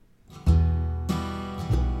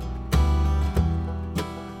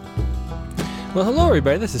Well, hello,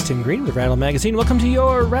 everybody. This is Tim Green with Rattle Magazine. Welcome to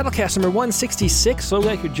your Rattlecast number 166. So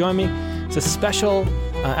glad you could join me. It's a special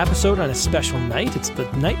episode on a special night. It's the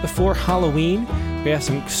night before Halloween. We have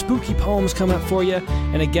some spooky poems coming up for you,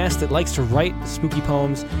 and a guest that likes to write spooky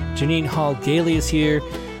poems. Janine Hall Gailey is here.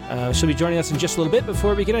 She'll be joining us in just a little bit.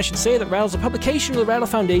 Before we begin, I should say that Rattle is a publication of the Rattle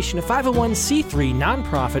Foundation, a 501c3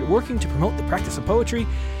 nonprofit working to promote the practice of poetry.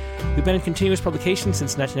 We've been in continuous publication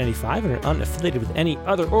since 1995 and are unaffiliated with any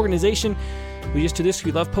other organization. We just do this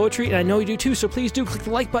because we love poetry, and I know you do too, so please do click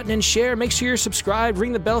the like button and share. Make sure you're subscribed,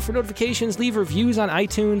 ring the bell for notifications, leave reviews on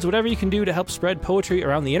iTunes. Whatever you can do to help spread poetry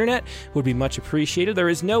around the internet would be much appreciated. There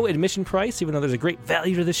is no admission price, even though there's a great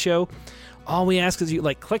value to this show. All we ask is you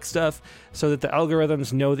click stuff so that the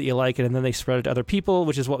algorithms know that you like it, and then they spread it to other people,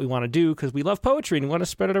 which is what we want to do because we love poetry and we want to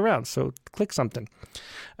spread it around. So click something.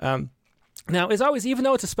 Now, as always, even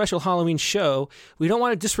though it's a special Halloween show, we don't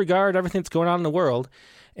want to disregard everything that's going on in the world.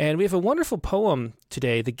 And we have a wonderful poem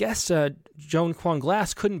today. The guest, Joan Kwan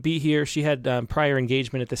Glass, couldn't be here. She had prior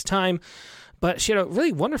engagement at this time. But she had a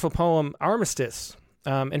really wonderful poem, Armistice.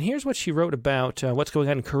 And here's what she wrote about what's going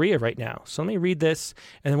on in Korea right now. So let me read this,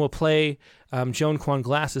 and then we'll play Joan Kwan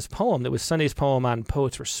Glass's poem that was Sunday's poem on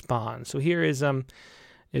Poets Respond. So here is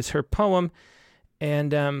her poem,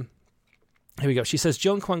 and here we go. She says,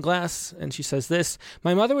 Joan Kwan Glass, and she says this: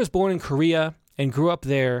 My mother was born in Korea and grew up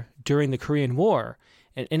there during the Korean War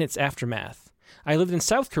and in its aftermath. I lived in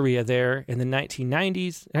South Korea there in the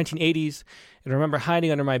 1980s, and I remember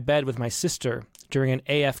hiding under my bed with my sister during an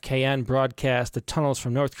AFKN broadcast that tunnels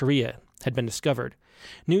from North Korea had been discovered.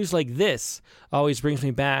 News like this always brings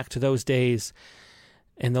me back to those days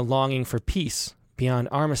and the longing for peace beyond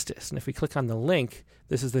armistice. And if we click on the link,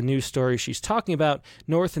 this is the news story she's talking about.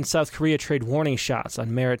 North and South Korea trade warning shots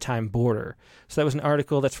on maritime border. So that was an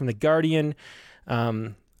article that's from The Guardian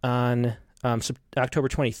on October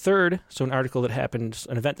 23rd. So an article that happened,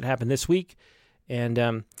 an event that happened this week. And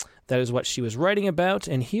that is what she was writing about.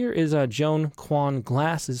 And here is Joan Kwan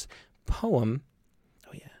Glass's poem.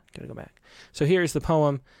 Oh, yeah, gotta go back. So here is the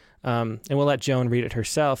poem, and we'll let Joan read it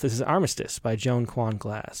herself. This is Armistice by Joan Kwan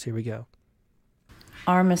Glass. Here we go.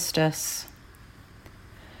 Armistice.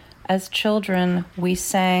 As children, we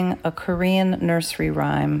sang a Korean nursery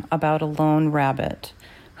rhyme about a lone rabbit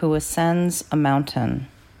who ascends a mountain.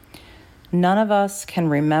 None of us can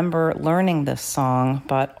remember learning this song,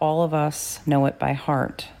 but all of us know it by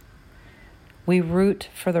heart. We root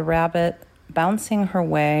for the rabbit bouncing her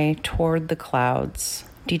way toward the clouds,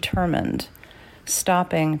 determined,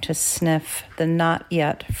 stopping to sniff the not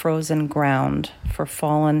yet frozen ground for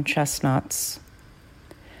fallen chestnuts.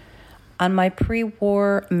 On my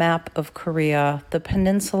pre-war map of Korea, the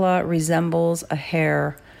peninsula resembles a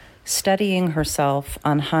hare steadying herself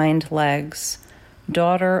on hind legs,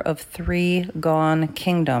 daughter of 3 gone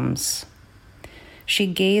kingdoms. She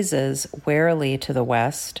gazes warily to the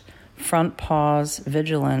west, front paws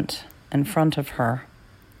vigilant in front of her.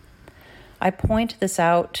 I point this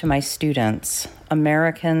out to my students,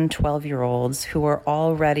 American 12-year-olds who are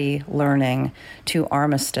already learning to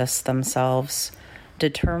armistice themselves,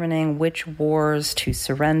 determining which wars to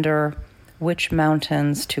surrender, which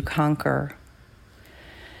mountains to conquer.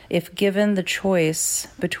 If given the choice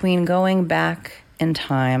between going back in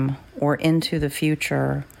time or into the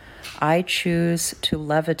future, I choose to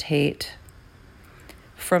levitate.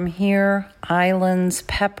 From here, islands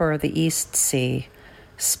pepper the East Sea,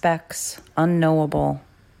 specks unknowable.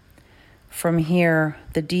 From here,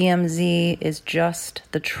 the DMZ is just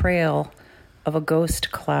the trail of a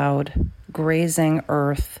ghost cloud grazing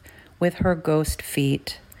earth with her ghost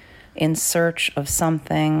feet in search of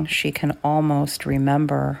something she can almost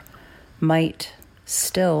remember, might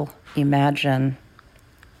still imagine.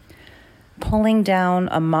 Pulling down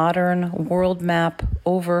a modern world map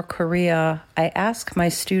over Korea, I ask my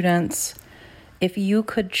students, if you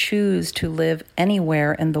could choose to live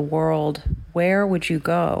anywhere in the world, where would you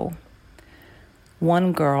go?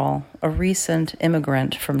 One girl, a recent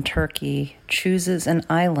immigrant from Turkey, chooses an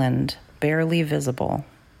island barely visible.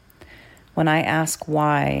 When I ask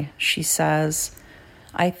why, she says,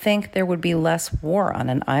 I think there would be less war on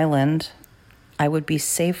an island. I would be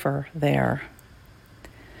safer there.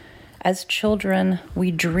 As children,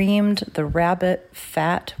 we dreamed the rabbit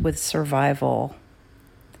fat with survival.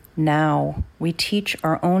 Now we teach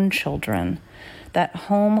our own children that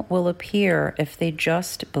home will appear if they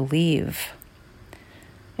just believe.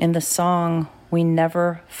 In the song, we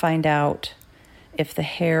never find out if the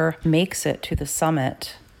hare makes it to the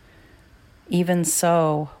summit. Even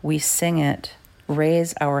so, we sing it,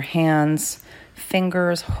 raise our hands,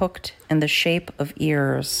 fingers hooked in the shape of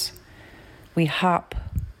ears. We hop,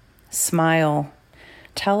 smile,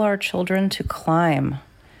 Tell our children to climb.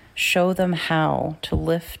 Show them how to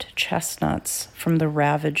lift chestnuts from the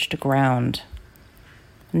ravaged ground.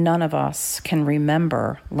 None of us can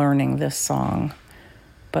remember learning this song,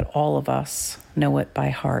 but all of us know it by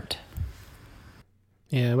heart.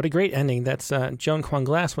 Yeah, what a great ending. That's Joan Kwan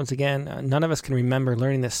Glass once again. None of us can remember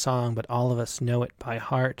learning this song, but all of us know it by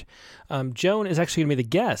heart. Joan is actually going to be the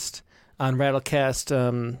guest on Rattlecast.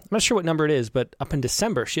 I'm not sure what number it is, but up in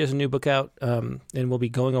December. She has a new book out, and we'll be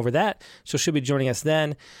going over that. So she'll be joining us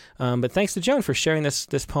then. But thanks to Joan for sharing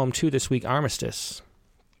this poem too this week, Armistice.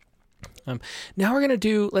 Now we're going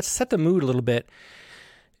to let's set the mood a little bit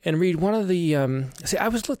and read one of the, I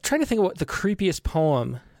was trying to think of what the creepiest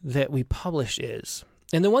poem that we published is.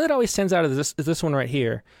 And the one that always stands out is this one right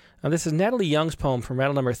here. This is Natalie Young's poem from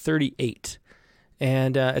Rattle number 38.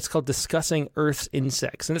 And it's called Discussing Earth's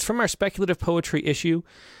Insects. And it's from our speculative poetry issue.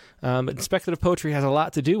 But speculative poetry has a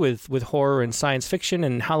lot to do with horror and science fiction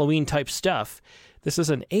and Halloween-type stuff. This is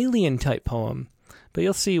an alien-type poem. But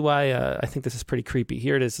you'll see why I think this is pretty creepy.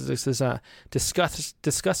 Here it is. This is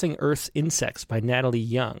Discussing Earth's Insects by Natalie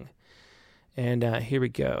Young. And here we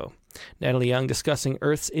go. Natalie Young, Discussing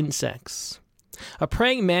Earth's Insects. A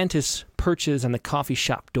praying mantis perches on the coffee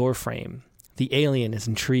shop doorframe. The alien is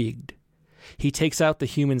intrigued. He takes out the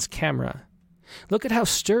human's camera. Look at how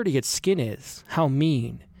sturdy its skin is, how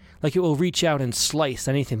mean, like it will reach out and slice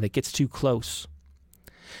anything that gets too close.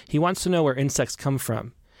 He wants to know where insects come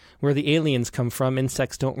from. Where the aliens come from,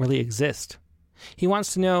 insects don't really exist. He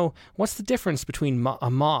wants to know what's the difference between a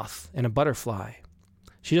moth and a butterfly.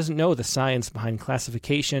 She doesn't know the science behind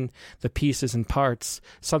classification, the pieces and parts,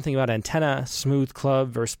 something about antenna, smooth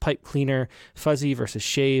club versus pipe cleaner, fuzzy versus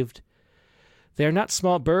shaved. They are not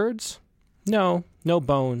small birds? No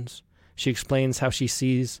bones. She explains how she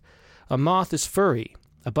sees. A moth is furry,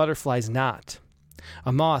 a butterfly's not.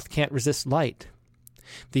 A moth can't resist light.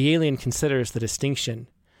 The alien considers the distinction.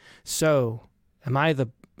 So, I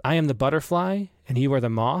am the butterfly, and you are the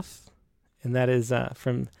moth? And that is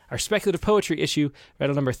from our speculative poetry issue,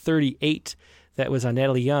 Rattle number 38. That was on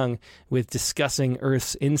Natalie Young with Discussing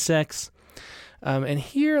Earth's Insects. And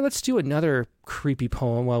here, let's do another creepy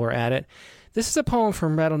poem while we're at it. This is a poem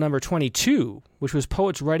from Rattle number 22, which was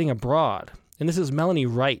Poets Writing Abroad. And this is Melanie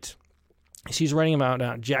Wright. She's writing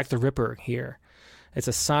about Jack the Ripper here. It's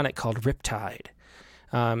a sonnet called Riptide.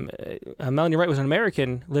 Melanie Wright was an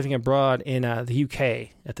American living abroad in the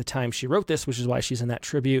UK at the time she wrote this, which is why she's in that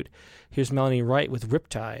tribute. Here's Melanie Wright with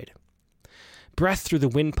Riptide. Breath through the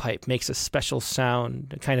windpipe makes a special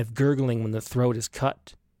sound, a kind of gurgling when the throat is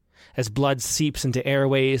cut. As blood seeps into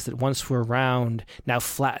airways that once were round, now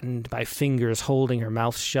flattened by fingers holding her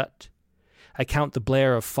mouth shut. I count the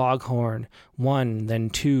blare of foghorn, 1, then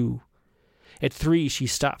 2. At 3 she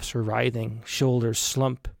stops her writhing, shoulders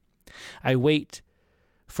slump. I wait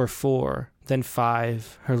for 4, then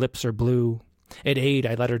 5, her lips are blue. At 8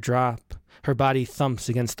 I let her drop. Her body thumps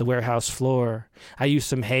against the warehouse floor. I use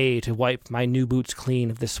some hay to wipe my new boots clean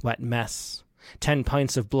of this wet mess. 10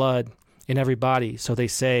 pints of blood in every body, so they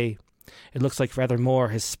say. It looks like rather more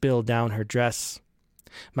has spilled down her dress.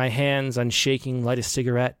 My hands unshaking light a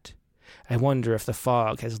cigarette. I wonder if the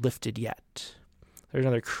fog has lifted yet. There's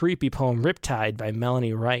another creepy poem, Riptide by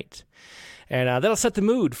Melanie Wright. And that'll set the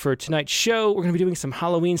mood for tonight's show. We're going to be doing some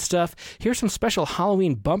Halloween stuff. Here's some special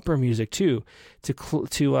Halloween bumper music, too,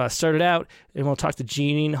 to start it out. And we'll talk to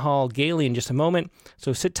Jeanine Hall Gailey in just a moment.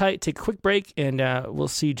 So sit tight, take a quick break, and we'll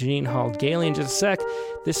see Jeanine Hall Gailey in just a sec.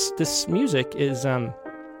 This music is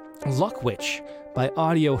Luck Witch by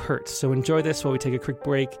Audio Hurts. So enjoy this while we take a quick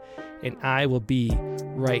break, and I will be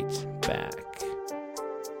right back.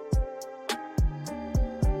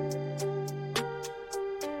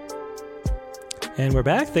 And we're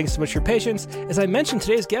back. Thanks so much for your patience. As I mentioned,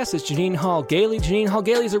 today's guest is Jeanine Hall Gailey. Jeanine Hall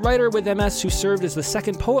Gailey is a writer with MS who served as the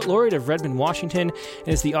second poet laureate of Redmond, Washington, and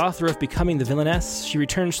is the author of Becoming the Villainess. She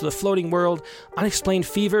returns to the floating world, Unexplained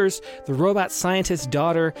Fevers, The Robot Scientist's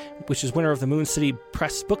Daughter, which is winner of the Moon City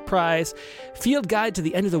Press Book Prize, Field Guide to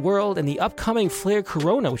the End of the World, and the upcoming Flare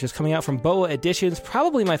Corona, which is coming out from Boa Editions,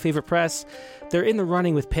 probably my favorite press. They're in the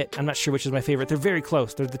running with Pitt. I'm not sure which is my favorite. They're very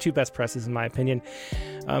close. They're the two best presses, in my opinion.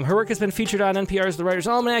 Her work has been featured on NPR's The Writer's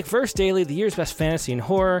Almanac, Verse Daily, the year's best fantasy and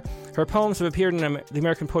horror. Her poems have appeared in the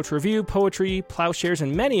American Poetry Review, Poetry, Plowshares,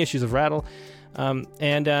 and many issues of Rattle.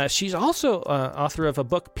 And she's also author of a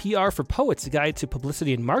book, PR for Poets, a guide to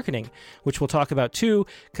publicity and marketing, which we'll talk about too,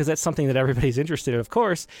 because that's something that everybody's interested in, of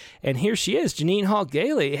course. And here she is, Jeanine Hall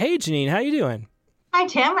Gailey. Hey, Jeanine, how you doing? Hi,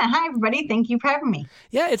 Tim, and hi, everybody. Thank you for having me.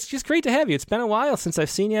 Yeah, it's just great to have you. It's been a while since I've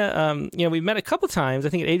seen you. We've met a couple times. I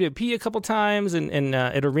think at AWP a couple times, and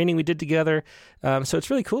at a reading we did together. So it's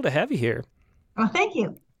really cool to have you here. Oh, thank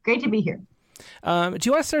you. Great to be here. Do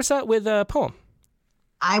you want to start us out with a poem?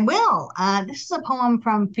 I will. This is a poem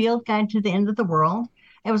from Field Guide to the End of the World.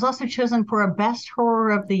 It was also chosen for a Best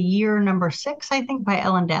Horror of the Year #6, I think, by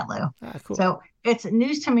Ellen Datlow. Cool. So it's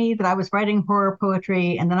news to me that I was writing horror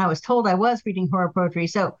poetry, and then I was told I was reading horror poetry.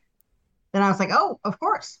 So then I was like, oh, of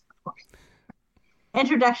course, of course.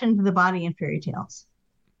 Introduction to the Body in Fairy Tales.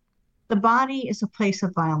 The body is a place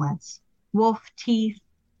of violence. Wolf teeth,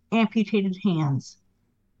 amputated hands.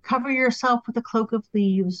 Cover yourself with a cloak of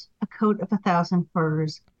leaves, a coat of 1,000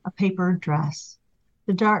 furs, a paper dress.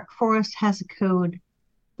 The dark forest has a code.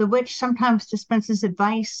 The witch sometimes dispenses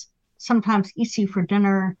advice, sometimes eats you for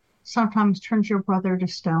dinner, sometimes turns your brother to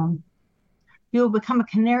stone. You will become a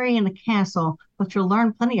canary in a castle, but you'll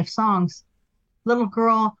learn plenty of songs. Little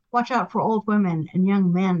girl, watch out for old women and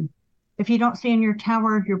young men. If you don't stay in your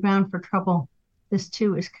tower, you're bound for trouble. This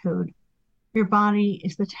too is code. Your body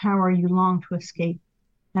is the tower you long to escape,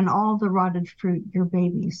 and all the rotted fruit your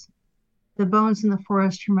babies. The bones in the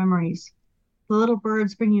forest your memories. The little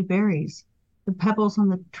birds bring you berries. The pebbles on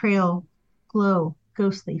the trail glow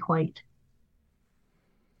ghostly white.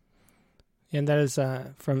 And that is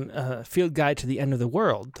from Field Guide to the End of the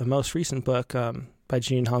World, the most recent book by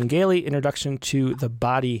Jeanine Hoang-Gailey, Introduction to the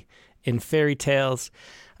Body in Fairy Tales.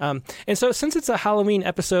 And so since it's a Halloween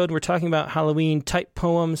episode, we're talking about Halloween-type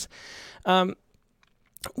poems.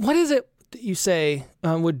 What is it that you say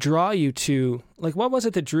would draw you to, like, what was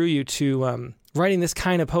it that drew you to writing this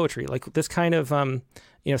kind of poetry, like this kind of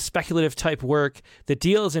speculative type work that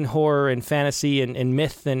deals in horror and fantasy and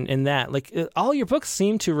myth and that? Like, all your books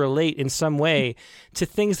seem to relate in some way to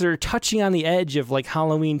things that are touching on the edge of like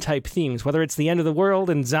Halloween type themes, whether it's the end of the world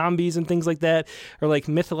and zombies and things like that, or like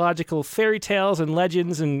mythological fairy tales and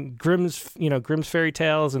legends and Grimm's fairy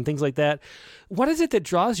tales and things like that. What is it that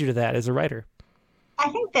draws you to that as a writer? I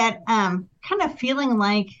think that kind of feeling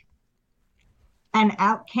like an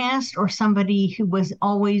outcast or somebody who was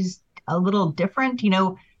always a little different,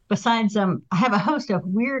 besides I have a host of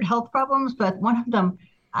weird health problems, but one of them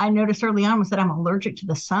I noticed early on was that I'm allergic to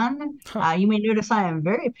the sun. You may notice I am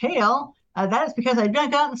very pale. That is because I don't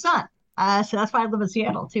go out in the sun. So that's why I live in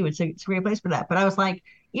Seattle too. It's a great place for that. But I was like,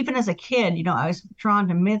 even as a kid, I was drawn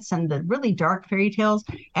to myths and the really dark fairy tales.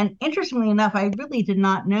 And interestingly enough, I really did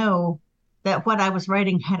not know that what I was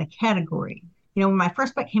writing had a category. When my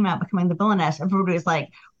first book came out, Becoming the Villainess, everybody was like,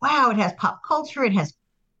 wow, it has pop culture, it has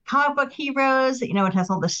comic book heroes, it has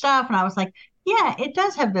all this stuff. And I was like, yeah, it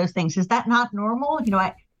does have those things. Is that not normal?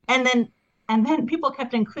 And then people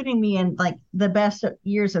kept including me in like the best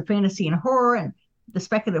years of fantasy and horror, and the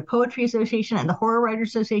Speculative Poetry Association and the Horror Writers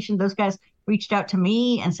Association. Those guys reached out to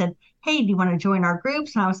me and said, hey, do you want to join our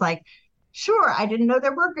groups? And I was like, sure. I didn't know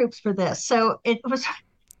there were groups for this. So it was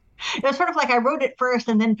sort of like I wrote it first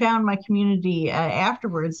and then found my community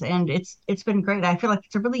afterwards. And it's been great. I feel like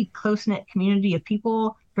it's a really close-knit community of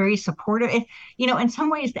people, very supportive. In some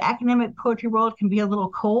ways, the academic poetry world can be a little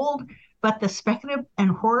cold, but the speculative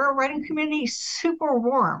and horror writing community is super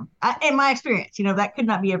warm. In my experience, that could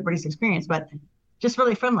not be everybody's experience, but just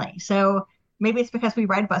really friendly. So maybe it's because we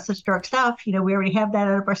write about such dark stuff. We already have that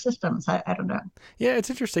out of our systems. I don't know. Yeah,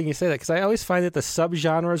 it's interesting you say that, because I always find that the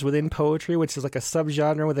subgenres within poetry, which is like a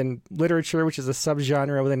subgenre within literature, which is a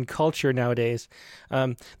subgenre within culture nowadays,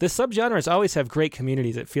 the subgenres always have great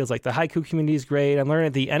communities. It feels like the haiku community is great. I'm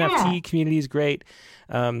learning the NFT community is great.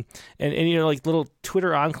 And like little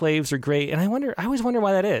Twitter enclaves are great. And I always wonder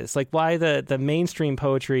why that is. Like why the mainstream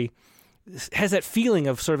poetry has that feeling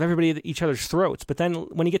of sort of everybody at each other's throats. But then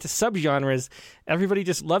when you get to subgenres, everybody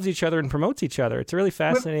just loves each other and promotes each other. It's a really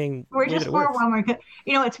fascinating We're just more warm.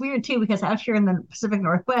 It's weird too, because out here in the Pacific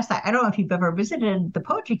Northwest, I don't know if you've ever visited the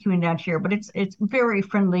poetry community out here, but it's very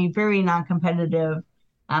friendly, very non-competitive.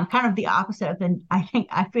 Kind of the opposite of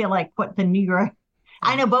I feel like what the New York,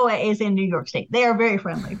 I know BOA is in New York State. They are very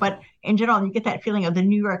friendly, but in general, you get that feeling of the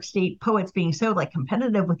New York State poets being so like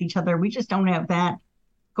competitive with each other. We just don't have that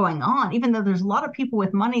going on. Even though there's a lot of people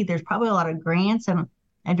with money, there's probably a lot of grants and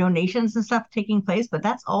donations and stuff taking place, but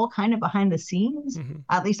that's all kind of behind the scenes. Mm-hmm.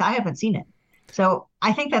 At least I haven't seen it. So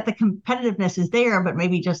I think that the competitiveness is there, but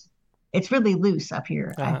maybe just it's really loose up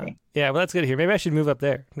here, I think. Yeah, well, that's good to hear. Maybe I should move up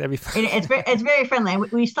there. That'd be fun. It's very friendly.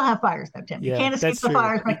 We still have fires, though, Tim. You can't escape the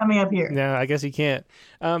fires by coming up here. No, I guess you can't.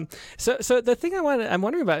 So the thing I'm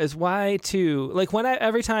wondering about is why, too, like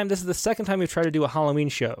every time, this is the second time we've tried to do a Halloween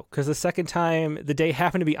show, because the second time the day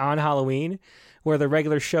happened to be on Halloween, where the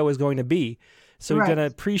regular show is going to be. So we've Right. done a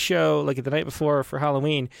pre-show like the night before for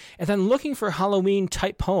Halloween, and then looking for Halloween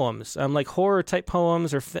type poems, like horror type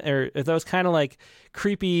poems, or those kind of like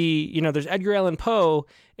creepy. There's Edgar Allan Poe,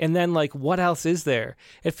 and then like what else is there?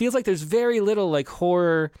 It feels like there's very little like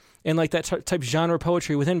horror and like that type genre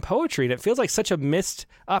poetry within poetry, and it feels like such a missed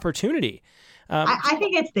opportunity. I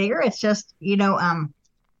think it's there. It's just,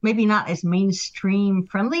 maybe not as mainstream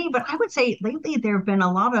friendly, but I would say lately there have been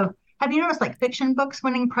a lot of, have you noticed like fiction books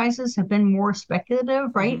winning prizes have been more speculative,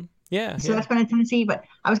 right? Mm-hmm. Yeah. So that's been a tendency. But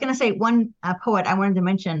I was going to say one poet I wanted to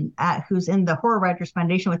mention who's in the Horror Writers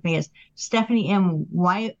Foundation with me is Stephanie M.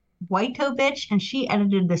 Wojtowicz, and she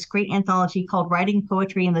edited this great anthology called Writing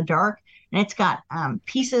Poetry in the Dark. And it's got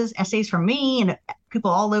pieces, essays from me and people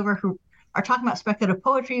all over who are talking about speculative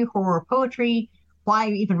poetry, horror poetry, why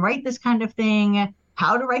you even write this kind of thing,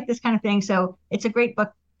 how to write this kind of thing. So it's a great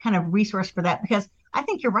book kind of resource for that, because I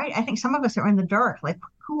think you're right. I think some of us are in the dark. Like,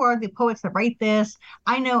 who are the poets that write this?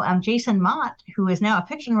 I know Jason Mott, who is now a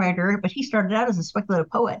fiction writer, but he started out as a speculative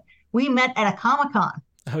poet. We met at a Comic-Con.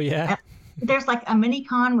 Oh, yeah. There's like a mini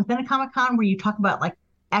con within a Comic-Con where you talk about like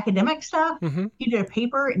academic stuff. Mm-hmm. He did a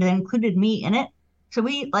paper that included me in it. So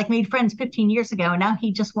we like made friends 15 years ago, and now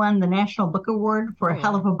he just won the National Book Award for A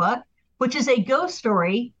Hell of a Book, which is a ghost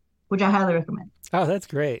story, which I highly recommend. Oh, that's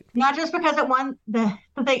great. Not just because it won the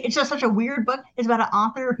thing, it's just such a weird book. It's about an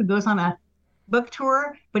author who goes on a book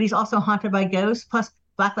tour, but he's also haunted by ghosts. Plus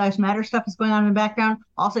Black Lives Matter stuff is going on in the background.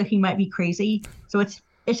 Also, he might be crazy. So it's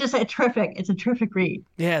just a terrific read.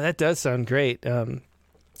 Yeah, that does sound great. And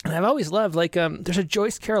I've always loved there's a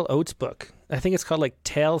Joyce Carol Oates book. I think it's called like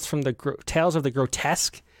Tales of the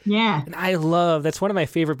Grotesque. Yeah. And that's one of my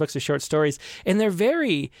favorite books of short stories. And they're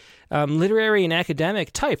very literary and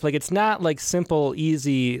academic type. Like, it's not like simple,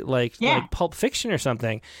 easy, like Pulp Fiction or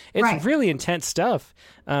something. It's really intense stuff,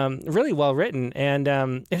 really well written. And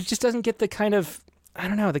it just doesn't get the kind of,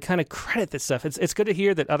 the kind of credit that stuff. It's good to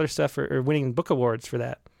hear that other stuff are winning book awards for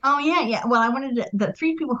that. Oh, yeah. Well, the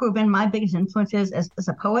three people who have been my biggest influences as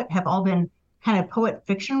a poet have all been kind of poet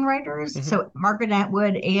fiction writers. Mm-hmm. So Margaret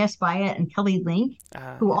Atwood, A.S. Byatt, and Kelly Link,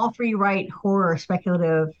 who all three write horror,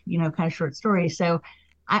 speculative, kind of short stories. So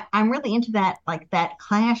I'm really into that, like that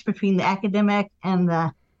clash between the academic and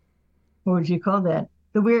the, what would you call that?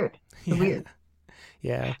 The weird. The weird.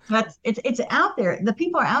 Yeah. It's out there. The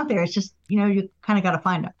people are out there. It's just, you kind of got to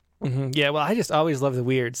find them. Mm-hmm. Yeah. Well, I just always love the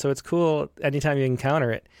weird. So it's cool anytime you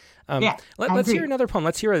encounter it. Let's hear another poem.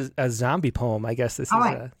 Let's hear a zombie poem. I guess this is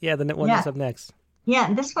right. The one that's up next.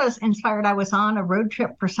 Yeah, this was inspired. I was on a road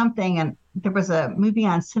trip for something, and there was a movie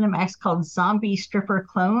on Cinemax called Zombie Stripper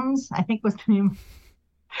Clones, I think was the name.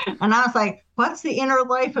 And I was like, what's the inner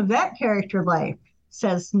life of that character like?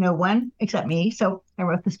 Says no one except me. So I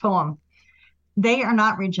wrote this poem. They are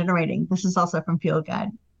not regenerating. This is also from Field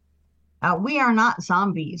Guide. We are not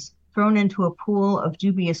zombies, thrown into a pool of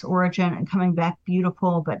dubious origin and coming back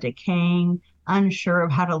beautiful but decaying, unsure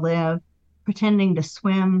of how to live, pretending to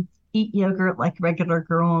swim, eat yogurt like regular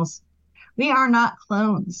girls. We are not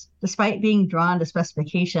clones, despite being drawn to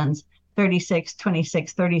specifications 36,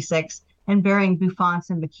 26, 36, and bearing bouffants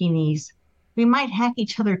and bikinis. We might hack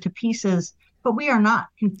each other to pieces, but we are not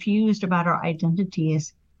confused about our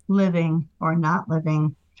identities, living or not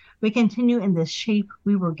living. We continue in this shape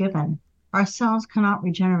we were given. Our cells cannot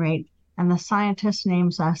regenerate, and the scientist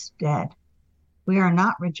names us dead. We are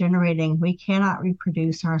not regenerating. We cannot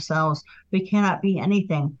reproduce ourselves. We cannot be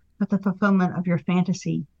anything but the fulfillment of your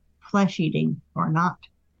fantasy, flesh eating or not.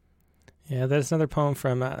 Yeah, that's another poem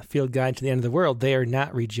from Field Guide to the End of the World. They are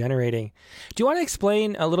not regenerating. Do you want to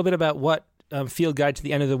explain a little bit about what Field Guide to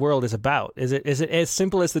the End of the World is about? Is it as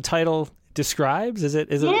simple as the title describes? Is it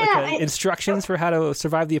instructions for how to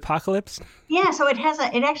survive the apocalypse? Yeah, so it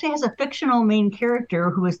actually has a fictional main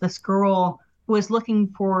character who is this girl who is looking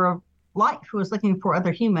for life, who is looking for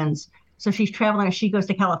other humans. So she's traveling. She goes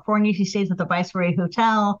to California. She stays at the Viceroy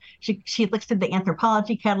Hotel. She looks through the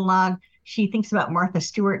anthropology catalog. She thinks about Martha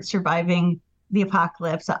Stewart surviving the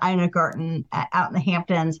apocalypse, Ina Garten out in the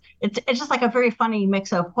Hamptons. It's just like a very funny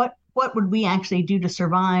mix of what would we actually do to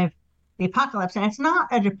survive the apocalypse. And it's not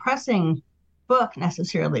a depressing book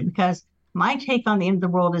necessarily, because my take on the end of the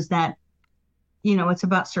world is that, it's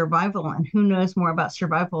about survival, and who knows more about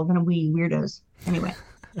survival than we weirdos anyway.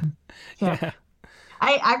 So, yeah.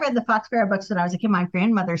 I read the Foxfire books when I was a kid. My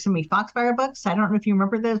grandmother sent me Foxfire books. I don't know if you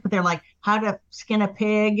remember those, but they're like how to skin a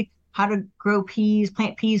pig, how to grow peas,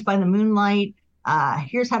 plant peas by the moonlight.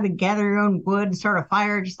 Here's how to gather your own wood and start a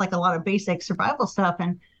fire, just like a lot of basic survival stuff.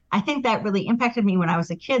 And I think that really impacted me when I was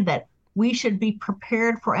a kid, that we should be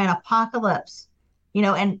prepared for an apocalypse.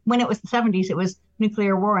 And when it was the 70s, it was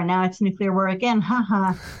nuclear war, and now it's nuclear war again. Ha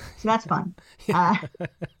ha. So that's fun.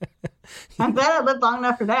 I'm glad I lived long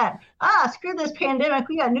enough for that. Screw this pandemic.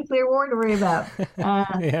 We got nuclear war to worry about.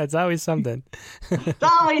 Yeah, it's always something. It's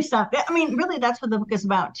always something. I mean, really, that's what the book is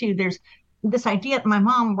about, too. There's this idea that my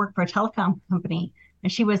mom worked for a telecom company,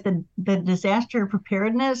 and she was the disaster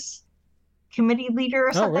preparedness committee leader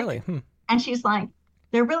or something. Oh, really? And she's like,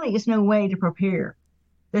 there really is no way to prepare.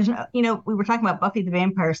 There's no, we were talking about Buffy the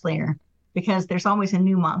Vampire Slayer, because there's always a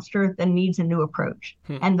new monster that needs a new approach.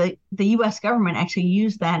 And the U.S. government actually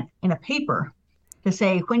used that in a paper to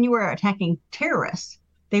say, when you are attacking terrorists,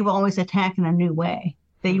 they will always attack in a new way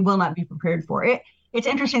that you will not be prepared for. It's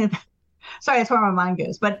interesting. Sorry, that's where my mind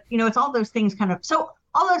goes. But, it's all those things so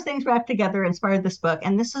all those things wrapped together inspired this book.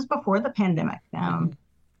 And this is before the pandemic.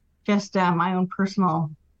 Just my own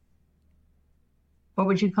personal, what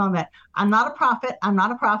would you call that? I'm not a prophet.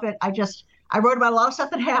 I wrote about a lot of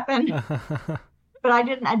stuff that happened, but I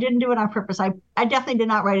didn't do it on purpose. I definitely did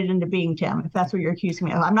not write it into being, Tim, if that's what you're accusing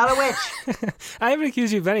me of. I'm not a witch. I haven't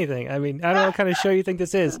accused you of anything. I mean, I don't know what kind of show you think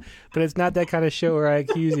this is, but it's not that kind of show where I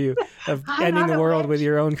accuse you of ending the world with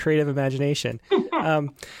your own creative imagination.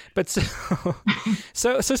 But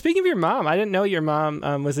so speaking of your mom, I didn't know your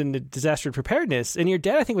mom was in disaster preparedness, and your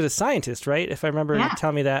dad, I think, was a scientist, right? If I remember,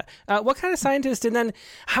 telling me that. What kind of scientist? And then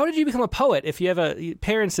how did you become a poet? If you have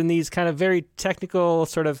parents in these kind of very technical,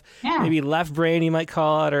 sort of maybe left brain, you might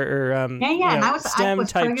call it, or and I was STEM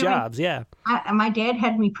type jobs. Yeah. My dad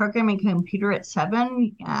had me programming a computer at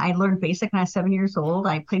 7. I learned BASIC when I was 7 years old.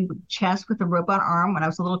 I played chess with a robot arm when I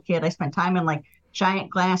was a little kid. I spent time in giant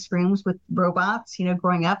glass rooms with robots,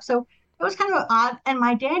 growing up. So it was kind of odd. And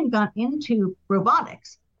my dad got into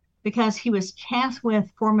robotics because he was tasked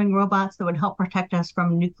with forming robots that would help protect us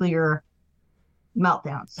from nuclear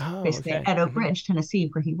meltdowns, basically, at Oak Ridge, Tennessee,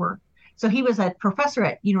 where he worked. So he was a professor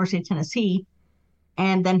at University of Tennessee,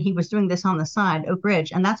 and then he was doing this on the side, Oak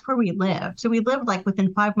Ridge, and that's where we lived. So we lived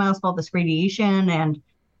within 5 miles of all this radiation, and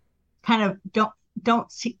kind of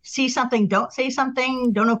don't see something, don't say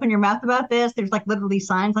something, don't open your mouth about this. There's literally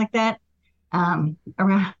signs like that around,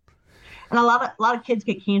 and a lot of kids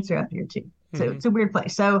get cancer out there too. So it's a weird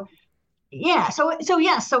place. So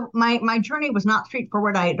my journey was not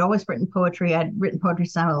straightforward. I had always written poetry. I'd written poetry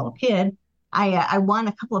since I was a little kid. I won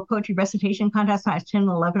a couple of poetry recitation contests when I was 10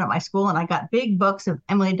 and 11 at my school, and I got big books of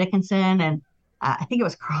Emily Dickinson and I think it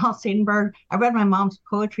was Carl Sandburg. I read my mom's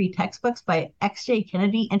poetry textbooks by X.J.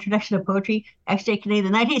 Kennedy, Introduction to Poetry. X.J. Kennedy, the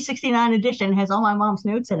 1969 edition, has all my mom's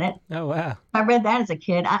notes in it. Oh, wow. I read that as a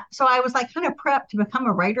kid. So I was kind of prepped to become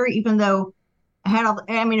a writer, even though I had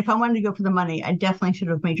if I wanted to go for the money, I definitely should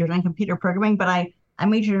have majored in computer programming, but I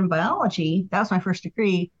majored in biology. That was my first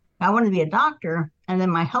degree. I wanted to be a doctor, and then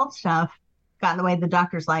my health stuff got in the way. The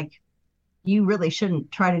doctor's like, you really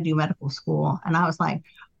shouldn't try to do medical school. And I was like,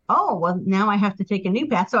 oh, well, now I have to take a new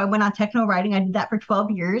path. So I went on techno writing. I did that for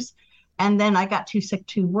 12 years. And then I got too sick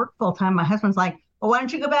to work full time. My husband's like, well, why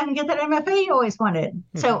don't you go back and get that MFA you always wanted?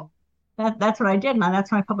 Mm-hmm. So that's what I did. And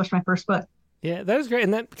that's when I published my first book. Yeah, that was great.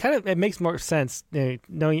 And that it makes more sense,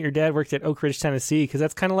 knowing your dad worked at Oak Ridge, Tennessee, because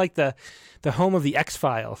that's kind of like the home of the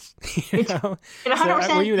X-Files. It 100%.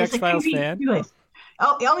 So, were you an X-Files fan?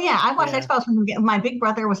 Oh yeah, I watched X-Files from my big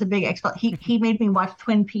brother was a big X-Files. He made me watch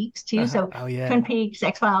Twin Peaks too. So Twin Peaks,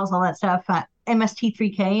 X-Files, all that stuff.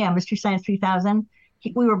 MST3K, Mystery Science 3000.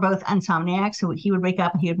 We were both insomniacs, so he would wake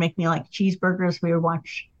up and he would make me cheeseburgers. We would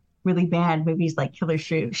watch really bad movies like Killer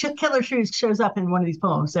Shrews. Killer Shrews shows up in one of these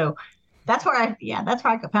poems. So that's where I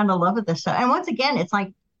found a love of this stuff. And once again, it's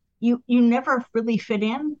you never really fit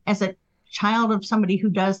in as a child of somebody who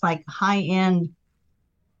does high-end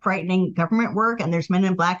frightening government work, and there's Men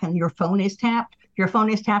in Black, and your phone is tapped. Your phone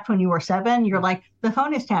is tapped when you were 7. You're like, the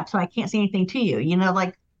phone is tapped, so I can't say anything to you.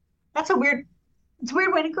 That's a weird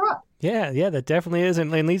way to grow up. Yeah, that definitely is,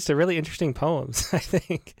 and leads to really interesting poems, I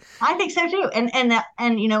think. I think so too. And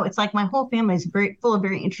it's my whole family is very full of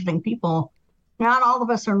very interesting people. Not all of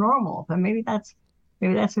us are normal, but maybe that's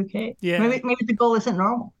okay. Yeah. Maybe the goal isn't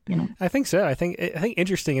normal. I think so. I think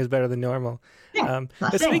interesting is better than normal. Yeah,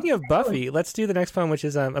 but speaking of Buffy, let's do the next poem, which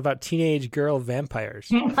is about teenage girl vampires.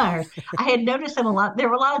 Vampires. I had noticed that there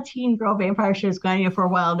were a lot of teen girl vampire shows going on for a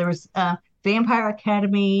while. There was Vampire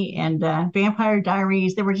Academy and Vampire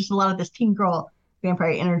Diaries. There were just a lot of this teen girl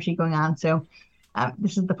vampire energy going on. So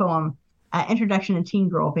this is the poem, Introduction to Teen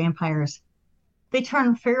Girl Vampires. They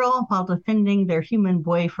turn feral while defending their human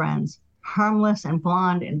boyfriends, harmless and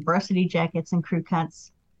blonde in varsity jackets and crew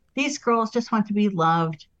cuts. These girls just want to be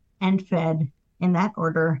loved and fed in that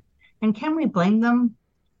order. And can we blame them?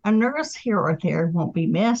 A nurse here or there won't be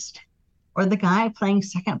missed, or the guy playing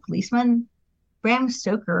second policeman. Bram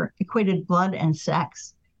Stoker equated blood and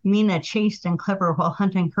sex. Mina chaste and clever while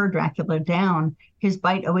hunting her Dracula down, his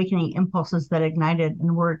bite awakening impulses that ignited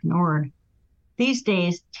and were ignored. These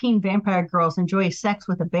days, teen vampire girls enjoy sex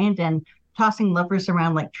with abandon, tossing lovers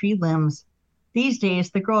around like tree limbs. These days,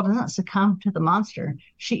 the girl doesn't succumb to the monster.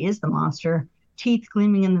 She is the monster, teeth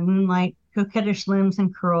gleaming in the moonlight, coquettish limbs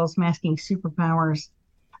and curls masking superpowers.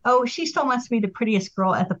 Oh, she still wants to be the prettiest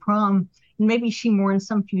girl at the prom, and maybe she mourns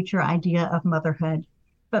some future idea of motherhood.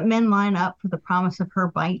 But men line up for the promise of her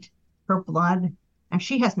bite, her blood, and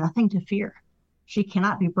she has nothing to fear. She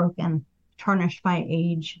cannot be broken, tarnished by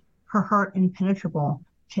age, her heart impenetrable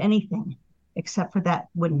to anything except for that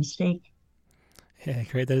wooden stake. Yeah,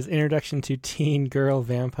 great. That is Introduction to Teen Girl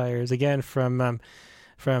Vampires, again from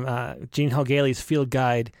Jean Hall Gailey's Field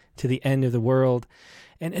Guide to the End of the World.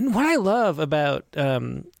 And what I love about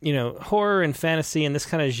horror and fantasy and this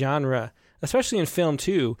kind of genre, especially in film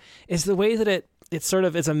too, is the way that it sort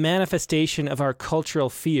of is a manifestation of our cultural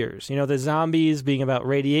fears. You know, the zombies being about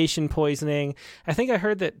radiation poisoning. I think I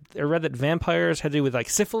read that vampires had to do with like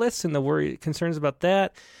syphilis and the concerns about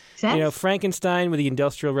that. Sense. You know, Frankenstein with the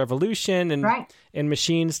Industrial Revolution and Right. and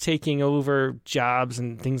machines taking over jobs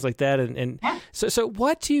and things like that. And Yeah. so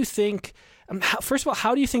what do you think? First of all,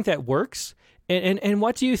 how do you think that works? And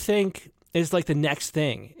what do you think is like the next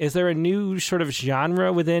thing? Is there a new sort of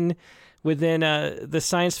genre within the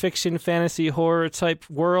science fiction, fantasy, horror type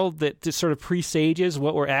world that just sort of presages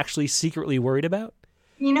what we're actually secretly worried about?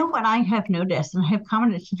 You know what I have noticed, and I have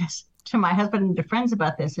commented to my husband and to friends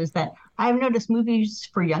about this, is that I've noticed movies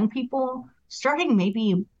for young people starting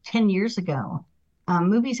maybe 10 years ago.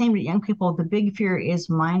 Movies aimed at young people, the big fear is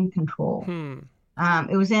mind control.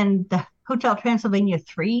 It was in the Hotel Transylvania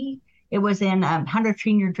 3. It was in How to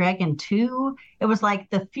Train Your Dragon 2. It was like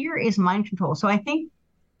the fear is mind control. So I think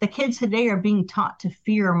the kids today are being taught to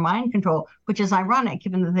fear mind control, which is ironic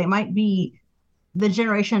given that they might be the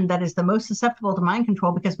generation that is the most susceptible to mind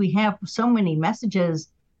control because we have so many messages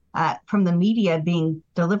from the media being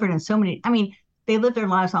delivered in so many. I mean, they live their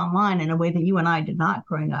lives online in a way that you and I did not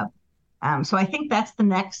growing up. So I think that's the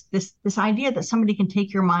next, this idea that somebody can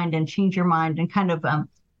take your mind and change your mind and kind of,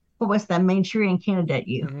 what was the Manchurian Candidate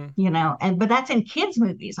you know, but that's in kids'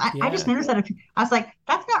 movies. I just noticed that. I was like,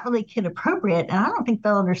 that's not really kid appropriate. And I don't think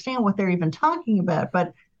they'll understand what they're even talking about,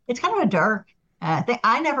 but it's kind of a dark thing.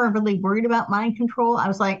 I never really worried about mind control. I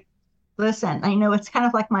was like, listen, I know it's kind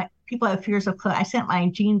of like people have fears of clone. I sent my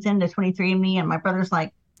genes into 23andMe and my brother's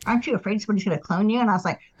like, aren't you afraid somebody's going to clone you? And I was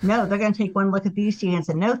like, no, they're going to take one look at these genes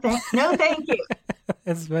and no, thank you.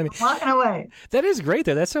 That's funny. I'm walking away. That is great,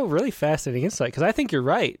 though. That's a really fascinating insight because I think you're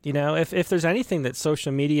right. You know, if there's anything that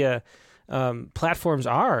social media platforms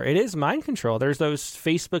are, it is mind control. There's those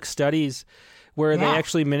Facebook studies where they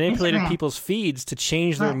actually manipulated people's feeds to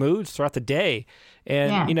change their moods throughout the day.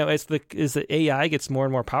 And, you know, as the AI gets more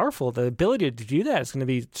and more powerful, the ability to do that is going to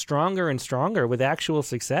be stronger and stronger with actual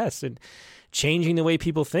success and changing the way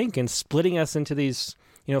people think and splitting us into these,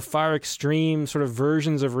 you know, far extreme sort of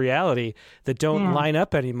versions of reality that don't line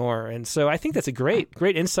up anymore. And so I think that's a great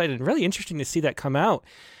insight and really interesting to see that come out.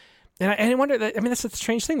 And I wonder, that's a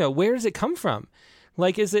strange thing, though. Where does it come from?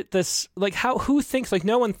 Like, is it this, like, who thinks, like,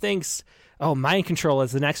 no one thinks, oh, mind control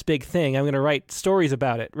is the next big thing. I'm going to write stories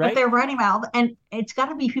about it, right? But they're writing about, and it's got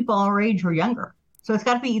to be people our age or younger. So it's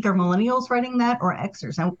got to be either millennials writing that or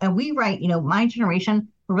Xers. And we write, you know, my generation,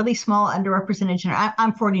 a really small, underrepresented generation.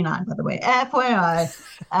 I'm 49, by the way.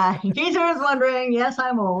 FYI. In case anyone's wondering, yes,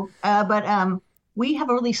 I'm old. But we have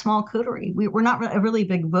a really small coterie. We're not a really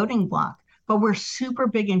big voting block, but we're super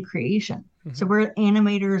big in creation. Mm-hmm. So we're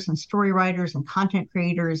animators and story writers and content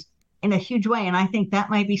creators in a huge way. And I think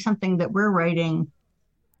that might be something that we're writing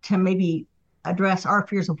to maybe address our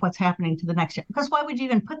fears of what's happening to the next generation. Because why would you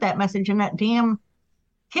even put that message in that damn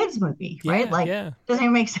kids movie, right? Doesn't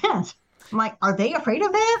even make sense. I'm like, are they afraid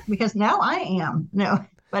of that? Because now I am. No,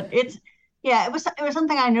 but it was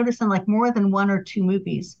something I noticed in like more than one or two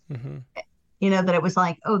movies, you know, that it was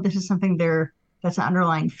like, oh, this is something that's an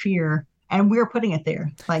underlying fear. And we're putting it there.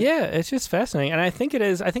 Like, yeah, it's just fascinating. And I think it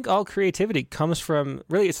is. I think all creativity comes from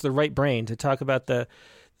really it's the right brain to talk about the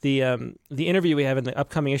interview we have in the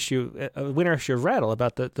upcoming issue, winter issue of Rattle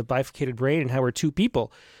about the bifurcated brain and how we're two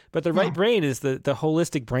people. But the right brain is the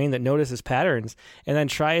holistic brain that notices patterns and then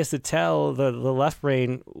tries to tell the left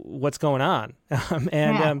brain what's going on.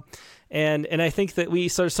 And I think that we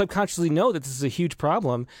sort of subconsciously know that this is a huge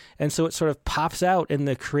problem. And so it sort of pops out in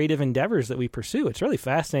the creative endeavors that we pursue. It's really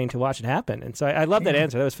fascinating to watch it happen. And so I love that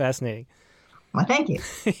answer. That was fascinating. Well, thank you.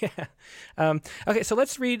 Okay, so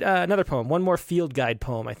let's read another poem. One more field guide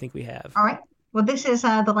poem I think we have. All right. Well, this is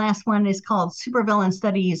the last one is called Supervillain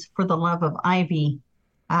Studies for the Love of Ivy.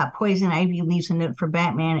 Poison Ivy leaves a note for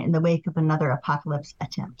Batman in the wake of another apocalypse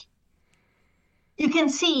attempt. You can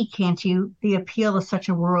see, can't you, the appeal of such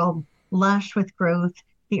a world, lush with growth,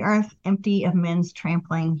 the earth empty of men's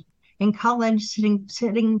trampling. In college,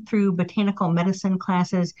 sitting through botanical medicine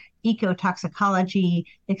classes, ecotoxicology,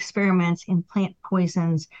 experiments in plant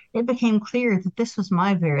poisons, it became clear that this was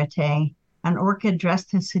my verite, an orchid dressed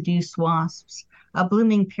to seduce wasps, a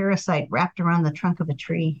blooming parasite wrapped around the trunk of a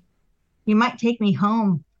tree. You might take me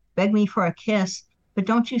home, beg me for a kiss, but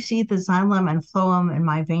don't you see the xylem and phloem in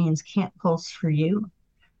my veins can't pulse for you?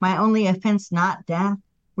 My only offense not death,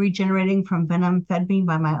 regenerating from venom fed me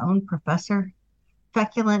by my own professor?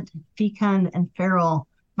 Feculent, fecund, and feral,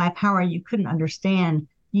 my power you couldn't understand,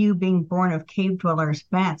 you being born of cave dwellers,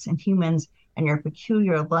 bats, and humans, and your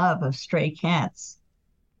peculiar love of stray cats.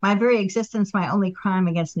 My very existence, my only crime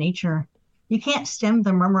against nature. You can't stem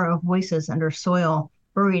the murmur of voices under soil,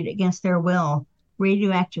 buried against their will,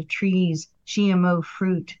 radioactive trees, GMO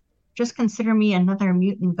fruit. Just consider me another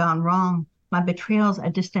mutant gone wrong. My betrayal's a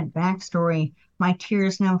distant backstory. My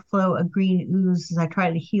tears now flow a green ooze as I try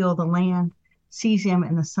to heal the land. Cesium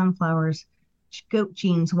in the sunflowers, goat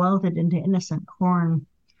genes welded into innocent corn.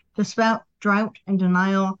 Despite drought and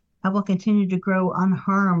denial, I will continue to grow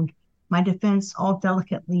unharmed. My defense, all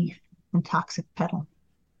delicate leaf and toxic petal.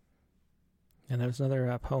 And that was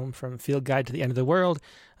another poem from Field Guide to the End of the World.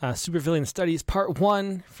 Supervillain Studies, Part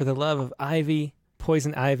 1, For the Love of Ivy.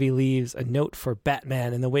 Poison Ivy leaves a note for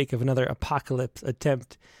Batman in the wake of another apocalypse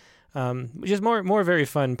attempt. Which is more very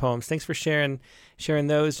fun poems. Thanks for sharing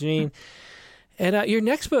those, Janine. And your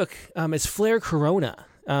next book is Flare Corona.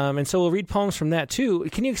 And so we'll read poems from that too.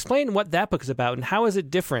 Can you explain what that book is about and how is it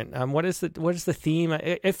different? What is the theme?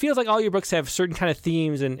 It feels like all your books have certain kind of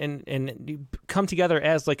themes and you come together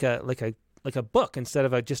as like a book instead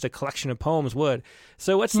of just a collection of poems would.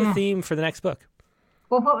 So what's the theme for the next book?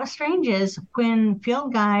 Well, what was strange is when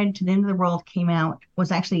Field Guide to the End of the World came out,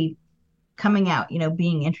 was actually coming out,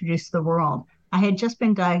 being introduced to the world, I had just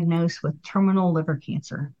been diagnosed with terminal liver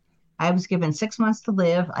cancer. I was given 6 months to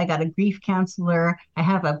live. I got a grief counselor. I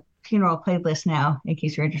have a funeral playlist now, in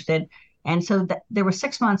case you're interested. And so there were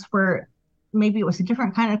 6 months where maybe it was a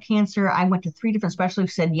different kind of cancer. I went to 3 different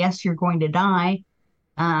specialists who said, yes, you're going to die.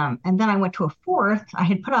 And then I went to a 4th. I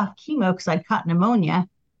had put off chemo because I'd caught pneumonia.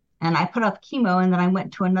 And I put off chemo, and then I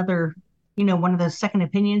went to another, one of those second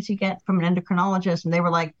opinions you get from an endocrinologist. And they were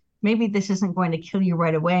like, maybe this isn't going to kill you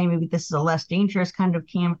right away. Maybe this is a less dangerous kind of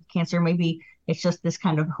cancer. Maybe it's just this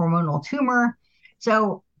kind of hormonal tumor.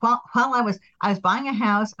 So while I was buying a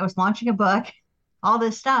house, I was launching a book, all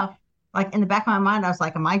this stuff, like in the back of my mind, I was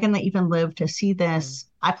like, am I going to even live to see this?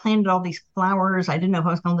 I planted all these flowers. I didn't know if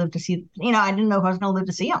I was going to live to see, I didn't know if I was going to live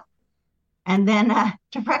to see them. And then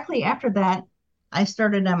directly after that, I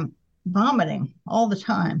started vomiting all the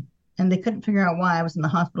time. And they couldn't figure out why. I was in the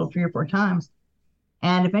hospital 3 or 4 times.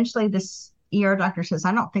 And eventually this ER doctor says,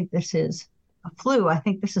 I don't think this is a flu. I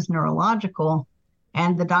think this is neurological.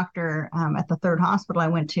 And the doctor at the 3rd hospital I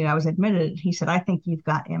went to, I was admitted. He said, I think you've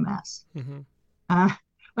got MS. Mm-hmm.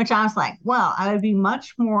 Which I was like, well, I would be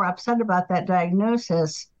much more upset about that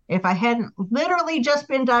diagnosis if I hadn't literally just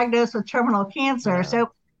been diagnosed with terminal cancer. Yeah.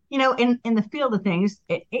 So, in the field of things,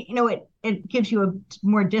 it gives you a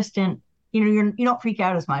more distant, you don't freak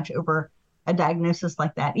out as much over a diagnosis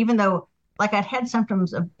like that, even though like I'd had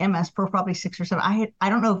symptoms of MS for probably 6 or 7. I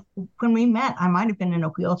don't know, when we met, I might've been in a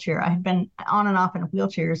wheelchair. I had been on and off in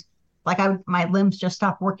wheelchairs. Like my limbs just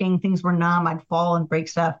stopped working. Things were numb. I'd fall and break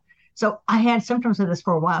stuff. So I had symptoms of this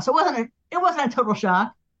for a while. So it wasn't a total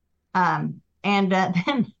shock.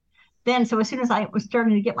 Then, so as soon as I was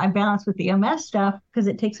starting to get my balance with the MS stuff, because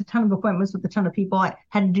it takes a ton of appointments with a ton of people, I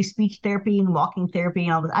had to do speech therapy and walking therapy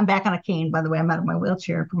and all this. I'm back on a cane, by the way. I'm out of my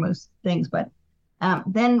wheelchair for most things, but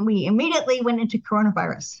then we immediately went into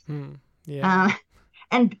coronavirus.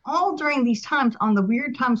 And all during these times, on the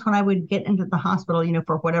weird times when I would get into the hospital,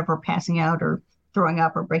 for whatever, passing out or throwing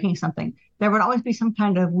up or breaking something, there would always be some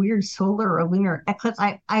kind of weird solar or lunar eclipse.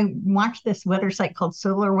 I watched this weather site called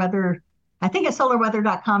Solar Weather. I think it's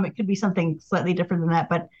solarweather.com. It could be something slightly different than that,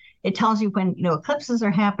 but it tells you when, eclipses are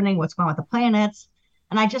happening, what's going on with the planets.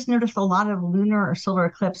 And I just noticed a lot of lunar or solar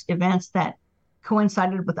eclipse events that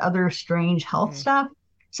coincided with other strange health stuff.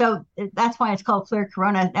 So that's why it's called Flare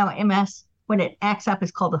Corona. Now, MS, when it acts up, is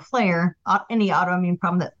called a flare. Any autoimmune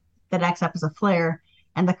problem that acts up is a flare.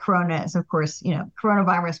 And the corona is, of course,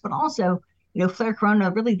 coronavirus, but also, Flare Corona,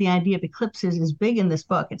 really the idea of eclipses is big in this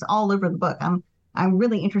book. It's all over the book. I'm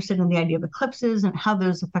really interested in the idea of eclipses and how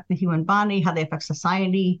those affect the human body, how they affect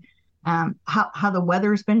society. how the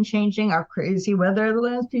weather's been changing, our crazy weather the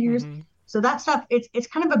last few years. Mm-hmm. So that stuff, it's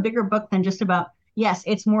kind of a bigger book than just about, yes,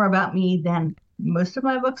 it's more about me than most of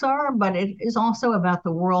my books are, but it is also about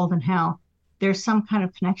the world and how there's some kind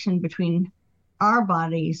of connection between our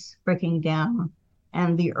bodies breaking down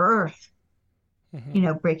and the earth,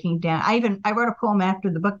 Mm-hmm. breaking down. I wrote a poem after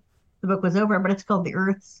the book was over, but it's called "The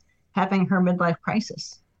Earth's Having Her Midlife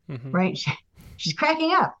Crisis." Mm-hmm. Right? She's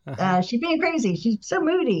cracking up. Uh-huh. She's being crazy. She's so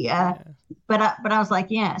moody. Yeah. But I was like,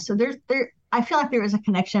 yeah. So there. I feel like there is a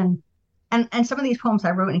connection, and some of these poems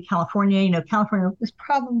I wrote in California. California was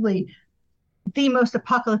probably the most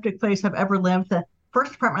apocalyptic place I've ever lived. The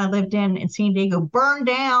first apartment I lived in San Diego burned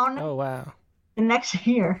down Oh, wow. the next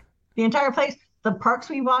year. The entire place, the parks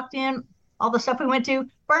we walked in, all the stuff we went to,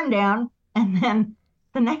 burned down. And then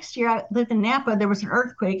the next year I lived in Napa, there was an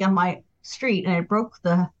earthquake on my street and it broke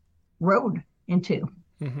the road in two.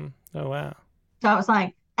 Mm-hmm. Oh, wow. So I was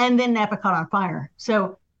like, and then Napa caught on fire.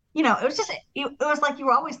 So, it was like you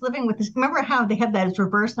were always living with this. Remember how they have those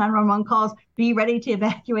reverse 911 calls, be ready to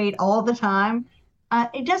evacuate all the time?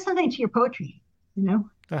 It does something to your poetry, you know?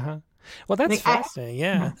 Uh-huh. Well, that's Like, fascinating.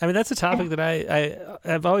 Yeah. I mean, that's a topic that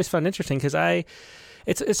I've always found interesting because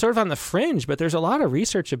it's sort of on the fringe, but there's a lot of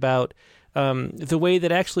research about the way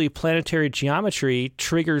that actually planetary geometry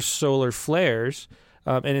triggers solar flares.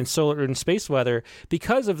 And in solar and space weather,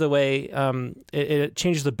 because of the way it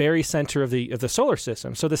changes the barycenter of the solar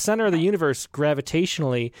system. So the center of the universe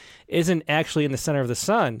gravitationally isn't actually in the center of the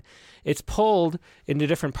sun; it's pulled into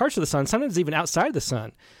different parts of the sun, sometimes even outside the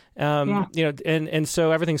sun. And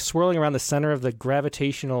so everything's swirling around the center of the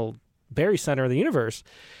gravitational barycenter of the universe.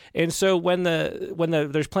 And so when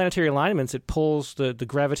there's planetary alignments, it pulls the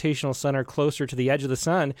gravitational center closer to the edge of the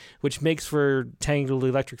sun, which makes for tangled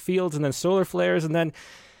electric fields and then solar flares. And then,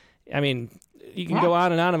 I mean, you can go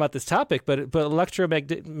on and on about this topic, but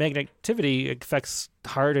electromagnetivity affects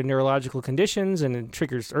heart and neurological conditions and it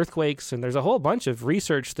triggers earthquakes. And there's a whole bunch of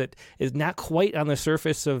research that is not quite on the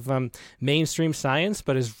surface of mainstream science,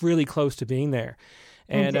 but is really close to being there.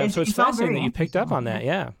 And so it's fascinating that you picked up on that.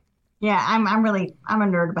 Yeah. Yeah, I'm a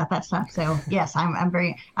nerd about that stuff. So yes, I'm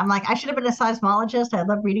like, I should have been a seismologist. I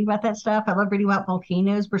love reading about that stuff. I love reading about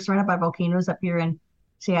volcanoes. We're surrounded by volcanoes up here in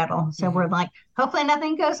Seattle. So we're like, hopefully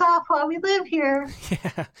nothing goes off while we live here.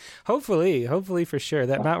 Yeah, hopefully for sure.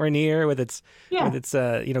 That Mount Rainier with its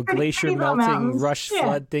glacier melting, rush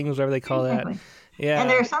flood things, whatever they call that. Yeah. And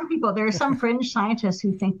there are some fringe scientists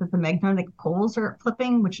who think that the magnetic poles are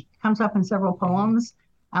flipping, which comes up in several poems,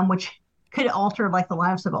 which could alter like the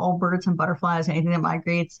lives of all birds and butterflies, anything that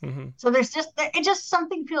migrates. So it just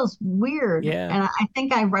something feels weird. Yeah. And I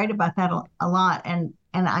think I write about that a lot. And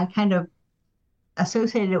I kind of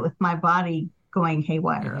associated it with my body going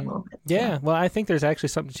haywire a little bit. Yeah. Well, I think there's actually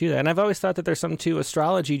something to that. And I've always thought that there's something to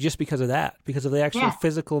astrology just because of that, because of the actual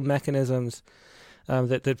physical mechanisms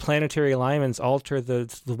that planetary alignments alter the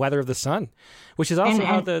weather of the sun, which is also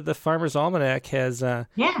how the Farmer's Almanac has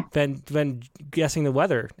been guessing the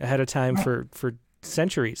weather ahead of time for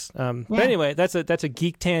centuries. But anyway, that's a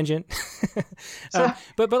geek tangent.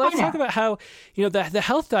 But let's talk about how the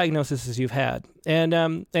health diagnoses you've had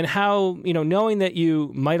and how knowing that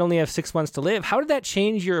you might only have 6 months to live. How did that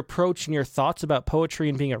change your approach and your thoughts about poetry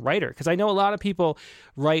and being a writer? Because I know a lot of people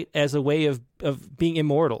write as a way of being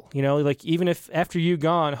immortal. Like even if after you're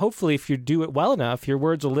gone, hopefully if you do it well enough, your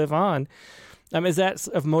words will live on. Is that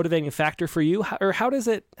a motivating factor for you, or how does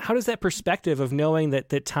that perspective of knowing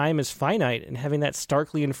that time is finite and having that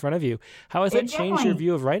starkly in front of you, how has that changed your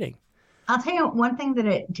view of writing? I'll tell you one thing that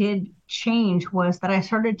it did change was that I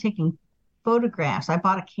started taking photographs. I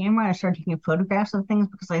bought a camera. I started taking photographs of things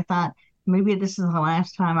because I thought maybe this is the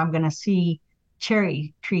last time I'm going to see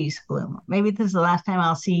cherry trees bloom. Maybe this is the last time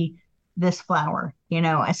I'll see this flower.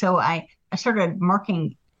 So I started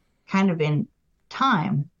marking kind of in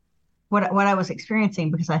time what I was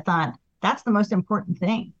experiencing because I thought that's the most important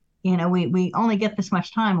thing. We only get this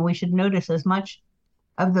much time and we should notice as much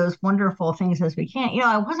of those wonderful things as we can.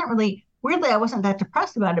 I wasn't that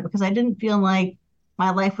depressed about it because I didn't feel like my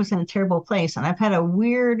life was in a terrible place. And I've had a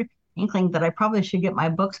weird inkling that I probably should get my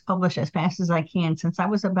books published as fast as I can since I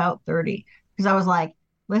was about 30. Because I was like,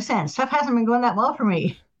 listen, stuff hasn't been going that well for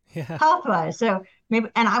me health-wise. So maybe,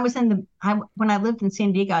 and I was when I lived in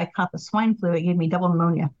San Diego, I caught the swine flu. It gave me double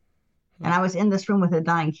pneumonia. And I was in this room with a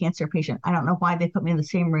dying cancer patient. I don't know why they put me in the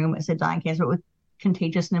same room as a dying cancer with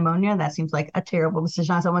contagious pneumonia. That seems like a terrible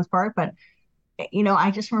decision on someone's part. But,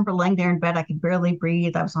 I just remember laying there in bed. I could barely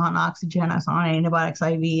breathe. I was on oxygen. I was on antibiotics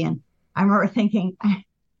IV. And I remember thinking,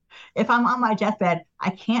 if I'm on my deathbed,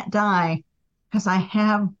 I can't die because I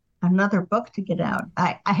have another book to get out.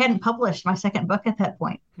 I hadn't published my second book at that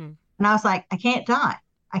point. And I was like, I can't die.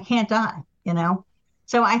 I can't die, you know?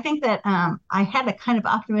 So I think that I had a kind of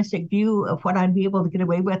optimistic view of what I'd be able to get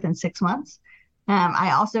away with in 6 months.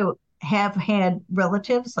 I also have had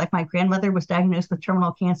relatives, like my grandmother was diagnosed with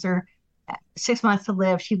terminal cancer, 6 months to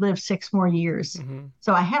live. She lived 6 more years. Mm-hmm.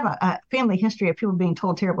 So I have a family history of people being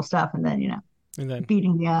told terrible stuff and then, And then,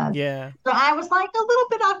 beating the odds. yeah. So I was like a little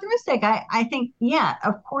bit optimistic. I think, yeah,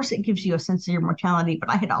 of course it gives you a sense of your mortality, but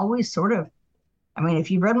I had always sort of, I mean,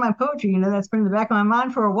 if you've read my poetry, that's been in the back of my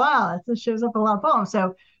mind for a while. It just shows up in a lot of poems.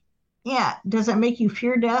 So yeah, does it make you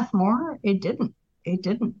fear death more? It didn't. It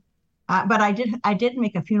didn't. But I did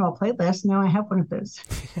make a funeral playlist. Now I have one of those.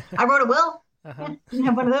 I wrote a will. Uh-huh. Yeah, didn't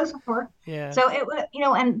have one of those before. Yeah. So it was,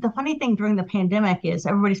 and the funny thing during the pandemic is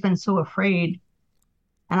everybody's been so afraid.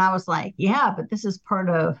 And I was like, yeah, but this is part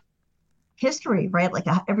of history, right? Like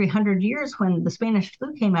every 100 years when the Spanish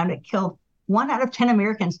flu came out, it killed 1 out of 10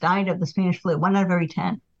 Americans died of the Spanish flu, 1 out of every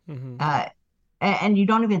 10. Mm-hmm. And you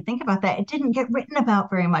don't even think about that. It didn't get written about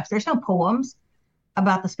very much. There's no poems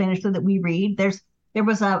about the Spanish flu that we read. There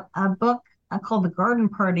was a book called The Garden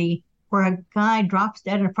Party where a guy drops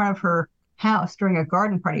dead in front of her house during a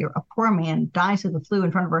garden party. A poor man dies of the flu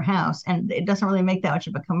in front of her house, and it doesn't really make that much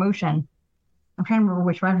of a commotion. I'm trying to remember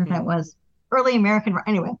which writer that was. Early American,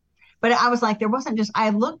 anyway. But I was like, I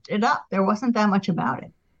looked it up. There wasn't that much about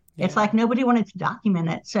it. Yeah. It's like nobody wanted to document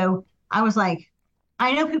it. So I was like,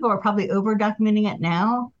 I know people are probably over documenting it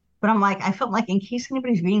now, but I'm like, I felt like in case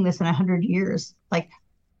anybody's reading this in 100 years, like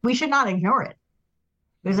we should not ignore it,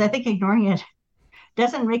 because I think ignoring it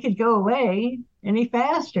doesn't make it go away any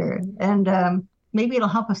faster. And maybe it'll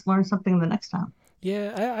help us learn something the next time.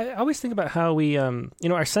 Yeah, I always think about how we,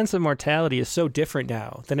 our sense of mortality is so different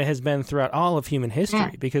now than it has been throughout all of human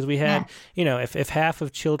history, because we had, if half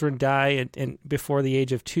of children die before the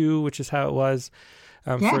age of 2, which is how it was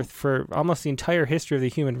for almost the entire history of the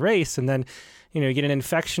human race, and then, you get an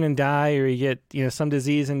infection and die, or you get, some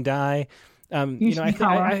disease and die.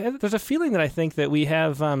 There's a feeling that I think that we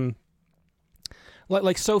have,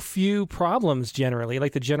 like so few problems generally,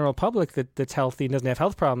 like the general public that's healthy and doesn't have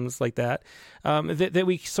health problems like that, that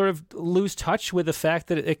we sort of lose touch with the fact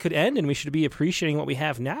that it could end, and we should be appreciating what we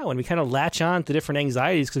have now. And we kind of latch on to different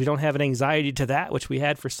anxieties because we don't have an anxiety to that which we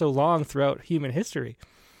had for so long throughout human history.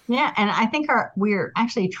 Yeah, and I think we're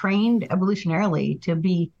actually trained evolutionarily to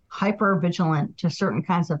be hyper vigilant to certain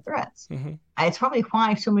kinds of threats. Mm-hmm. It's probably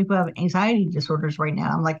why so many people have anxiety disorders right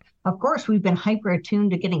now. I'm like, of course, we've been hyper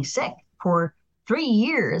attuned to getting sick for 3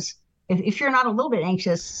 years. If you're not a little bit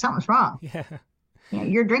anxious, something's wrong. Yeah.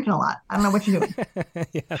 You're drinking a lot. I don't know what you're doing.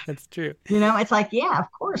 Yeah, that's true. It's like, yeah,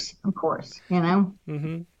 of course.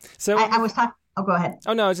 Mm-hmm. So I was talking. Oh, go ahead.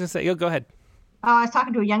 Oh no, I was gonna say, go ahead. Oh, I was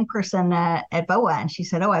talking to a young person at BOA, and she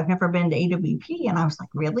said, "Oh, I've never been to AWP," and I was like,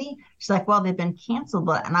 "Really?" She's like, "Well, they've been canceled,"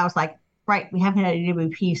 and I was like, "Right, we haven't had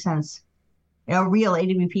AWP since real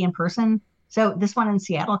AWP in person." So this one in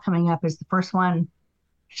Seattle coming up is the first one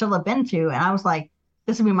she'll have been to, and I was like,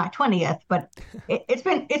 this will be my 20th, but it's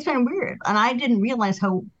been weird, and I didn't realize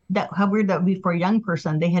how weird that would be for a young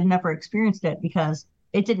person. They had never experienced it because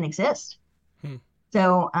it didn't exist.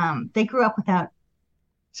 So they grew up without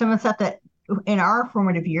some of the stuff that in our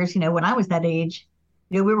formative years, when I was that age,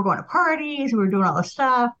 we were going to parties, we were doing all this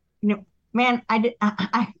stuff. Man,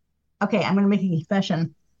 okay, I'm going to make a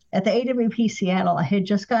confession. At the AWP Seattle, I had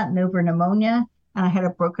just gotten over pneumonia and I had a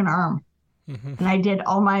broken arm. Mm-hmm. And I did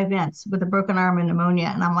all my events with a broken arm and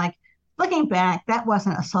pneumonia. And I'm like, looking back, that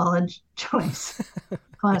wasn't a solid choice.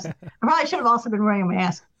 Plus, I probably should have also been wearing a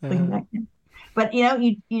mask looking back then. But,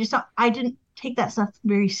 you just don't, I didn't take that stuff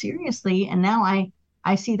very seriously. And now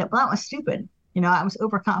I see that, well, that was stupid. I was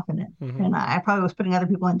overconfident. Mm-hmm. And I probably was putting other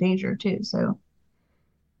people in danger too. So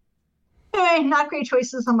anyway, not great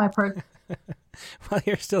choices on my part. Well,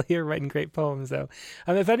 you're still here writing great poems, though.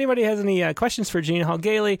 If anybody has any questions for Jean Hall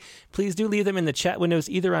Gailey, please do leave them in the chat windows,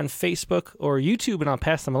 either on Facebook or YouTube, and I'll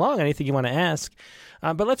pass them along, anything you want to ask.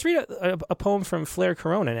 But let's read a poem from Flair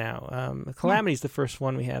Corona now. Calamity is the first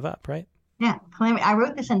one we have up, right? Yeah, Calamity. I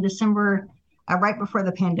wrote this in December, right before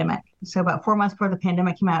the pandemic. So about 4 months before the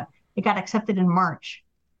pandemic came out. It got accepted in March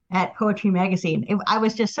at Poetry Magazine. I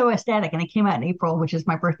was just so ecstatic, and it came out in April, which is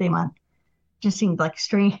my birthday month. Just seemed like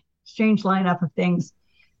strange lineup of things.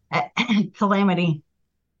 Calamity.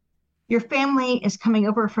 Your family is coming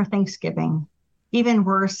over for Thanksgiving. Even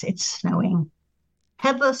worse, it's snowing.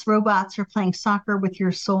 Headless robots are playing soccer with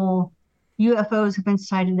your soul. UFOs have been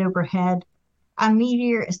sighted overhead. A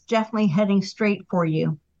meteor is definitely heading straight for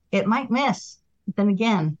you. It might miss, but then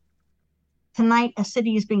again. Tonight, a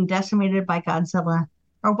city is being decimated by Godzilla.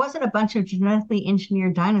 Or was it a bunch of genetically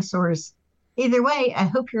engineered dinosaurs? Either way, I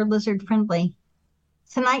hope you're lizard friendly.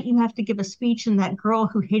 Tonight you have to give a speech, and that girl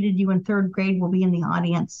who hated you in third grade will be in the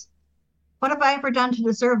audience. What have I ever done to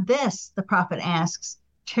deserve this? The prophet asks,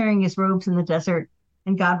 tearing his robes in the desert,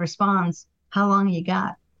 and God responds, how long you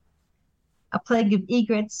got? A plague of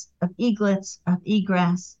egrets, of eaglets, of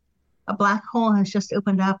egress. A black hole has just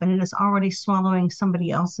opened up, and it is already swallowing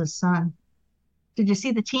somebody else's sun. Did you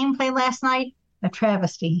see the team play last night? A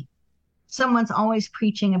travesty. Someone's always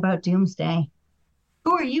preaching about doomsday.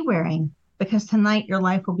 Who are you wearing? Because tonight your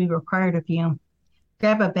life will be required of you.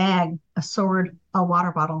 Grab a bag, a sword, a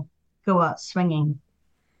water bottle. Go out swinging.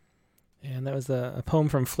 And that was a poem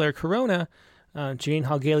from Flair Corona, Jane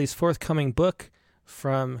Halgailey's forthcoming book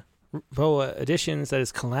from VOA Editions, that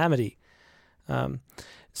is Calamity.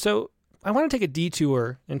 So I want to take a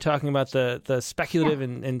detour in talking about the speculative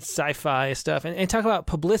and sci-fi stuff and talk about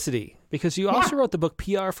publicity, because you also wrote the book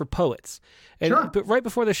PR for Poets. And, but right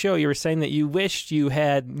before the show, you were saying that you wished you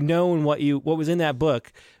had known what was in that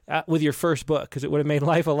book with your first book, because it would have made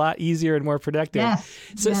life a lot easier and more productive.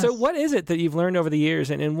 So what is it that you've learned over the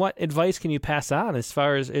years, and what advice can you pass on as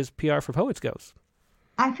far as PR for Poets goes?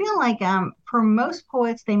 I feel like for most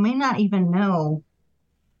poets, they may not even know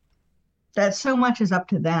that so much is up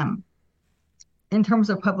to them in terms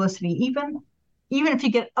of publicity. Even if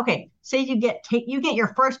you get, say you get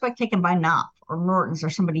your first book taken by Knopf or Norton's or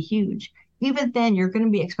somebody huge, even then you're going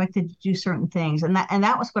to be expected to do certain things. And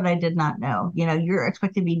that was what I did not know. You're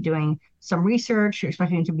expected to be doing some research. You're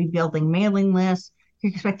expected to be building mailing lists.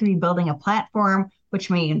 You're expected to be building a platform, which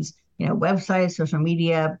means, websites, social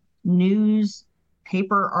media, news,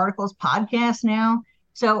 paper, articles, podcasts now.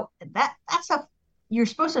 So that's stuff, you're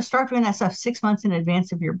supposed to start doing that stuff 6 months in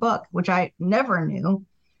advance of your book, which I never knew.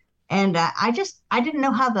 And I didn't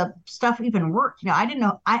know how the stuff even worked. I didn't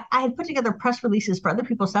know. I had put together press releases for other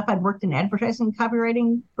people's stuff. I'd worked in advertising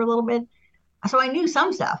copywriting for a little bit. So I knew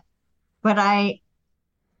some stuff, but I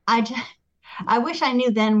wish I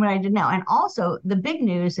knew then what I didn't know. And also the big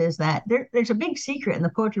news is that there's a big secret in the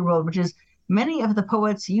poetry world, which is many of the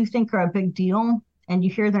poets you think are a big deal and you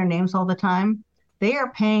hear their names all the time, they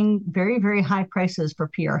are paying very, very high prices for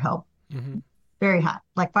PR help. Mm-hmm. Very high,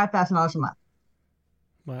 like $5,000 a month.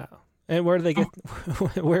 Wow. And where do they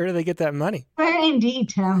get that money? Where indeed,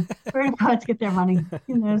 Tim? Where do poets get their money?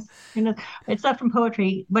 Who knows? It's not from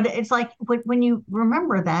poetry, but it's like when you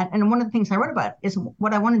remember that. And one of the things I wrote about is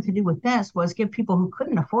what I wanted to do with this was give people who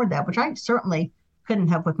couldn't afford that, which I certainly couldn't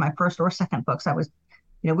have with my first or second books. I was,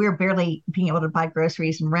 we were barely being able to buy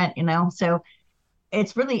groceries and rent, So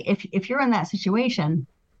it's really, if you're in that situation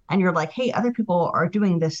and you're like, hey, other people are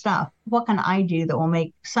doing this stuff, what can I do that will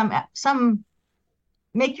make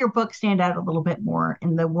make your book stand out a little bit more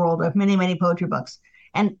in the world of many, many poetry books?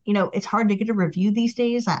 And, it's hard to get a review these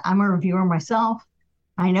days. I'm a reviewer myself.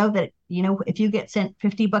 I know that, if you get sent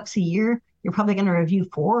 $50 a year, you're probably going to review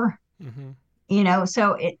 4,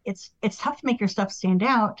 so it's tough to make your stuff stand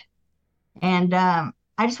out. And I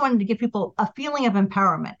just wanted to give people a feeling of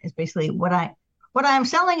empowerment is basically what I'm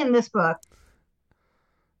selling in this book.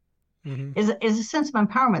 Mm-hmm. is a sense of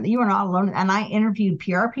empowerment that you are not alone. And I interviewed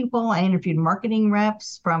PR people. I interviewed marketing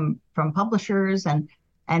reps from publishers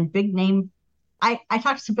and big name. I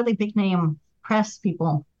talked to some really big name press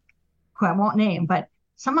people who I won't name, but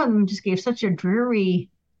some of them just gave such a dreary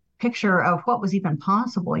picture of what was even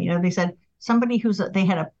possible. They said somebody they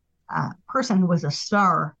had a person who was a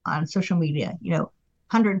star on social media,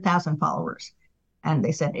 100,000 followers. And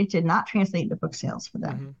they said it did not translate into book sales for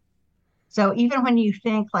them. Mm-hmm. So even when you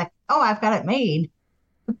think like, oh, I've got it made,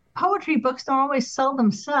 the poetry books don't always sell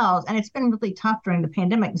themselves. And it's been really tough during the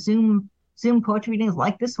pandemic. Zoom poetry readings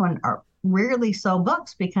like this one rarely sell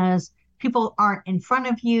books because people aren't in front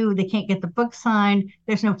of you. They can't get the book signed.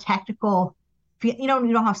 There's no tactical, you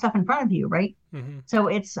don't have stuff in front of you, right? Mm-hmm. So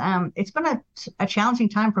it's been a challenging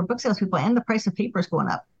time for book salespeople, and the price of paper is going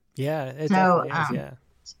up. Yeah, it definitely is, yeah.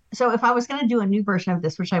 So if I was going to do a new version of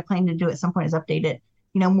this, which I plan to do at some point, is update it.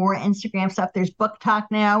 More Instagram stuff. There's Book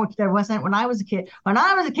Talk now, which there wasn't when I was a kid. When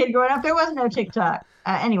I was a kid growing up, there was no TikTok.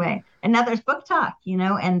 Anyway, and now there's Book Talk,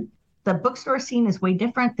 and the bookstore scene is way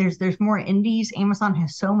different. There's more indies. Amazon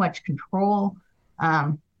has so much control,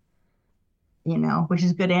 which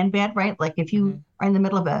is good and bad, right? Like if you are in the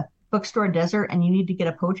middle of a bookstore desert and you need to get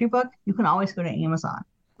a poetry book, you can always go to Amazon,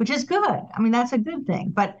 which is good. I mean, that's a good thing.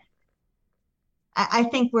 But I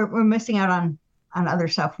think we're missing out on other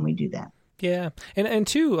stuff when we do that. Yeah. And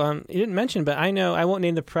two, you didn't mention, but I know, I won't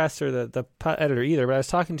name the press or the editor either, but I was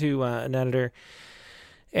talking to an editor,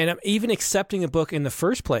 and even accepting a book in the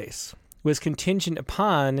first place was contingent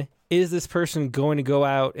upon, is this person going to go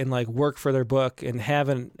out and like work for their book and have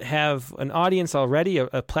an audience already,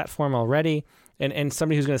 a platform already, and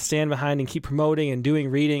somebody who's going to stand behind and keep promoting and doing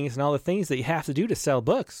readings and all the things that you have to do to sell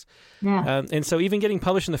books. Yeah. And so even getting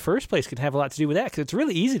published in the first place can have a lot to do with that, because it's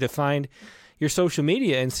really easy to find your social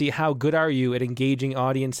media and see how good are you at engaging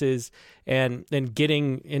audiences and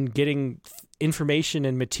getting information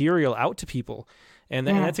and material out to people. And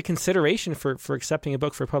that's a consideration for accepting a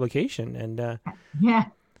book for publication. And yeah.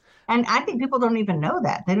 And I think people don't even know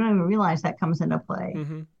that. They don't even realize that comes into play.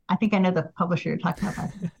 Mm-hmm. I think I know the publisher you're talking about.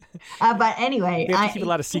 But anyway, we have to keep a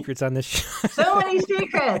lot of secrets on this show. So many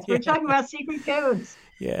secrets. We're talking about secret codes.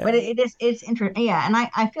 Yeah. But it's interesting. Yeah. And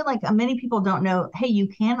I feel like many people don't know, hey, you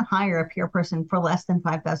can hire a PR person for less than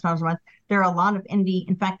 $5,000 a month. There are a lot of indie.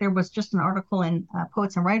 In fact, there was just an article in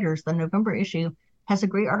Poets and Writers, the November issue, has a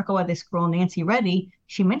great article by this girl, Nancy Reddy.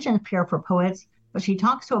 She mentions PR for poets, but she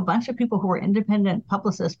talks to a bunch of people who are independent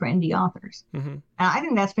publicists for indie authors. Mm-hmm. And I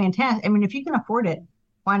think that's fantastic. I mean, if you can afford it,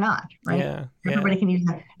 why not? Right? Yeah. Everybody can use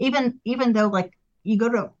that. Even though, like, you go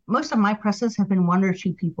to most of my presses have been one or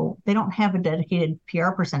two people. They don't have a dedicated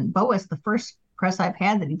PR person. BOA is the first press I've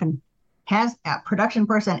had that even has a production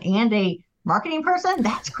person and a marketing person.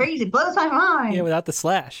 That's crazy. It blows my mind. Yeah, without the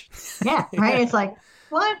slash. Yeah, right. It's like,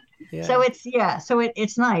 what? Yeah. So it's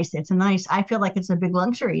nice. It's a nice, I feel like it's a big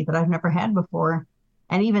luxury that I've never had before.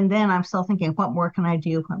 And even then I'm still thinking, what more can I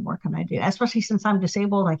do? What more can I do? Especially since I'm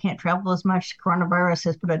disabled, I can't travel as much. Coronavirus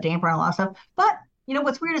has put a damper on a lot of stuff. But you know,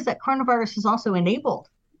 what's weird is that coronavirus has also enabled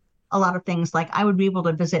a lot of things. Like I would be able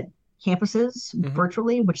to visit campuses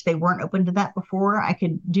virtually, which they weren't open to that before. I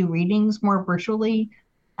could do readings more virtually.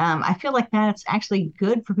 I feel like that's actually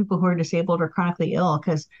good for people who are disabled or chronically ill,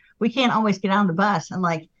 because we can't always get on the bus and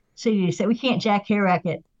like city to say we can't Jack Kerouac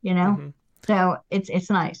it, you know? Mm-hmm. So it's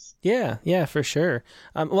nice. Yeah, for sure.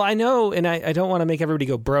 Well, I know, and I don't want to make everybody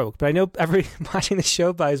go broke, but I know everybody watching the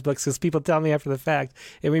show buys books because people tell me after the fact,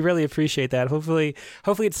 and we really appreciate that. Hopefully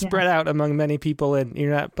it's spread out among many people, and you're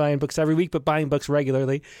not buying books every week, but buying books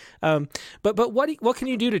regularly. But what can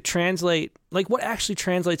you do to translate? Like, what actually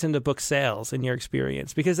translates into book sales in your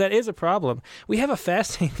experience? Because that is a problem. We have a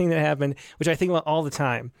fascinating thing that happened, which I think about all the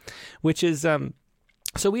time, which is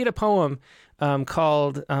so we had a poem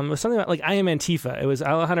called it was something about like I Am Antifa. It was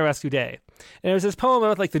Alejandro Escudé, and it was this poem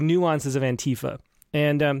about like the nuances of Antifa.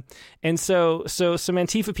 And so some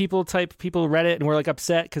Antifa people read it and were like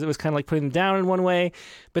upset because it was kind of like putting them down in one way.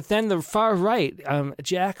 But then the far right,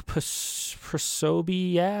 Jack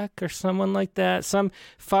Posobiec or someone like that, some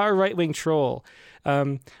far right wing troll,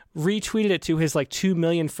 retweeted it to his like 2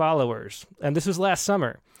 million followers, and this was last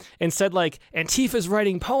summer, and said like Antifa's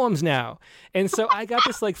writing poems now. And so I got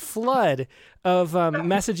this like flood of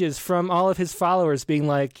messages from all of his followers being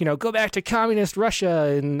like, you know, go back to communist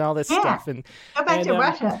Russia and all this stuff, and go back to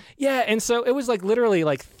Russia. Yeah, and so it was like literally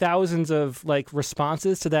like thousands of like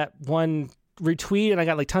responses to that one retweet, and I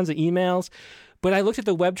got like tons of emails. But I looked at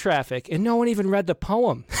the web traffic, and no one even read the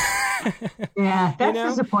poem. Yeah, that's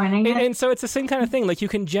disappointing. And so it's the same kind of thing. Like you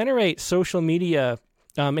can generate social media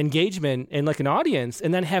engagement and like an audience,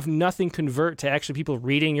 and then have nothing convert to actually people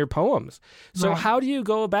reading your poems. So how do you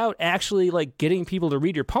go about actually like getting people to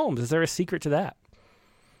read your poems? Is there a secret to that?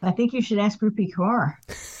 I think you should ask Rupi Kaur.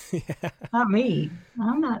 Yeah. Not me.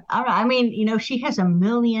 I mean, you know, she has 1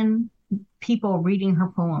 million people reading her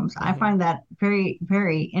poems. I find that very,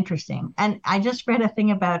 very interesting. And I just read a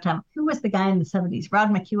thing about who was the guy in the 70s? Rod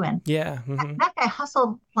McEwen. Yeah. That guy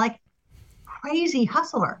hustled like crazy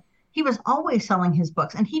hustler. He was always selling his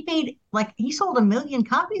books, and he sold 1 million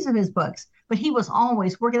copies of his books, but he was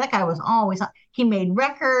always working. That guy was always, he made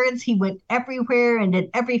records. He went everywhere and did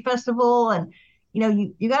every festival. And, you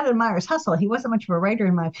know, you got to admire his hustle. He wasn't much of a writer,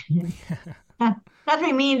 in my opinion. Not to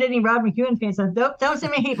be mean to any Rod McEwen fans. So don't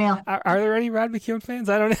send me hate mail. Are there any Rod McEwen fans?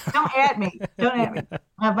 I don't know. Don't at me. But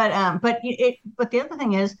the other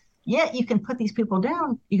thing is, yeah, you can put these people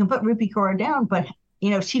down. You can put Rupi Kaur down, but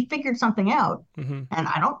you know, she figured something out, and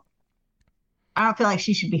I don't feel like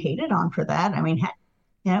she should be hated on for that. I mean,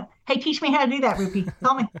 you know, hey, teach me how to do that, Rupi.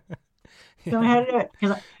 Tell me. Tell me how to do it.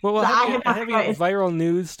 Well, having a viral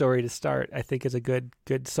news story to start, I think, is a good.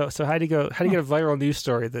 So how do you get a viral news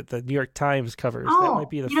story that the New York Times covers? That might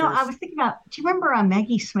be the first. I was thinking about. Do you remember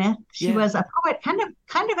Maggie Smith? She was a poet, kind of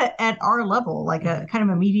at our level, like a kind of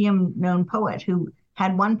a medium known poet who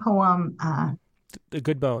had one poem. The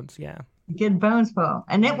Good Bones, yeah. Good Bones poem,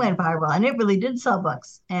 and it went viral, and it really did sell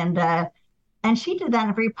books, and she did that in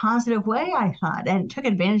a very positive way, I thought, and took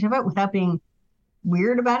advantage of it without being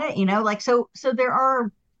weird about it, you know, like so there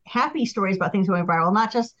are happy stories about things going viral,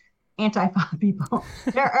 not just anti-fa people.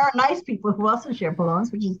 There are nice people who also share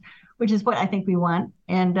poems, which is what I think we want,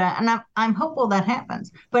 and I'm hopeful that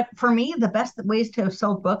happens. But for me, the best ways to have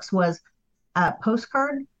sold books was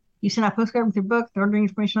postcard You send out a postcard with your book, the ordering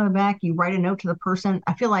information on the back, you write a note to the person.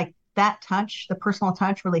 I feel like that touch, the personal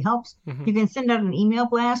touch, really helps. You can send out an email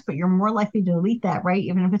blast, but you're more likely to delete that, right?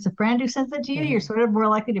 Even if it's a friend who sends it to you, you're sort of more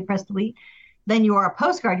likely to press delete than you are a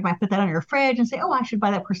postcard. You might put that on your fridge and say, oh, I should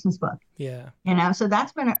buy that person's book. Yeah. So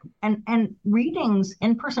that's been, and readings,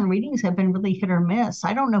 in-person readings have been really hit or miss.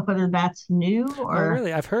 I don't know whether that's new or. Oh,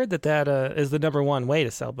 really? I've heard that is the number one way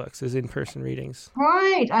to sell books is in-person readings.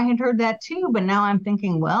 Right. I had heard that too, but now I'm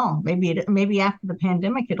thinking, well, maybe after the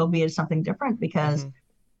pandemic, it'll be something different because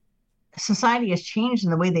society has changed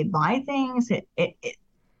in the way they buy things.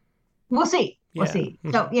 We'll see. We'll see.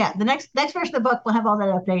 So the next version of the book will have all that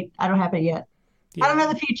update. I don't have it yet. Yeah. I don't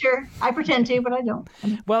know the future. I pretend to, but I don't.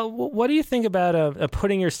 Well, what do you think about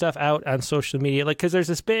putting your stuff out on social media? Like, because there's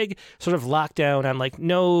this big sort of lockdown on like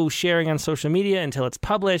no sharing on social media until it's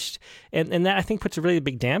published, and that I think puts a really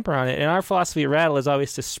big damper on it. And our philosophy at Rattle is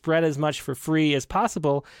always to spread as much for free as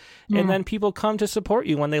possible, and then people come to support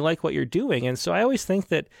you when they like what you're doing. And so I always think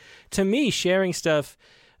that, to me, sharing stuff.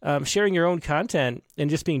 Sharing your own content and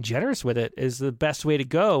just being generous with it is the best way to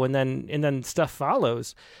go, and then stuff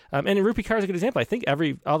follows. And Rupi Kaur is a good example. I think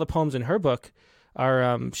all the poems in her book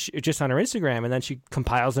are just on her Instagram, and then she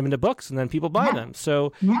compiles them into books, and then people buy them.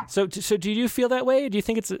 So do you feel that way? Do you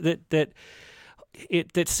think it's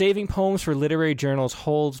that saving poems for literary journals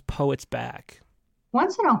holds poets back?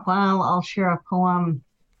 Once in a while, I'll share a poem.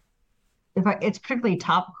 If it's particularly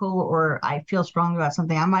topical or I feel strongly about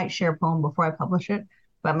something, I might share a poem before I publish it.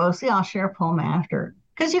 But mostly I'll share a poem after,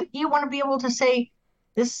 because you want to be able to say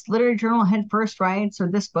this literary journal had first rights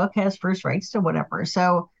or this book has first rights to whatever.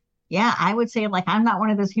 So yeah, I would say like I'm not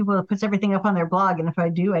one of those people that puts everything up on their blog, and if I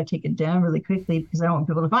do, I take it down really quickly because I don't want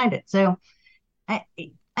people to find it. So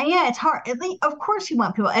it's hard. Of course you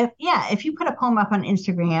want people. If you put a poem up on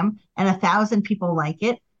Instagram and 1,000 people like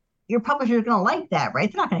it, your publisher is going to like that,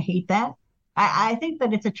 right? They're not going to hate that. I think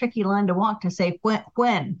that it's a tricky line to walk to say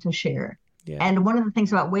when to share. Yeah. And one of the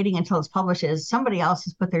things about waiting until it's published is somebody else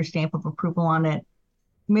has put their stamp of approval on it.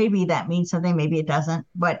 Maybe that means something, maybe it doesn't.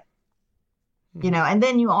 But, and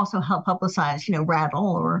then you also help publicize, Rattle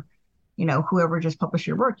or, whoever just published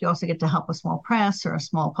your work. You also get to help a small press or a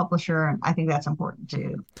small publisher. And I think that's important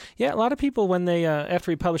too. Yeah, a lot of people, when they, after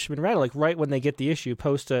we publish them in Rattle, like right when they get the issue,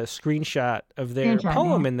 post a screenshot of their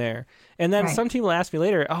poem in there. And then some people ask me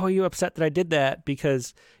later, oh, are you upset that I did that?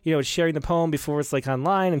 Because, it's sharing the poem before it's like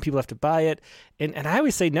online and people have to buy it. And I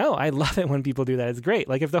always say, no, I love it when people do that. It's great.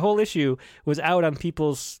 Like if the whole issue was out on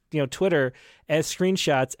people's, Twitter as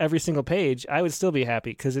screenshots, every single page, I would still be happy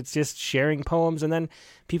because it's just sharing poems. And then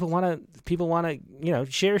people want to,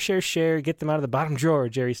 share, get them out of the bottom drawer,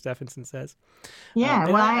 Jerry Stephenson says. Yeah,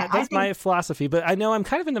 that's I think, my philosophy, but I know I'm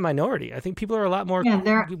kind of in the minority. I think people are a lot more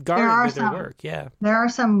guarded with their work. Yeah, there are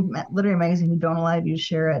some literary magazines who don't allow you to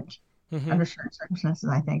share it under certain circumstances,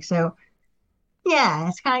 I think. So, yeah,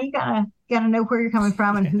 it's kind of you gotta know where you're coming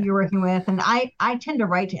from and who you're working with. And I tend to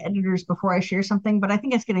write to editors before I share something, but I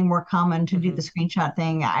think it's getting more common to do the screenshot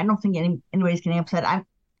thing. I don't think anybody's getting upset.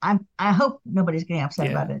 I hope nobody's getting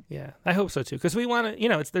upset about it. Yeah, I hope so too. Because we want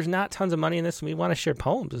to, there's not tons of money in this, and we want to share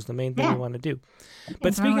poems is the main thing we want to do.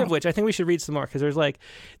 But speaking of which, I think we should read some more because there's like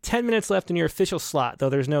 10 minutes left in your official slot, though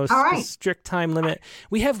there's no strict time limit.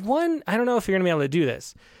 We have one. I don't know if you're going to be able to do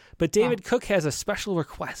this, but David Cook has a special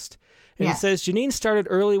request. And it says, Janine started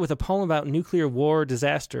early with a poem about nuclear war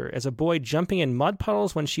disaster as a boy jumping in mud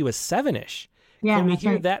puddles when she was 7-ish. Yeah, can we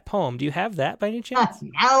hear that poem? Do you have that by any chance?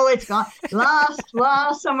 No, it's gone.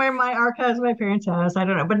 Lost somewhere in my archives of my parents' house. I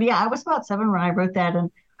don't know. But yeah, I was about 7 when I wrote that.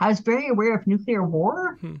 And I was very aware of nuclear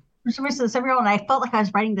war. For some reason, as a 7-year-old, and I felt like I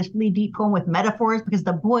was writing this really deep poem with metaphors because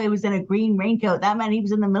the boy was in a green raincoat. That meant he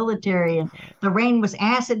was in the military. And the rain was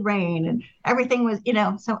acid rain. And everything was,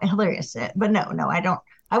 so hilarious. But no, I don't.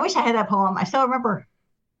 I wish I had that poem. I still remember.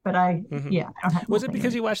 But I don't have. Was it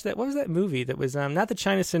because you watched that? What was that movie that was not the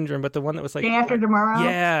China Syndrome, but the one that was like Day After Tomorrow?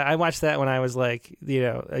 Yeah, I watched that when I was like,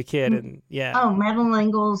 a kid, and yeah. Oh, Madeleine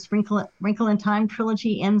L'Engle's Wrinkle in Time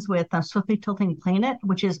trilogy ends with Swiftly Tilting Planet,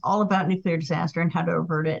 which is all about nuclear disaster and how to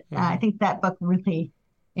avert it. I think that book really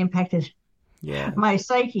impacted my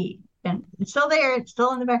psyche, and it's still there. It's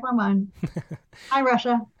still in the back of my mind. Hi,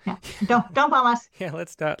 Russia. Yeah, don't bomb us. Yeah,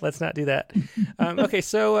 let's not do that. Okay,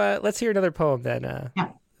 so let's hear another poem then.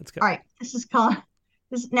 Let's go. All right. This is called.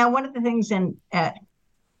 Now, one of the things in the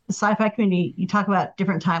sci-fi community, you talk about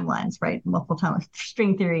different timelines, right? Multiple timelines,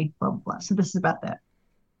 string theory, blah, blah, blah. So this is about that.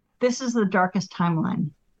 This is the darkest timeline.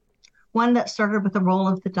 One that started with a roll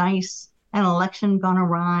of the dice, an election gone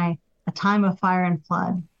awry, a time of fire and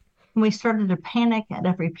flood. When we started to panic at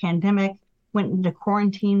every pandemic, went into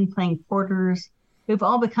quarantine playing porters. We've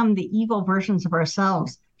all become the evil versions of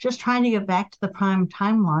ourselves, just trying to get back to the prime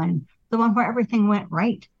timeline, the one where everything went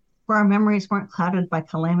right, where our memories weren't clouded by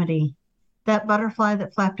calamity. That butterfly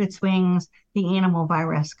that flapped its wings, the animal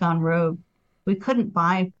virus gone rogue. We couldn't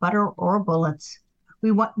buy butter or bullets.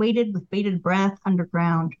 We waited with bated breath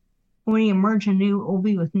underground. When we emerge anew, it will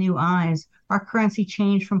be with new eyes. Our currency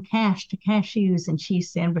changed from cash to cashews and cheese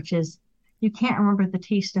sandwiches. You can't remember the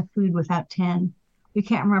taste of food without tin. You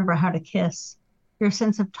can't remember how to kiss. Your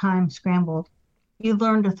sense of time scrambled. You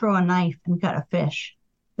learned to throw a knife and gut a fish.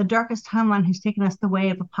 The darkest timeline has taken us the way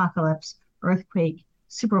of apocalypse, earthquake,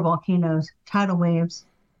 supervolcanoes, tidal waves.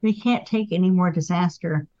 We can't take any more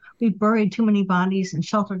disaster. We've buried too many bodies and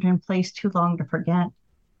sheltered in place too long to forget.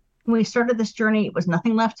 When we started this journey, it was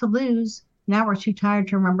nothing left to lose. Now we're too tired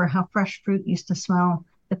to remember how fresh fruit used to smell,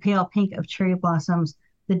 the pale pink of cherry blossoms,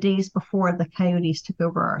 the days before the coyotes took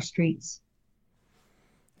over our streets.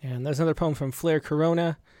 And there's another poem from Flair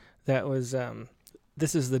Corona that was,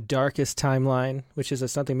 this is the darkest timeline, which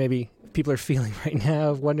is something maybe people are feeling right now.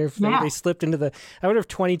 I wonder if they slipped into I wonder if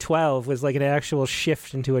 2012 was like an actual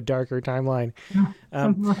shift into a darker timeline.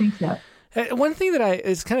 Some people think so. One thing that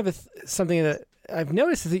is kind of something that I've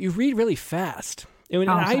noticed is that you read really fast. And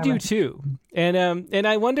I do too. And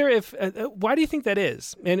I wonder if, why do you think that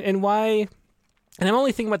is? And why, and I'm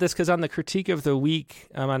only thinking about this because on the critique of the week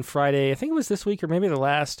on Friday, I think it was this week or maybe the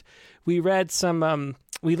last, we read some,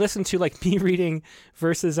 we listened to like me reading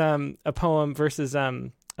versus a poem versus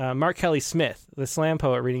Mark Kelly Smith, the slam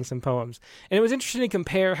poet, reading some poems. And it was interesting to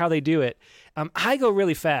compare how they do it. I go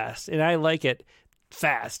really fast and I like it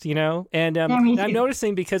fast, and I'm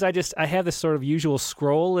noticing because I have this sort of usual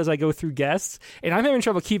scroll as I go through guests, and I'm having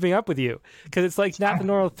trouble keeping up with you because it's like not the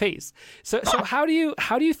normal pace. So how do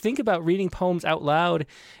you think about reading poems out loud,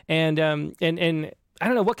 and I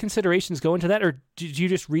don't know what considerations go into that, or do you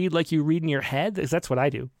just read like you read in your head? Because that's what I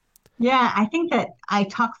do. Yeah, I think that I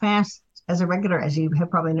talk fast as a regular, as you have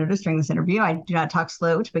probably noticed during this interview. I do not talk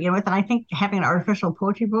slow to begin with, and I think having an artificial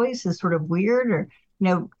poetry voice is sort of weird, or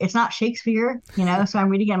it's not Shakespeare, so I'm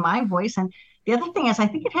reading in my voice. And the other thing is, I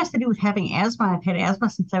think it has to do with having asthma. I've had asthma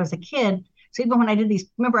since I was a kid. So even when I did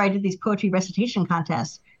these poetry recitation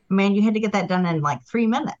contests, man, you had to get that done in like 3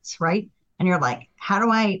 minutes, right? And you're like, how do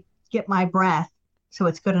I get my breath so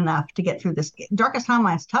it's good enough to get through this? Darkest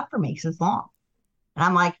Timeline is tough for me because it's long. And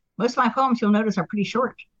I'm like, most of my poems, you'll notice, are pretty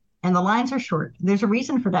short. And the lines are short. There's a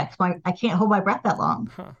reason for that because I can't hold my breath that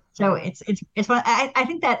long. Huh. So it's what I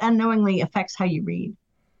think that unknowingly affects how you read.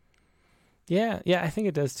 Yeah, I think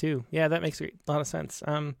it does too. Yeah, that makes a lot of sense.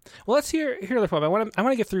 Well, let's hear the poem. I want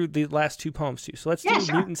to get through the last two poems too. So let's do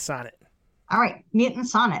sure. Mutant Sonnet. All right, Mutant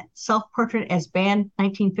Sonnet, self-portrait as bad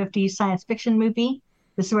 1950s science fiction movie.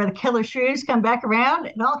 This is where the killer shrews come back around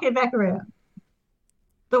and all get back around.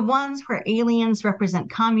 The ones where aliens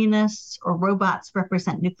represent communists or robots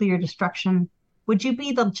represent nuclear destruction. Would you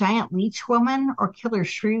be the giant leech woman or killer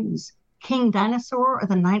shrews? King Dinosaur or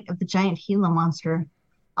the Night of the Giant Gila Monster?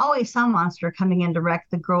 Always some monster coming in to wreck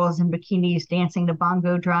the girls in bikinis dancing to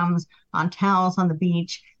bongo drums on towels on the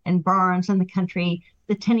beach and barns in the country.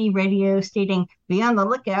 The tinny radio stating, "Be on the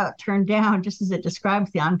lookout," turned down just as it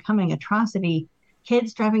describes the oncoming atrocity.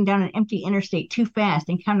 Kids driving down an empty interstate too fast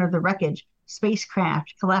encounter the wreckage,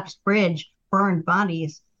 spacecraft, collapsed bridge, burned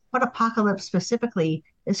bodies. What apocalypse specifically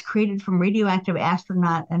is created from radioactive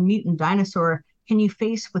astronaut and mutant dinosaur can you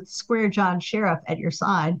face with square-jawed sheriff at your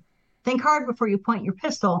side? Think hard before you point your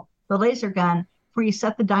pistol, the laser gun, before you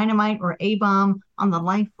set the dynamite or A-bomb on the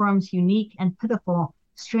life forms unique and pitiful,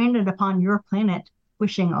 stranded upon your planet,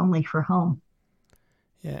 wishing only for home.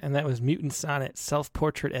 Yeah, and that was Mutant Sonnet,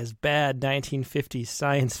 self-portrait as bad 1950s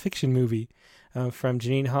science fiction movie from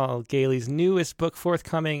Janine Hall Gailey's newest book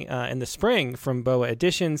forthcoming in the spring from Boa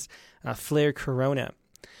Editions, Flair Corona.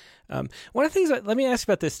 One of the things, let me ask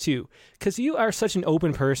about this too, because you are such an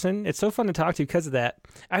open person. It's so fun to talk to you because of that.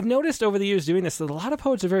 I've noticed over the years doing this that a lot of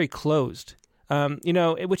poets are very closed.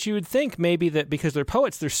 Which you would think maybe that because they're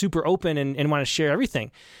poets, they're super open and want to share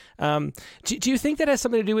everything. Do you think that has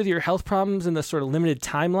something to do with your health problems and the sort of limited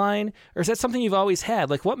timeline? Or is that something you've always had?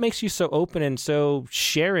 Like, what makes you so open and so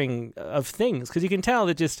sharing of things? Because you can tell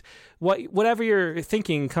that just whatever you're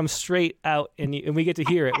thinking comes straight out and we get to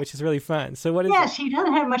hear it, which is really fun. So what is it? She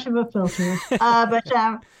doesn't have much of a filter. But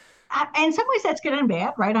in some ways that's good and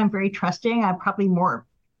bad, right? I'm very trusting. I'm probably more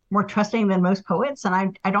trusting than most poets, and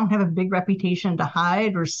I don't have a big reputation to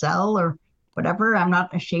hide or sell or whatever. I'm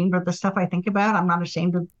not ashamed of the stuff I think about. I'm not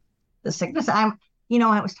ashamed of the sickness. I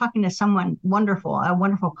was talking to someone wonderful, a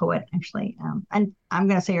wonderful poet actually, and I'm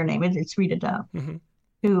going to say her name. It's Rita Dove, mm-hmm.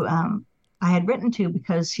 who I had written to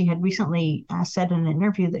because she had recently said in an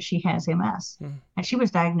interview that she has MS, mm-hmm. and she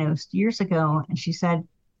was diagnosed years ago, and she said,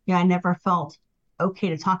 yeah, I never felt okay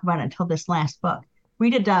to talk about it until this last book.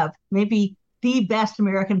 Rita Dove, maybe the best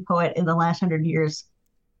American poet in the last 100 years,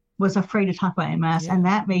 was afraid to talk about MS, Yeah. and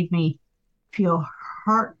that made me feel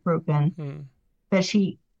heartbroken that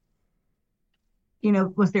she,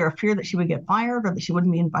 was there a fear that she would get fired or that she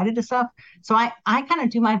wouldn't be invited to stuff? So I kind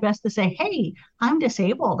of do my best to say, hey, I'm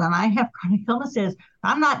disabled and I have chronic illnesses.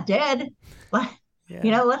 I'm not dead.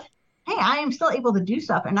 Yeah. Hey, I am still able to do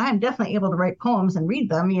stuff, and I am definitely able to write poems and read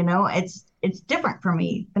them. It's different for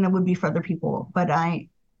me than it would be for other people. But I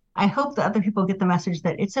hope that other people get the message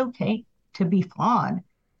that it's okay to be flawed.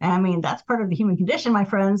 And I mean, that's part of the human condition, my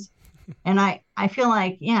friends. And I feel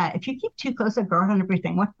like, yeah, if you keep too close a guard on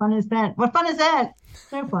everything, what fun is that? What fun is that?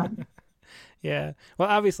 No fun. Yeah. Well,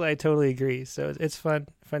 obviously, I totally agree. So it's fun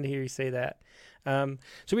to hear you say that.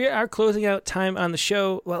 So we are closing out time on the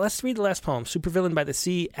show. Well, let's read the last poem, Supervillain by the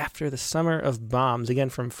Sea After the Summer of Bombs, again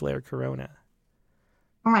from Flair Corona.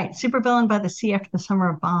 All right, Supervillain by the Sea After the Summer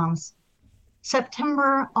of Bombs.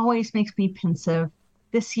 September always makes me pensive.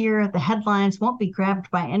 This year, the headlines won't be grabbed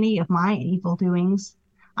by any of my evil doings.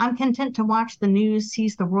 I'm content to watch the news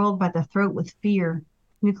seize the world by the throat with fear.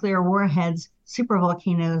 Nuclear warheads,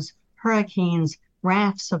 supervolcanoes, hurricanes,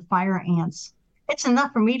 rafts of fire ants. It's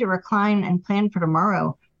enough for me to recline and plan for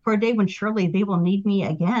tomorrow, for a day when surely they will need me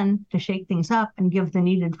again to shake things up and give the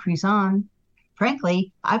needed frisson.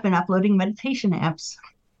 Frankly, I've been uploading meditation apps,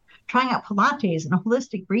 trying out Pilates and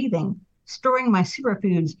holistic breathing, storing my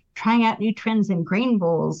superfoods, trying out new trends in grain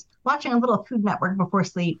bowls, watching a little Food Network before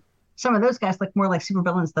sleep. Some of those guys look more like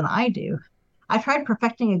supervillains than I do. I tried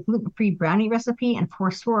perfecting a gluten-free brownie recipe and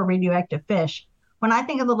forswore radioactive fish. When I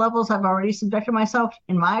think of the levels I've already subjected myself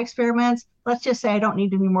in my experiments, let's just say I don't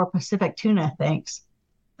need any more Pacific tuna, thanks.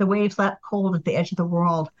 The waves lap cold at the edge of the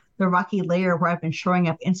world, the rocky layer where I've been shoring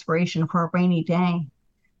up inspiration for a rainy day.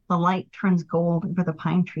 The light turns gold over the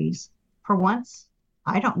pine trees. For once,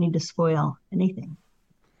 I don't need to spoil anything.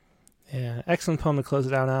 Yeah, excellent poem to close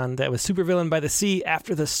it out on. That was Supervillain by the Sea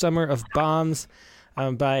After the Summer of Bombs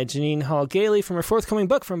by Jeannine Hall Gailey from her forthcoming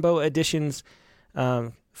book from Boa Editions,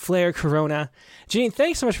 Flair Corona. Jeannine,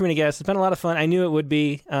 thanks so much for being a guest. It's been a lot of fun. I knew it would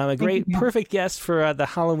be a great, perfect guest for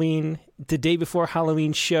the day before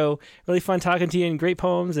Halloween show. Really fun talking to you and great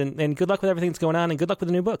poems, and good luck with everything that's going on, and good luck with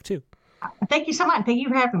the new book, too. Thank you so much. Thank you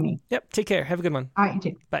for having me. Yep, take care. Have a good one. All right, you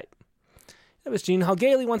too. Bye. That was Jeannine Hall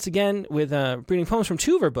Gailey once again with reading poems from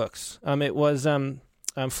two of her books. It was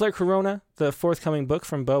Flair Corona, the forthcoming book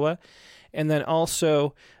from Boa, and then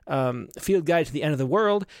also Field Guide to the End of the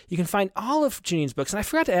World. You can find all of Jeannine's books, and I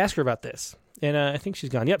forgot to ask her about this, and I think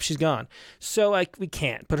she's gone. Yep, she's gone. So we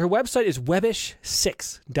can't. But her website is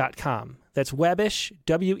webbish6.com. That's Webbish,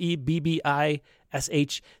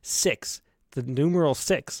 Webbish 6, the numeral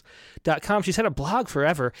 6.com. She's had a blog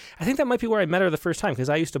forever. I think that might be where I met her the first time, because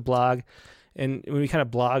I used to blog, and when we kind of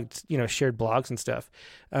blogged, shared blogs and stuff,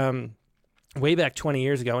 way back 20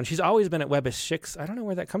 years ago. And she's always been at Webbish6. I don't know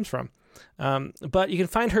where that comes from. But you can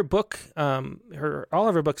find her book, all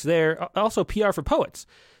of her books there, also PR for Poets.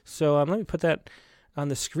 So let me put that on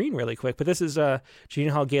the screen really quick. But this is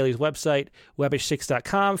Jeannine Hall Gailey's website,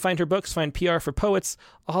 webbish6.com. Find her books, find PR for Poets,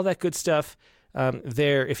 all that good stuff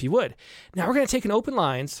there if you would. Now we're going to take an open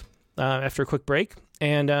lines after a quick break.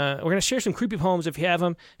 And we're going to share some creepy poems if you have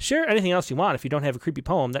them. Share anything else you want. If you don't have a creepy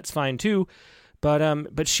poem, that's fine too.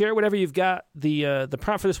 But share whatever you've got. The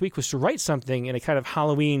prompt for this week was to write something in a kind of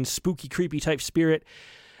Halloween, spooky, creepy type spirit.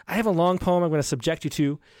 I have a long poem I'm going to subject you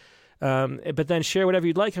to. But then share whatever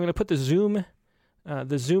you'd like. I'm going to put the Zoom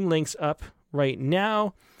links up right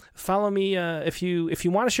now. Follow me if you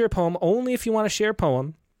want to share a poem. Only if you want to share a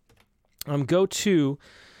poem. Go to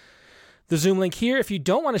the Zoom link here. If you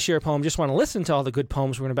don't want to share a poem, just want to listen to all the good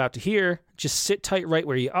poems we're about to hear, just sit tight right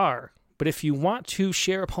where you are. But if you want to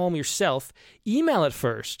share a poem yourself, email it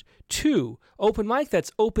first to OpenMic.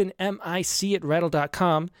 That's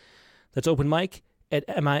openmic@rattle.com. That's OpenMic at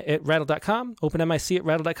rattle.com.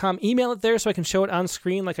 OpenMic@rattle.com. Email it there so I can show it on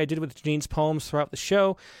screen like I did with Jeannine's poems throughout the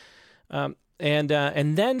show. And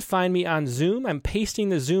then find me on Zoom. I'm pasting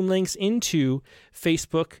the Zoom links into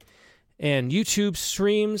Facebook and YouTube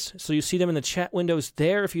streams, so you see them in the chat windows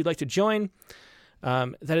there if you'd like to join.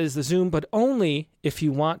 That is the Zoom, but only if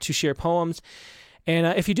you want to share poems. And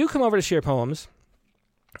if you do come over to share poems,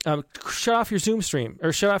 shut off your Zoom stream,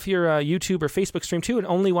 or shut off your YouTube or Facebook stream too, and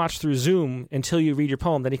only watch through Zoom until you read your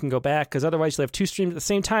poem. Then you can go back, because otherwise you'll have two streams at the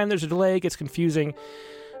same time. There's a delay, it gets confusing.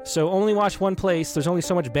 So only watch one place. There's only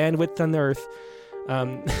so much bandwidth on the earth.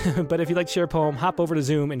 But if you'd like to share a poem, hop over to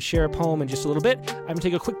Zoom and share a poem in just a little bit. I'm going to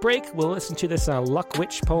take a quick break. We'll listen to this Luck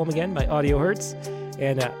Witch poem again by Audio Hurts.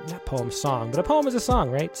 And not poem, song. But a poem is a song,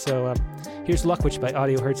 right? So here's Here's Luck Witch by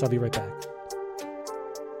Audio Hurts. I'll be right back.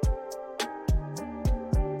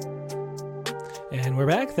 And we're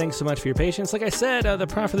back. Thanks so much for your patience. Like I said, the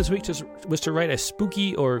prompt for this week was to write a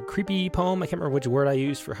spooky or creepy poem. I can't remember which word I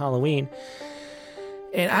used for Halloween.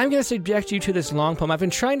 And I'm going to subject you to this long poem. I've been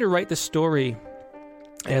trying to write this story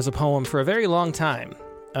as a poem for a very long time.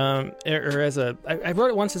 I wrote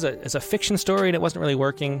it once as a fiction story, and it wasn't really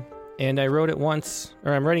working. And I wrote it once,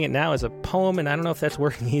 or I'm writing it now as a poem, and I don't know if that's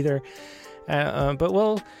working either. But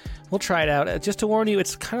we'll try it out. Just to warn you,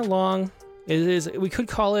 it's kind of long. It is. We could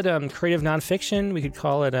call it creative nonfiction. We could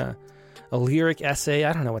call it a lyric essay.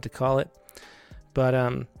 I don't know what to call it. But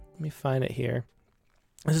let me find it here.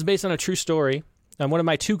 This is based on a true story. One of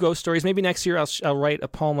my 2 ghost stories. Maybe next year I'll write a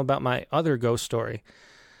poem about my other ghost story.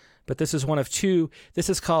 But this is one of 2. This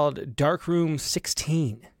is called Darkroom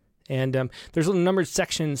 16. And there's little numbered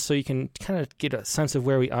sections so you can kind of get a sense of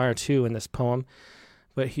where we are, too, in this poem.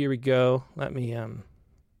 But here we go. Let me...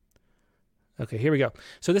 Okay, here we go.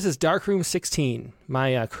 So this is Darkroom 16,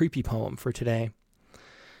 my creepy poem for today.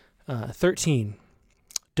 13.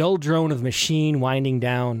 Dull drone of machine winding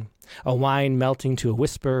down, a whine melting to a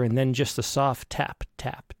whisper, and then just the soft tap,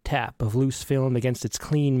 tap, tap of loose film against its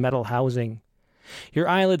clean metal housing. Your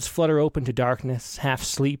eyelids flutter open to darkness, half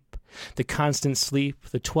sleep, the constant sleep,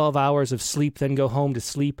 the 12 hours of sleep, then go home to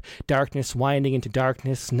sleep, darkness winding into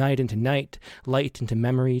darkness, night into night, light into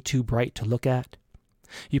memory, too bright to look at.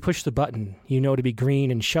 You push the button, you know to be green,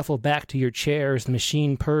 and shuffle back to your chair as the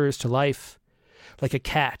machine purrs to life. Like a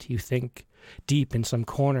cat, you think, deep in some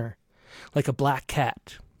corner. Like a black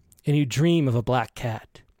cat. And you dream of a black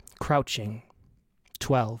cat, crouching.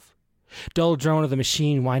 12. Dull drone of the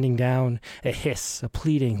machine winding down, a hiss, a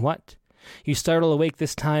pleading, what? You startle awake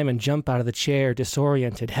this time and jump out of the chair,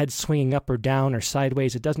 disoriented, head swinging up or down or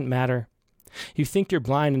sideways, it doesn't matter. You think you're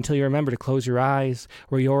blind until you remember to close your eyes,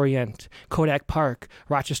 reorient. Kodak Park,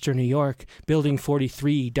 Rochester, New York, Building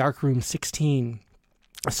 43, Darkroom 16.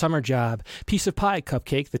 A summer job. Piece of pie,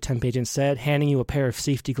 Cupcake, the temp agent said, handing you a pair of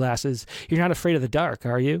safety glasses. You're not afraid of the dark,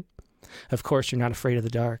 are you? Of course you're not afraid of the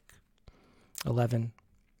dark. 11.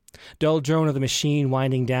 Dull drone of the machine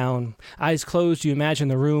winding down. Eyes closed, you imagine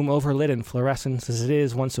the room overlit in fluorescence as it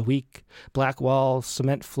is once a week. Black walls,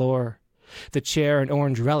 cement floor. The chair, an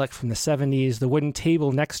orange relic from the 70s, the wooden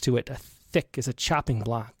table next to it, thick as a chopping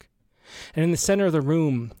block. And in the center of the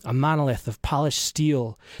room, a monolith of polished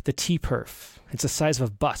steel, the T-Perf. It's the size of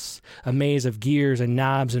a bus, a maze of gears and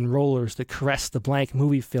knobs and rollers that caress the blank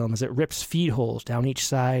movie film as it rips feed holes down each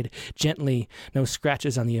side, gently, no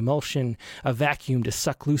scratches on the emulsion, a vacuum to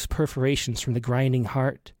suck loose perforations from the grinding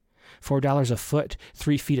heart. $4 a foot,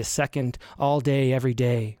 3 feet a second, all day, every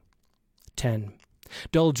day. 10.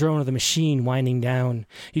 Dull drone of the machine winding down.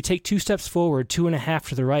 You take 2 steps forward, 2.5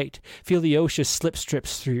 to the right. Feel the OSHA slip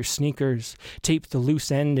strips through your sneakers. Tape the loose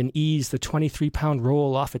end and ease the 23-pound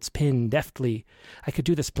roll off its pin deftly. I could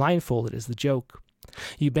do this blindfolded is the joke.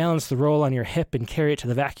 You balance the roll on your hip and carry it to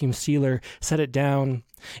the vacuum sealer, set it down.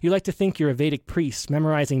 You like to think you're a Vedic priest,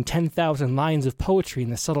 memorizing 10,000 lines of poetry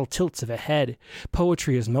in the subtle tilts of a head.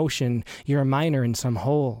 Poetry is motion. You're a miner in some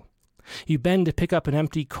hole. You bend to pick up an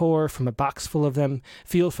empty core from a box full of them,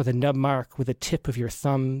 feel for the nub mark with the tip of your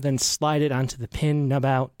thumb, then slide it onto the pin, nub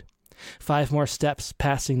out. 5 more steps,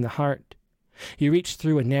 passing the heart. You reach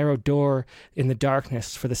through a narrow door in the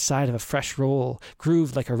darkness for the side of a fresh roll,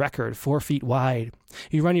 grooved like a record, 4 feet wide.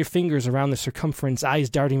 You run your fingers around the circumference, eyes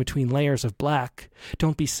darting between layers of black.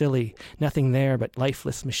 Don't be silly, nothing there but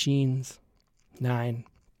lifeless machines. 9.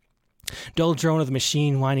 Dull drone of the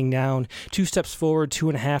machine winding down, 2 steps forward,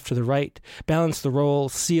 2.5 to the right. Balance the roll,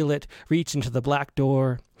 seal it, reach into the black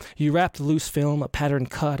door. You wrap the loose film, a pattern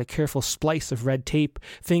cut, a careful splice of red tape,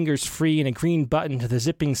 fingers free and a green button to the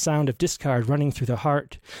zipping sound of discard running through the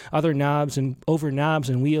heart. Other knobs and over knobs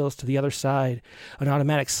and wheels to the other side. An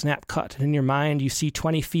automatic snap cut, and in your mind you see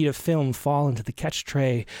 20 feet of film fall into the catch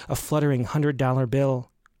tray, a fluttering $100 bill.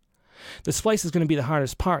 The splice is going to be the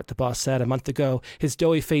hardest part, the boss said a month ago, his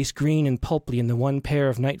doughy face green and pulpy in the one pair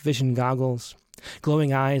of night vision goggles.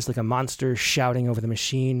 Glowing eyes like a monster shouting over the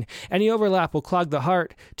machine. Any overlap will clog the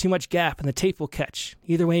heart, too much gap and the tape will catch.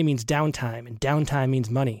 Either way means downtime, and downtime means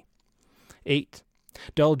money. 8.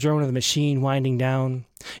 Dull drone of the machine winding down.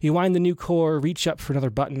 You wind the new core, reach up for another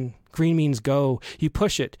button. Green means go. You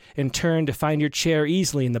push it and turn to find your chair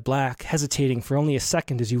easily in the black, hesitating for only a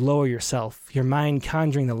second as you lower yourself, your mind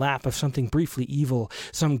conjuring the lap of something briefly evil,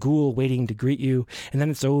 some ghoul waiting to greet you, and then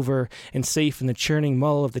it's over, and safe in the churning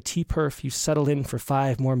mull of the T-Perf, you settle in for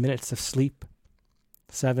 5 more minutes of sleep.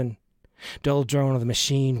 7. Dull drone of the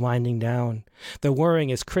machine winding down. The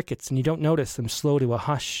whirring is crickets, and you don't notice them slow to a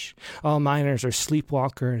hush. All miners are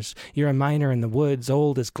sleepwalkers. You're a miner in the woods,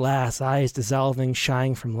 old as glass, eyes dissolving,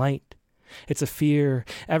 shying from light. It's a fear.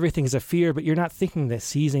 Everything is a fear, but you're not thinking this,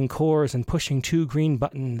 seizing cores and pushing 2 green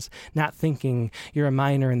buttons, not thinking. You're a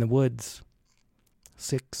miner in the woods.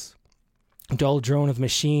 6. Dull drone of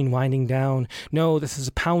machine winding down. No, this is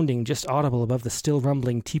a pounding, just audible above the still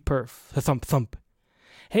rumbling T-perf. The thump thump.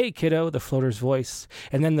 Hey, kiddo, the floater's voice,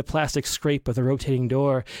 and then the plastic scrape of the rotating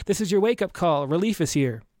door. This is your wake-up call. Relief is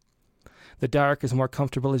here. The dark is more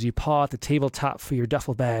comfortable as you paw at the tabletop for your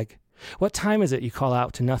duffel bag. What time is it? You call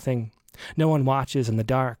out to nothing. No one watches in the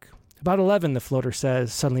dark. About 11, the floater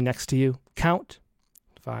says, suddenly next to you. Count.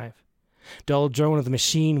 5. Dull drone of the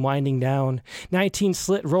machine winding down. 19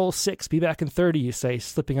 slit, roll 6, be back in 30, you say,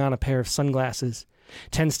 slipping on a pair of sunglasses.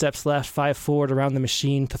 10 steps left, 5 forward around the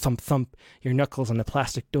machine, to thump thump, your knuckles on the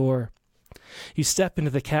plastic door. You step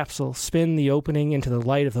into the capsule, spin the opening into the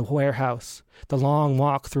light of the warehouse, the long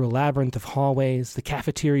walk through a labyrinth of hallways, the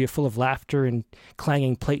cafeteria full of laughter and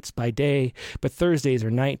clanging plates by day, but Thursdays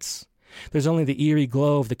are nights. There's only the eerie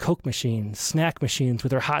glow of the Coke machines, snack machines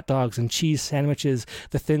with their hot dogs and cheese sandwiches,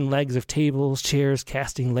 the thin legs of tables, chairs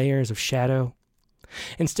casting layers of shadow.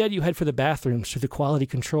 Instead, you head for the bathrooms through the quality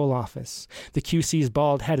control office. The QC's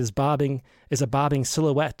bald head is a bobbing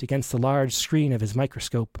silhouette against the large screen of his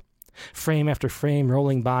microscope. Frame after frame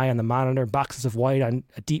rolling by on the monitor, boxes of white on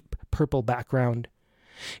a deep purple background.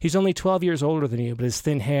 He's only 12 years older than you, but his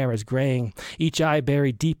thin hair is graying, each eye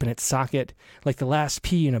buried deep in its socket, like the last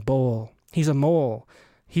pea in a bowl. He's a mole.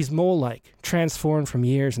 He's mole-like, transformed from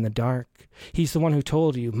years in the dark. He's the one who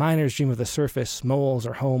told you, miners dream of the surface, moles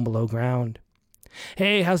are home below ground.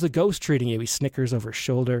 Hey, how's the ghost treating you? He snickers over his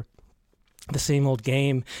shoulder. The same old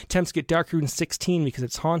game. Temps get darker in 16 because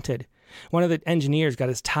it's haunted. One of the engineers got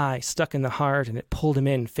his tie stuck in the heart and it pulled him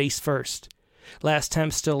in face first. Last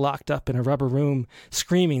temp still locked up in a rubber room,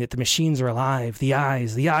 screaming that the machines are alive. The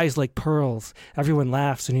eyes like pearls. Everyone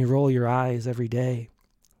laughs and you roll your eyes every day.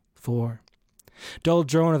 4. Dull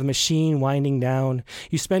drone of the machine winding down.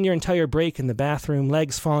 You spend your entire break in the bathroom,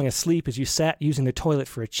 legs falling asleep as you sat using the toilet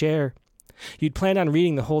for a chair. You'd planned on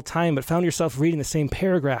reading the whole time, but found yourself reading the same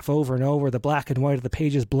paragraph over and over, the black and white of the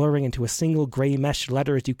pages blurring into a single gray mesh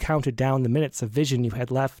letter as you counted down the minutes of vision you had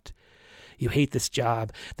left. You hate this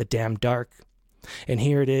job, the damn dark. And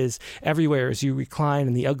here it is, everywhere as you recline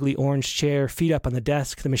in the ugly orange chair, feet up on the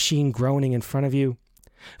desk, the machine groaning in front of you.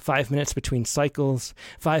 5 minutes between cycles,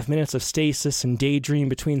 5 minutes of stasis and daydream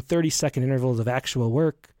between 30-second intervals of actual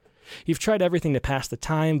work. You've tried everything to pass the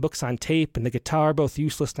time, books on tape, and the guitar both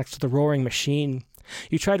useless next to the roaring machine.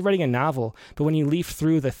 You tried writing a novel, but when you leafed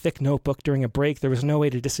through the thick notebook during a break, there was no way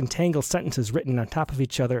to disentangle sentences written on top of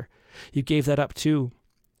each other. You gave that up too.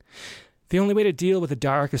 The only way to deal with the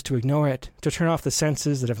dark is to ignore it, to turn off the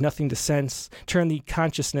senses that have nothing to sense, turn the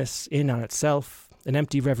consciousness in on itself. An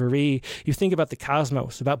empty reverie. You think about the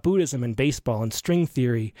cosmos, about Buddhism and baseball and string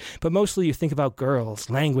theory, but mostly you think about girls,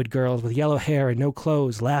 languid girls with yellow hair and no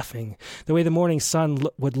clothes, laughing, the way the morning sun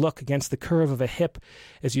would look against the curve of a hip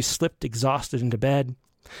as you slipped exhausted into bed.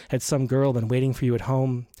 Had some girl been waiting for you at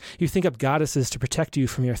home? You think up goddesses to protect you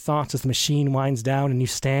from your thoughts as the machine winds down and you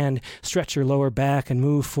stand, stretch your lower back and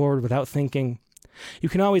move forward without thinking. You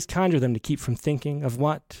can always conjure them to keep from thinking. Of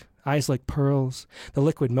what? Eyes like pearls, the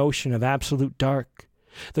liquid motion of absolute dark,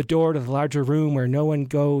 the door to the larger room where no one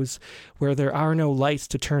goes, where there are no lights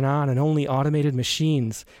to turn on and only automated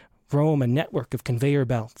machines roam a network of conveyor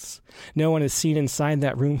belts. No one has seen inside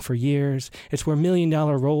that room for years. It's where $1 million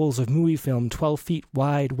rolls of movie film 12 feet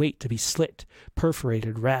wide wait to be slit,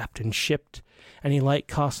 perforated, wrapped, and shipped. Any light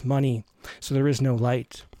costs money, so there is no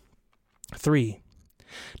light. 3.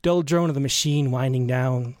 Dull drone of the machine winding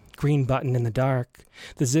down. Green button in the dark.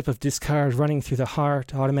 The zip of discard running through the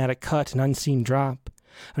heart, automatic cut and unseen drop.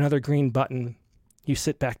 Another green button. You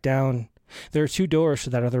sit back down. There are 2 doors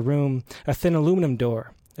to that other room. A thin aluminum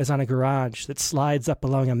door, as on a garage, that slides up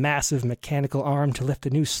along a massive mechanical arm to lift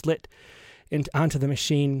a new slit onto the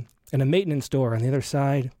machine, and a maintenance door on the other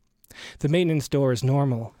side. The maintenance door is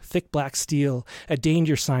normal, thick black steel, a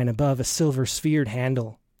danger sign above a silver sphered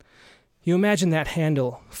handle. You imagine that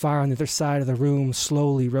handle, far on the other side of the room,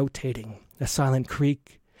 slowly rotating, a silent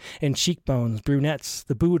creak, and cheekbones, brunettes,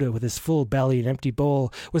 the Buddha with his full belly and empty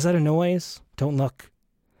bowl. Was that a noise? Don't look.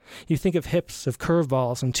 You think of hips, of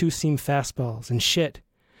curveballs and 2-seam fastballs, and shit.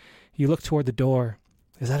 You look toward the door.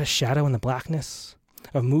 Is that a shadow in the blackness?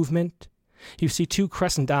 Of movement? You see 2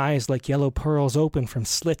 crescent eyes like yellow pearls open from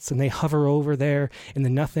slits, and they hover over there in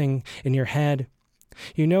the nothing in your head.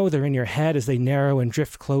 You know they're in your head as they narrow and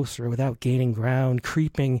drift closer without gaining ground,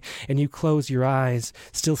 creeping, and you close your eyes,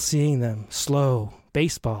 still seeing them. Slow.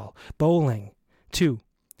 Baseball. Bowling. 2.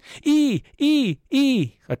 E! E!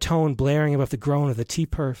 E! A tone blaring above the groan of the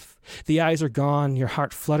T-perf. The eyes are gone, your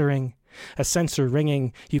heart fluttering. A sensor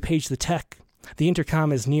ringing. You page the tech. The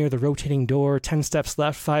intercom is near the rotating door, 10 steps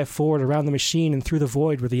left, 5 forward, around the machine and through the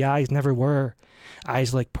void where the eyes never were.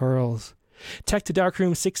 Eyes like pearls. Tech to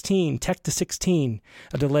darkroom 16, tech to 16.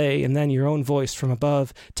 A delay, and then your own voice from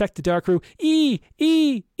above. Tech to darkroom, E!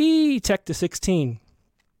 E! E! Tech to 16.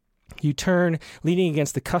 You turn, leaning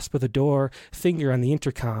against the cusp of the door, finger on the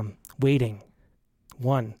intercom, waiting.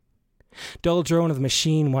 1. Dull drone of the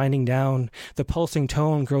machine winding down. The pulsing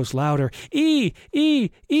tone grows louder. E! E!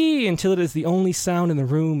 E! Until it is the only sound in the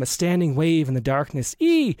room, a standing wave in the darkness.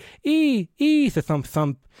 E! E! E! The thump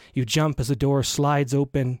thump. You jump as the door slides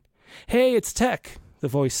open. Hey, it's Tech, the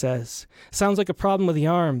voice says. Sounds like a problem with the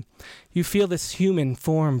arm. You feel this human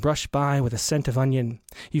form brush by with a scent of onion.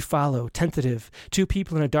 You follow, tentative. 2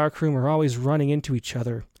 people in a dark room are always running into each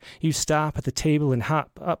other. You stop at the table and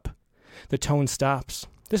hop up. The tone stops.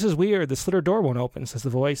 This is weird. The slitter door won't open, says the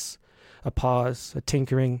voice. A pause, a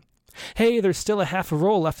tinkering. Hey, there's still a half a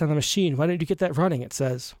roll left on the machine. Why didn't you get that running, it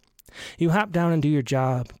says. You hop down and do your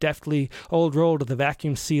job. Deftly, old roll to the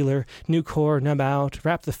vacuum sealer, new core, nub out,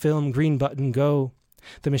 wrap the film, green button, go.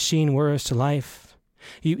 The machine whirs to life.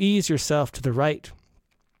 You ease yourself to the right,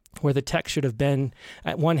 where the tech should have been,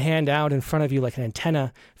 at one hand out in front of you like an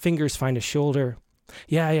antenna, fingers find a shoulder.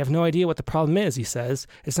 Yeah, I have no idea what the problem is, he says.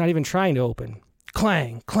 It's not even trying to open.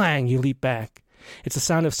 Clang, clang, you leap back. It's the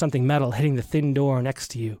sound of something metal hitting the thin door next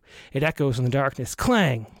to you. It echoes in the darkness.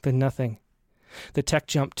 Clang, then nothing. The tech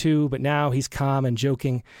jumped too, but now he's calm and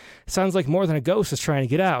joking. Sounds like more than a ghost is trying to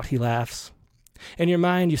get out, he laughs. In your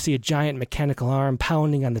mind, you see a giant mechanical arm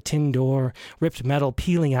pounding on the tin door, ripped metal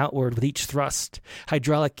peeling outward with each thrust.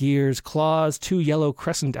 Hydraulic gears, claws, 2 yellow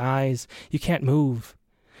crescent eyes. You can't move.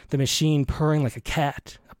 The machine purring like a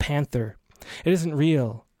cat, a panther. It isn't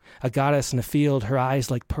real. A goddess in a field, her eyes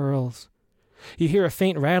like pearls. You hear a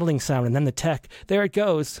faint rattling sound, and then the tech. There it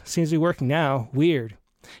goes. Seems to be working now. Weird.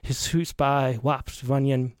 His swoops by, whops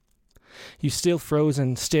Vunion. You still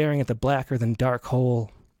frozen, staring at the blacker than dark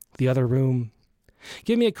hole. The other room.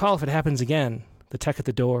 Give me a call if it happens again. The tech at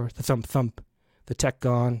the door, the thump thump. The tech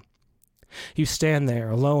gone. You stand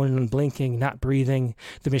there, alone and unblinking, not breathing,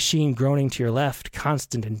 the machine groaning to your left,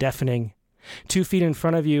 constant and deafening. 2 feet in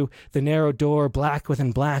front of you, the narrow door, black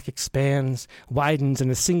within black, expands, widens,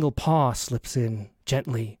 and a single paw slips in,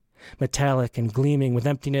 gently. Metallic and gleaming with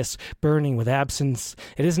emptiness, burning with absence.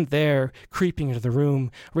 It isn't there, creeping into the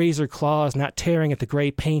room, razor claws not tearing at the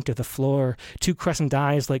gray paint of the floor, 2 crescent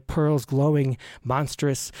eyes like pearls glowing,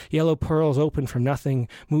 monstrous, yellow pearls open from nothing,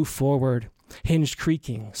 move forward. Hinge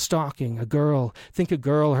creaking, stalking, a girl. Think a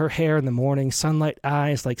girl, her hair in the morning, sunlight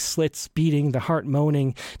eyes like slits beating, the heart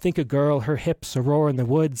moaning. Think a girl, her hips a roar in the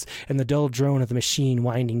woods, and the dull drone of the machine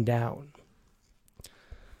winding down.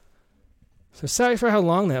 So sorry for how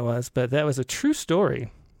long that was, but that was a true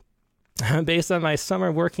story. Based on my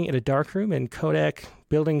summer working at a darkroom in Kodak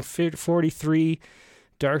Building 43,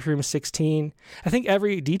 Darkroom 16. I think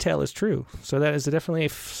every detail is true. So that is definitely a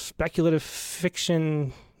speculative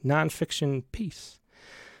fiction, non-fiction piece.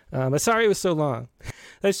 But sorry it was so long.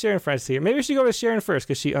 That's Sharon French here. Maybe we should go to Sharon first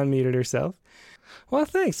because she unmuted herself. Well,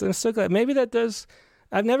 thanks. I'm so glad. Maybe that does...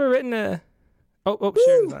 I've never written a... Oh,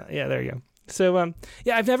 Sharon's on. Yeah, there you go. So,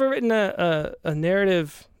 I've never written a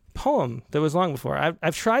narrative poem that was long before.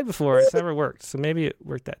 I've tried before. It's never worked. So maybe it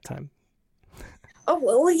worked that time. Oh,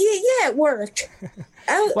 well, yeah, it worked.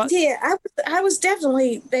 I was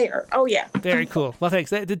definitely there. Oh, yeah. Very cool. Well, thanks.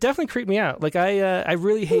 That definitely creeped me out. Like, I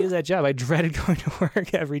really hated that job. I dreaded going to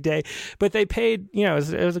work every day. But they paid,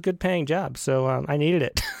 it was a good paying job. So I needed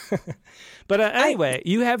it. But anyway,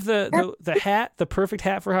 you have the hat, the perfect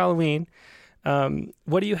hat for Halloween.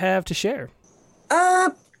 What do you have to share?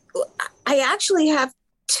 I actually have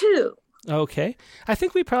 2. Okay. I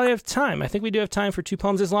think we probably have time. I think we do have time for 2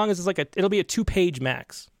 poems as long as it's it'll be a 2-page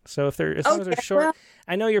max. So as long as they're short, well,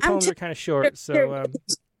 I know your poems are kind of short. So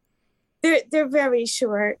they're very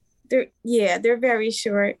short. They're very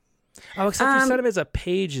short. Oh, except you said them as a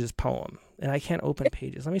pages poem, and I can't open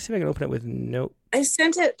pages. Let me see if I can open it with note. I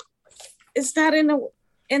sent it. It's not in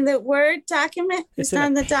the Word document. It's not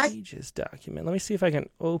in the pages document. Let me see if I can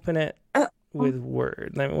open it with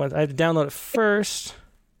Word. I have to download it first.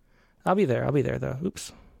 I'll be there though.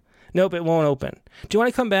 Oops. Nope, it won't open. Do you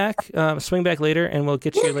want to come back, swing back later, and we'll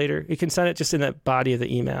get you later? You can send it just in the body of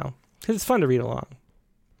the email because it's fun to read along.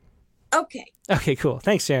 Okay. Okay, cool.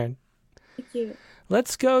 Thanks, Sharon. Thank you.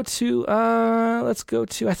 Let's go to. I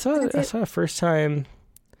saw a first time.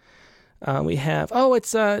 We have. Oh,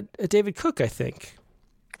 it's David Cook, I think.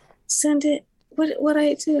 Send it. What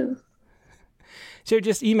I do? So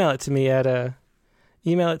just email it to me at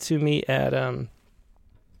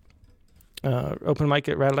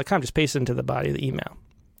openmic@rattle.com. Just paste it into the body of the email.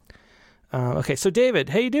 Okay, so David,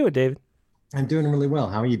 how you doing, David? I'm doing really well.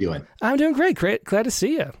 How are you doing? I'm doing great. Glad to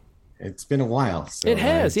see you. It's been a while. So it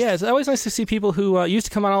has, yeah. It's always nice to see people who used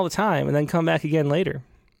to come on all the time and then come back again later.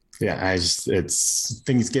 Yeah,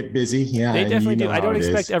 things get busy. Yeah, they definitely do. I don't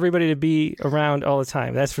expect everybody to be around all the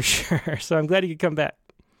time. That's for sure. So I'm glad you could come back.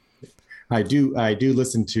 I do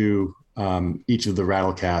listen to each of the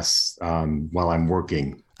Rattlecasts while I'm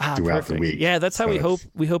working throughout the week. Yeah, that's how we hope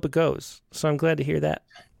it goes. So I'm glad to hear that.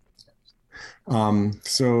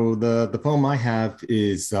 So the poem I have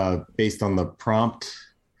is based on the prompt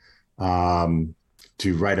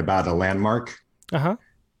to write about a landmark. Uh-huh.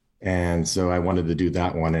 And so I wanted to do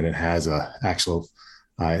that one, and it has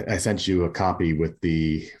I sent you a copy with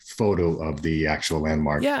the photo of the actual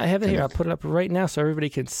landmark. Yeah, I have it here. I'll put it up right now so everybody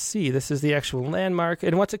can see. This is the actual landmark.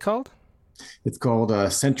 And what's it called? It's called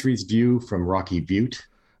Century's View from Rocky Butte.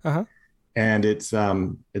 Uh-huh. And it's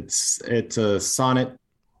a sonnet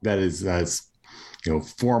that is as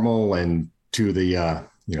formal and to the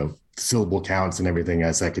syllable counts and everything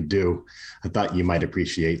as I could do. I thought you might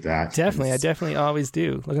appreciate that. Definitely. I definitely always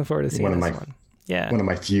do. Looking forward to seeing this one. Yeah. One of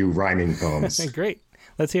my few rhyming poems. Great.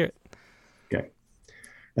 Let's hear it. Okay.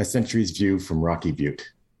 A Century's View from Rocky Butte.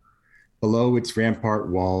 Below its rampart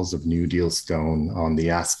walls of New Deal stone, on the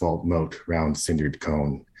asphalt moat round cindered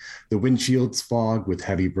cone, the windshields fog with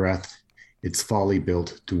heavy breath, its folly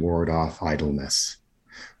built to ward off idleness.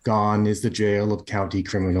 Gone is the jail of county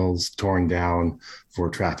criminals torn down for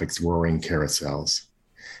traffic's roaring carousels.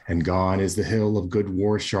 And gone is the hill of good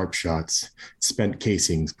war sharp shots, spent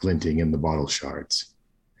casings glinting in the bottle shards.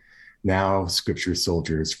 Now scripture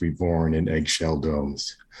soldiers reborn in eggshell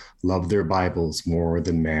domes love their Bibles more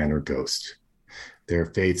than man or ghost. Their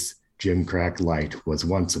faith's gimcrack light was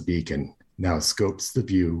once a beacon, now scopes the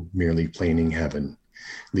view merely planing heaven,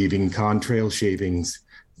 leaving contrail shavings,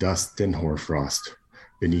 dust and hoarfrost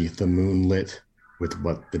beneath the moonlit with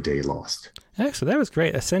what the day lost. Excellent. That was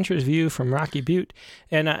great. A Century's View from Rocky Butte.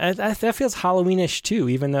 And that feels Halloweenish too,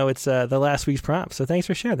 even though it's the last week's prompt. So thanks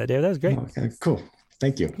for sharing that, David. That was great. Okay, cool.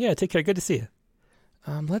 Thank you. Yeah, take care. Good to see you.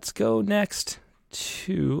 Let's go next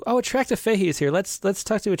to... Oh, Attracta Fahey is here. Let's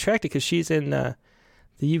talk to Attracta because she's in the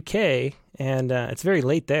UK and it's very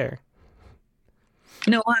late there.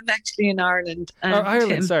 No, I'm actually in Ireland.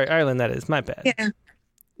 Ireland. Tim. Sorry, Ireland, that is. My bad. Yeah.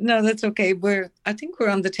 No, that's okay. I think we're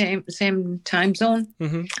on the same time zone.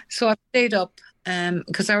 Mm-hmm. So I stayed up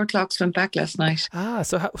because our clocks went back last night.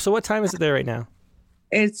 So what time is it there right now?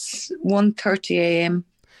 It's 1:30 a.m.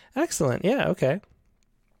 Excellent. Yeah. Okay.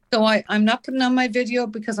 So I'm not putting on my video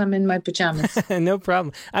because I'm in my pajamas. No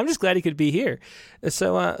problem. I'm just glad he could be here.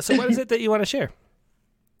 So what is it that you want to share?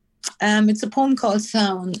 It's a poem called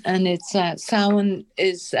Samhain, and it's Samhain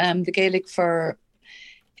is the Gaelic for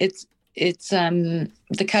it's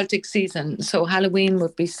the Celtic season. So Halloween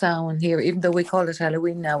would be Samhain here, even though we call it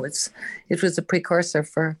Halloween now. It was a precursor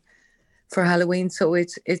for Halloween. So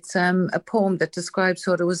it's a poem that describes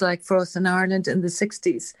what it was like for us in Ireland in the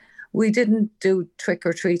 60s. We didn't do trick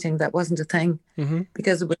or treating; that wasn't a thing, mm-hmm.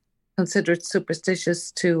 because it was considered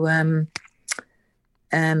superstitious to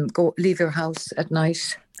go leave your house at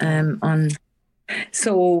night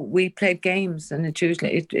So we played games, and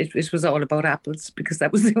it was all about apples because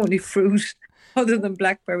that was the only fruit other than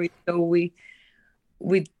blackberry. So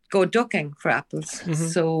we'd go ducking for apples. Mm-hmm.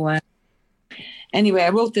 So anyway, I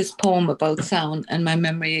wrote this poem about sound and my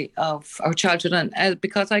memory of our childhood, and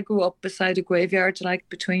because I grew up beside a graveyard, like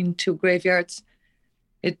between two graveyards,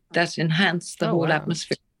 that enhanced the whole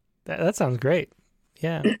atmosphere. That sounds great.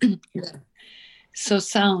 Yeah. Yeah. So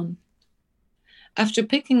sound. After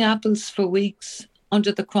picking apples for weeks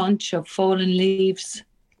under the crunch of fallen leaves,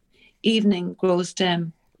 evening grows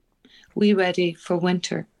dim. We ready for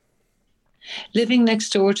winter. Living next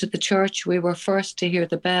door to the church, we were first to hear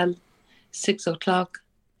the bell, 6 o'clock.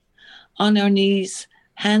 On our knees,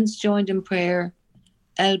 hands joined in prayer,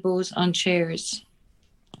 elbows on chairs.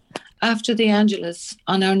 After the Angelus,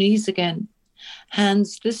 on our knees again,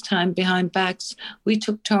 hands this time behind backs, we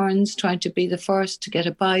took turns trying to be the first to get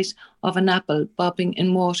a bite of an apple bobbing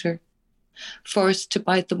in water. First to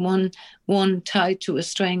bite the one tied to a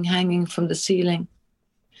string hanging from the ceiling.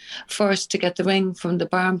 First to get the ring from the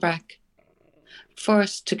barnbrack.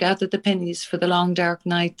 First to gather the pennies for the long dark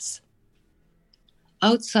nights.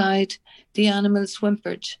 Outside, the animals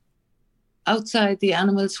whimpered. Outside, the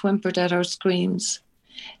animals whimpered at our screams.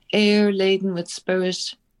 Air laden with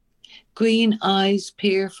spirit. Green eyes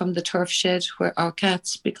peer from the turf shed where our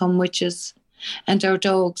cats become witches and our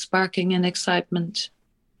dogs barking in excitement.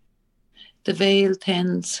 The veil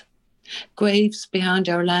thins. Graves behind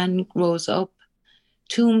our land rose up.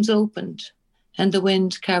 Tombs opened, and the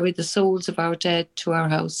wind carried the souls of our dead to our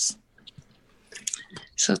house.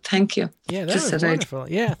 So thank you. Yeah, that was wonderful.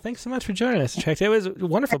 Yeah, thanks so much for joining us, Chuck. That was a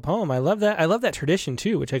wonderful poem. I love that. I love that tradition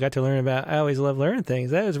too, which I got to learn about. I always love learning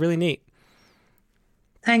things. That was really neat.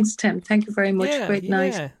 Thanks, Tim. Thank you very much. Great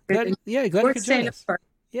night. Glad you could join us.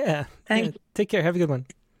 Yeah. Thank you. Take care. Have a good one.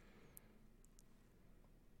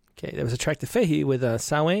 Okay, that was a track to Fahey with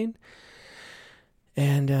Samhain.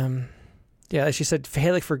 And as she said,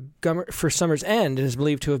 Gaelic for Summer's End is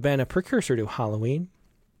believed to have been a precursor to Halloween.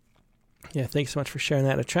 Yeah, thanks so much for sharing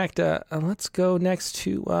that. Attract. Let's go next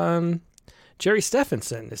to Jerry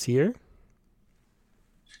Stephenson is here.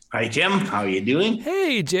 Hi, Tim. How are you doing?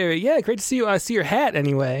 Hey, Jerry. Yeah, great to see you. I see your hat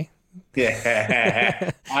anyway.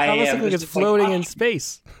 Yeah. Almost like it's floating in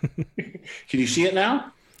space. Can you see it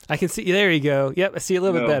now? I can see you. There you go. Yep, I see a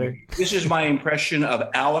little bit better. This is my impression of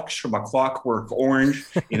Alex from A Clockwork Orange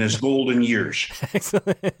in his golden years.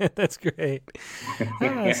 Excellent. That's great.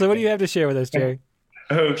 So what do you have to share with us, Jerry?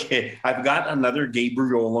 Okay. I've got another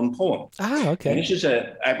Gabriolan poem. Okay. And this is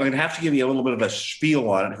I'm going to have to give you a little bit of a spiel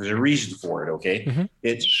on it. There's a reason for it, okay? Mm-hmm.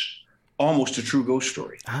 It's almost a true ghost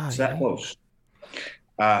story. It's that close.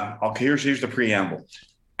 Okay, here's the preamble.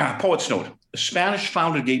 Poet's note. The Spanish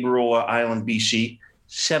founded Gabriola Island, BC,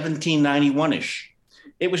 1791-ish.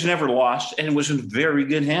 It was never lost and was in very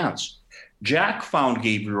good hands. Jack found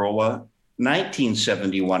Gabriola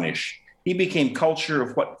 1971-ish. He became culture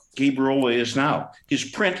of what Gabriola is now. His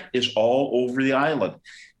print is all over the island.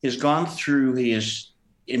 He's gone through, he is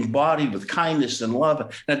embodied with kindness and love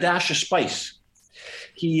and a dash of spice.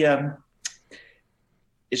 He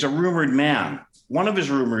is a rumored man. One of his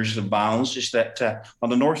rumors abounds is that on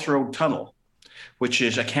the North Road Tunnel, which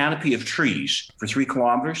is a canopy of trees for 3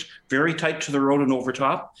 kilometers, very tight to the road and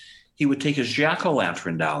overtop, he would take his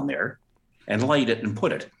jack-o'-lantern down there and light it and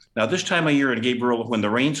put it. Now, this time of year in Gabriola, when the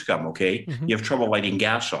rains come, you have trouble lighting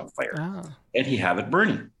gas on fire. And he'd have it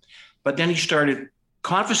burning. But then he started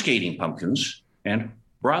confiscating pumpkins and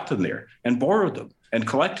brought them there and borrowed them and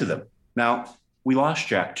collected them. Now, we lost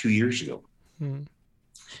Jack 2 years ago. And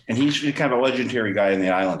he's kind of a legendary guy in the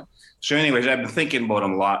island. So anyways, I've been thinking about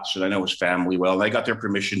him lots, and I know his family well. And I got their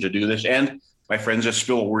permission to do this. And my friends at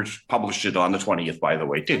Spillwords published it on the 20th, by the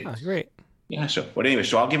way, too. Great. Yeah, but anyway,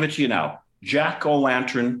 so I'll give it to you now.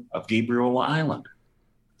 Jack-o'-lantern of Gabriola Island.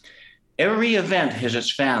 Every event has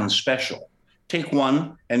its fans special. Take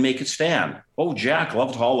one and make it stand. Oh, Jack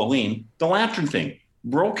loved Halloween. The lantern thing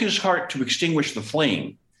broke his heart to extinguish the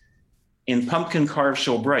flame. In pumpkin carved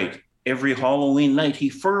so bright, every Halloween night he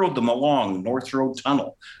furrowed them along North Road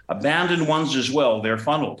Tunnel. Abandoned ones as well, they're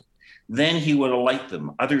funneled. Then he would alight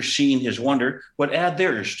them. Others, seeing his wonder, would add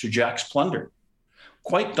theirs to Jack's plunder.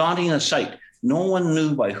 Quite daunting a sight. No one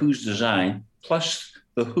knew by whose design, plus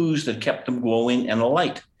the whos that kept them glowing and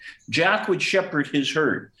alight. Jack would shepherd his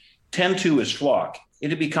herd, tend to his flock.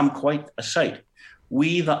 It had become quite a sight.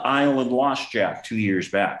 We, the island, lost Jack 2 years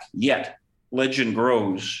back. Yet legend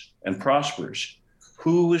grows and prospers.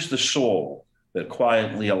 Who is the soul that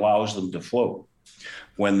quietly allows them to float?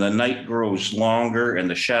 When the night grows longer and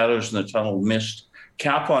the shadows in the tunnel mist,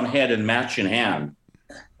 cap on head and match in hand.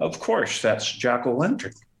 Of course, that's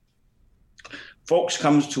Jack-o'-lantern. Folks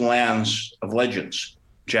comes to lands of legends.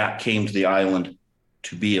 Jack came to the island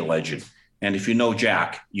to be a legend. And if you know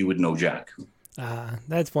Jack, you would know Jack.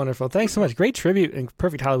 That's wonderful. Thanks so much. Great tribute and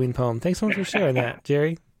perfect Halloween poem. Thanks so much for sharing that,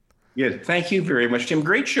 Jerry. Yeah, thank you very much, Tim.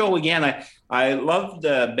 Great show again. I loved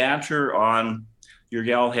the banter on your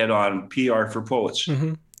Galhead on PR for Poets.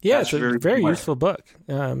 Mm-hmm. Yeah, that's it's a very useful book.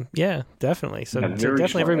 Yeah, definitely. So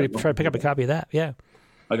definitely everybody try to pick up a copy of that. Yeah.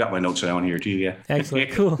 I got my notes down here too. Yeah.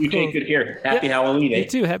 Excellent. Cool. You take good care. Happy Halloween. You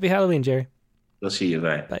too. Happy Halloween, Jerry. We'll see you.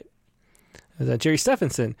 Bye. Bye. It was Jerry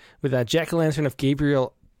Stephenson with Jack-o'-lantern of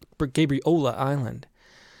Gabriola Island.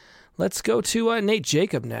 Let's go to Nate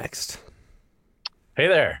Jacob next. Hey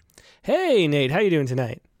there. Hey, Nate. How you doing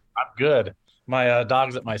tonight? I'm good. My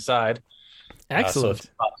dog's at my side. Excellent. So if he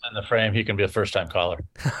pops in the frame, he can be a first-time caller.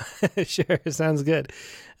 Sure. Sounds good.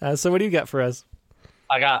 So what do you got for us?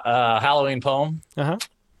 I got a Halloween poem. Uh-huh.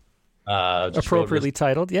 Appropriately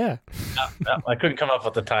titled, yeah. No, I couldn't come up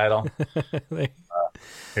with the title.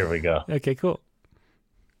 Here we go. Okay, cool.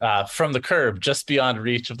 From the curb, just beyond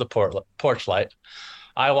reach of the porch light,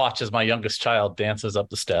 I watch as my youngest child dances up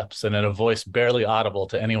the steps, and in a voice barely audible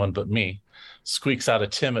to anyone but me, squeaks out a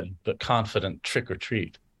timid but confident trick or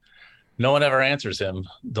treat. No one ever answers him,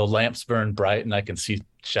 though lamps burn bright and I can see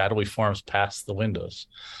shadowy forms past the windows.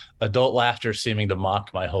 Adult laughter seeming to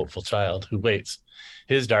mock my hopeful child who waits,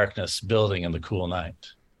 his darkness building in the cool night.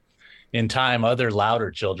 In time, other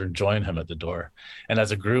louder children join him at the door, and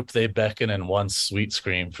as a group they beckon in one sweet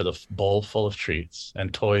scream for the bowl full of treats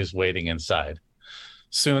and toys waiting inside.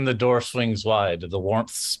 Soon the door swings wide, the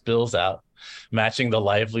warmth spills out, matching the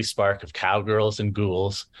lively spark of cowgirls and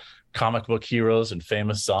ghouls, comic book heroes and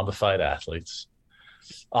famous zombified athletes,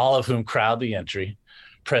 all of whom crowd the entry,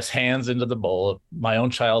 press hands into the bowl, my own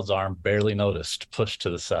child's arm barely noticed, pushed to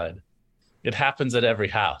the side. It happens at every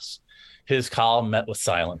house. His call met with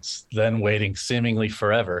silence, then waiting seemingly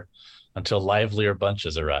forever until livelier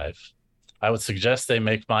bunches arrive. I would suggest they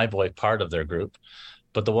make my boy part of their group,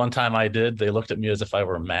 but the one time I did, they looked at me as if I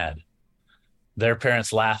were mad. Their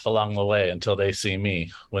parents laugh along the way until they see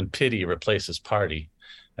me, when pity replaces party,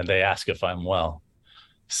 and they ask if I'm well.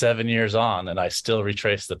 7 years on, and I still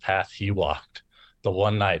retrace the path he walked, the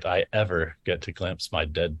one night I ever get to glimpse my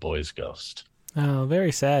dead boy's ghost. Oh,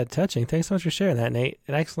 very sad, touching. Thanks so much for sharing that, Nate.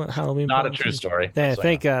 An excellent Halloween. Not a true story. Yeah,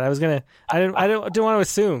 thank God. I didn't want to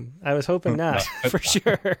assume. I was hoping not, for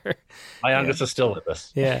sure. My youngest is still with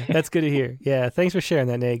us. Yeah, that's good to hear. Yeah, thanks for sharing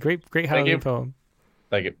that, Nate. Great Halloween poem.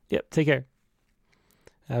 Thank you. Yep, take care.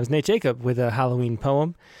 That was Nate Jacob with a Halloween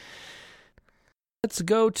poem. Let's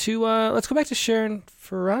go back to Sharon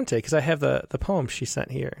Ferrante, because I have the poem she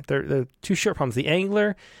sent here. They're two short poems, The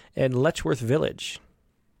Angler and Letchworth Village.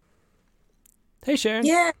 Hey, Sharon.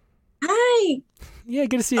 Yeah. Hi. Yeah,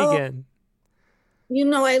 good to see you again. You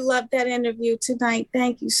know, I love that interview tonight.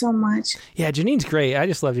 Thank you so much. Yeah, Janine's great. I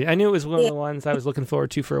just love you. I knew it was one of the ones I was looking forward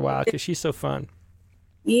to for a while because she's so fun.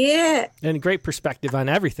 Yeah. And great perspective on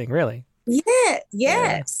everything, really. Yeah.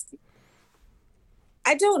 Yes. Yeah.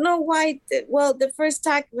 I don't know why. The first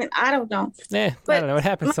document, I don't know. I don't know. It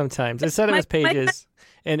happens sometimes. It said it was pages,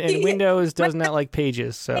 and Windows does not like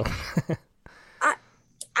pages, so...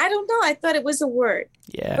 I don't know. I thought it was a word.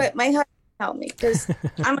 Yeah. But my husband helped me because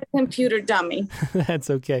I'm a computer dummy. That's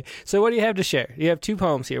okay. So what do you have to share? You have two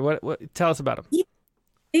poems here. What tell us about them.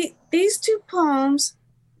 These two poems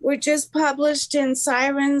were just published in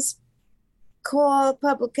Sirens Call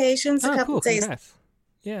Publications a couple days ago.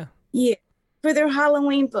 Yeah. Yeah. For their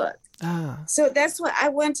Halloween book. Ah. So that's why I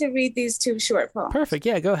want to read these two short poems. Perfect.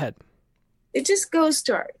 Yeah, go ahead. They're just ghost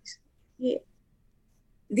stories. Yeah.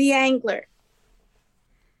 The Angler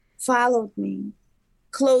followed me.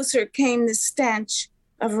 Closer came the stench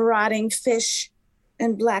of rotting fish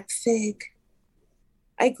and black fig.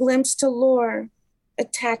 I glimpsed a lure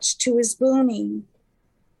attached to his boonie,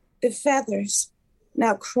 the feathers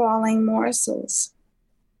now crawling morsels.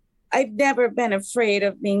 I've never been afraid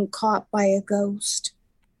of being caught by a ghost.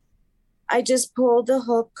 I just pulled the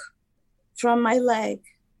hook from my leg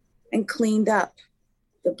and cleaned up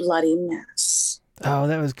the bloody mess. Oh,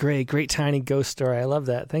 that was great. Great tiny ghost story. I love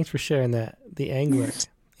that. Thanks for sharing that. The Angler.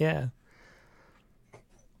 Yeah.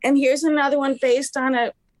 And here's another one based on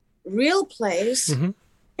a real place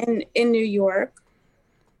in New York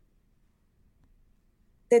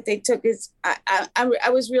that they took. I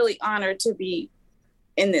was really honored to be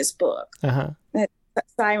in this book. That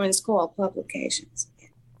Sirens Call Publications.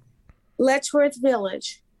 Letchworth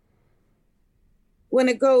Village. When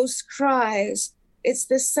a ghost cries, it's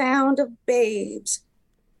the sound of babes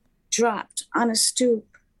dropped on a stoop.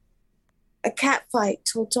 A cat fight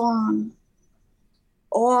till dawn.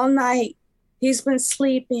 All night, he's been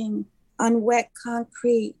sleeping on wet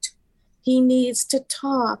concrete. He needs to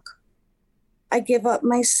talk. I give up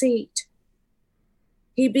my seat.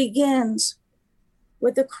 He begins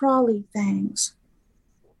with the crawly things,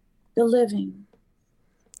 the living.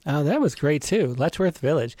 Oh, that was great too. Letchworth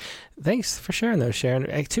Village. Thanks for sharing those,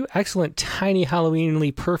 Sharon. Two excellent, tiny,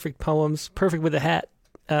 Halloweenly perfect poems. Perfect with a hat.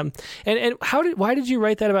 And why did you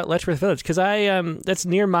write that about Letchworth Village? Because that's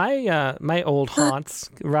near my old haunts,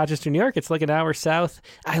 Rochester, New York. It's like an hour south.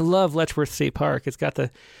 I love Letchworth State Park. It's got the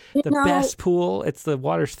best pool. The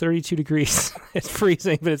water's 32 degrees. It's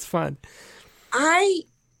freezing, but it's fun.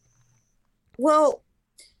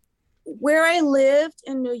 Where I lived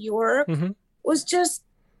in New York was just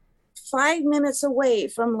 5 minutes away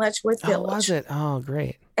from Letchworth Village. Oh, was it? Oh,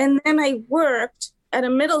 great. And then I worked at a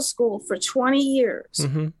middle school for 20 years,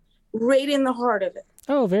 right in the heart of it.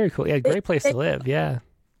 Oh, very cool. Yeah, great place to live. Yeah.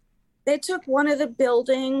 They took one of the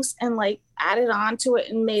buildings and added on to it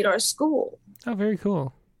and made our school. Oh, very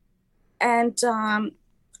cool. And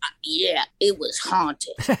it was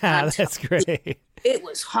haunted. That's great. It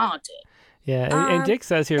was haunted. Yeah, and Dick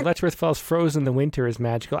says here, Letchworth Falls frozen in the winter is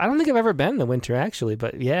magical. I don't think I've ever been in the winter, actually,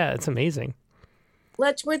 but yeah, it's amazing.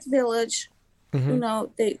 Letchworth Village,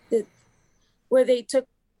 where they took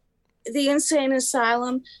the insane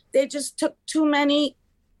asylum. They just took too many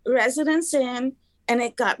residents in, and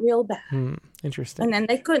it got real bad. Interesting. And then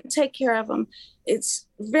they couldn't take care of them. It's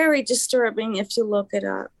very disturbing if you look it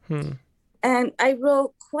up. And I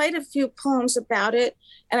wrote quite a few poems about it,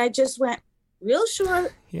 and I just went real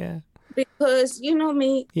short. Yeah. Because you know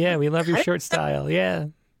me. Yeah, we love your short style. Yeah.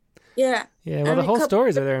 Yeah. Yeah. Well, the whole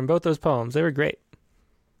stories are there in both those poems. They were great.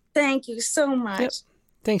 Thank you so much. Yep.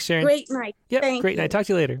 Thanks, Sharon. Great night. Yep. Great night. Talk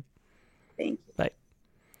to you later. Thank you. Bye.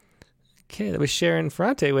 Okay, that was Sharon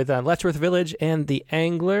Ferrante with Letchworth Village and The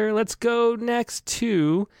Angler. Let's go next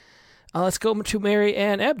to Mary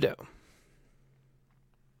Ann Abdo.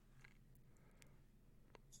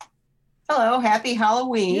 Hello, happy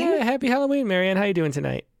Halloween. Yeah, happy Halloween, Mary Ann. How you doing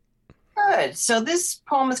tonight? Good. So this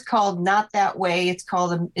poem is called Not That Way.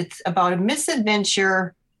 It's about a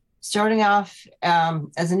misadventure starting off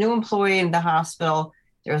as a new employee in the hospital.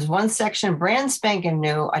 There's one section brand spanking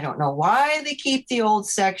new. I don't know why they keep the old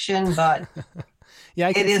section, but yeah,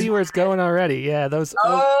 I can see where it's going already. Yeah, those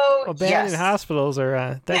abandoned hospitals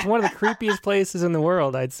are. That's one of the creepiest places in the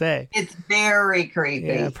world, I'd say. It's very creepy.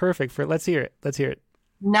 Yeah, perfect. Let's hear it.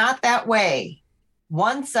 Not that way.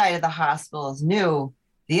 One side of the hospital is new.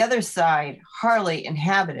 The other side hardly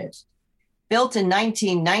inhabited. Built in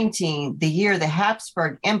 1919, the year the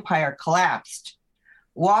Habsburg Empire collapsed.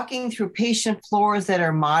 Walking through patient floors that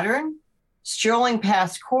are modern, strolling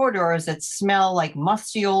past corridors that smell like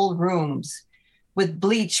musty old rooms, with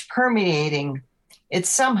bleach permeating, it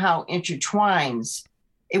somehow intertwines.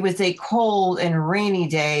 It was a cold and rainy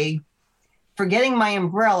day, forgetting my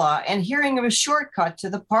umbrella and hearing of a shortcut to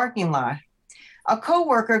the parking lot. A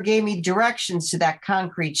coworker gave me directions to that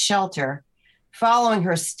concrete shelter, following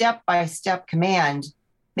her step-by-step command,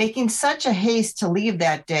 making such a haste to leave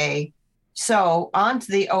that day. So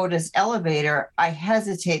onto the Otis elevator, I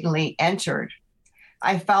hesitatingly entered.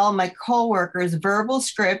 I followed my coworker's verbal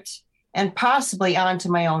script and possibly onto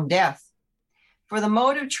my own death. For the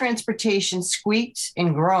mode of transportation squeaked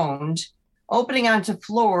and groaned, opening onto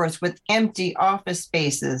floors with empty office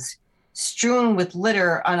spaces, strewn with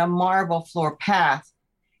litter on a marble floor path.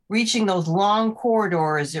 Reaching those long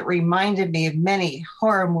corridors, it reminded me of many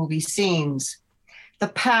horror movie scenes. The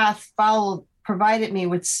path provided me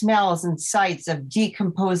with smells and sights of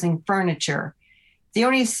decomposing furniture. The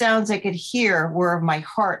only sounds I could hear were of my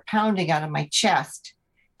heart pounding out of my chest.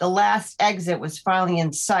 The last exit was finally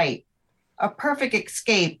in sight. A perfect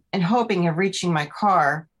escape and hoping of reaching my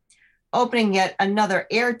car, opening yet another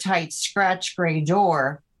airtight scratch gray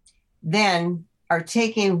door, then are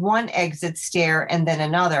taking one exit stair and then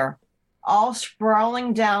another, all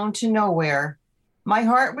sprawling down to nowhere. My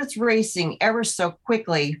heart was racing ever so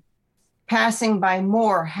quickly, passing by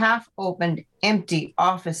more half-opened, empty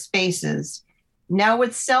office spaces. Now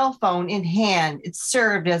with cell phone in hand, it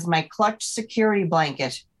served as my clutched security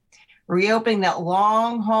blanket, reopening that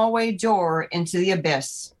long hallway door into the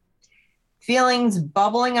abyss. Feelings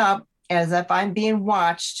bubbling up as if I'm being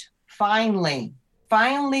watched, finally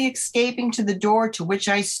escaping to the door to which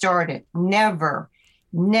I started. Never,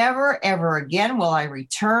 ever again will I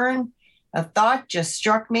return. A thought just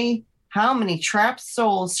struck me. How many trapped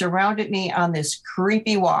souls surrounded me on this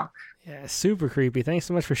creepy walk? Yeah, super creepy. Thanks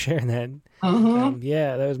so much for sharing that. Mm-hmm.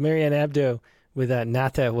 Yeah, that was Mary Ann Abdo with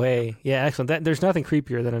Not That Way. Yeah, excellent. There's nothing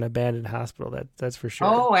creepier than an abandoned hospital. That's for sure.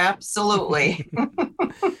 Oh, absolutely.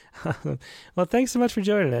 Well, thanks so much for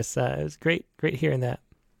joining us. It was great hearing that.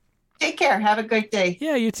 Take care. Have a great day.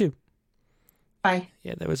 Yeah, you too. Bye.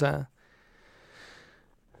 Yeah, that was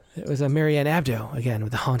Mary Ann Abdo again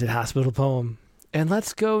with the Haunted Hospital poem. And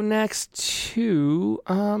let's go next to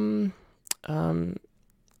who's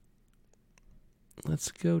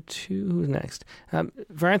next?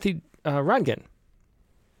 Jayanthi Rangan.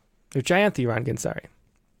 Or Jayanthi Rangan, sorry.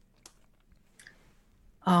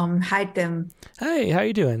 Hi, Tim. Hey, how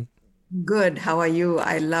you doing? Good. How are you?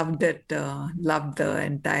 I loved it. Loved the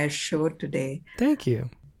entire show today. Thank you.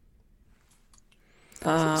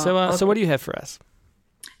 So what do you have for us?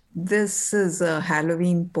 This is a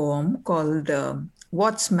Halloween poem called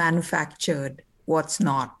What's Manufactured, What's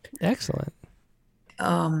Not. Excellent.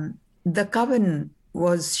 The coven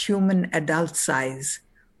was human adult size,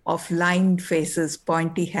 of lined faces,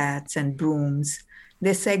 pointy hats, and brooms.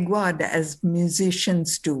 They segued as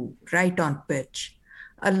musicians do, right on pitch.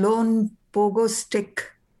 A lone pogo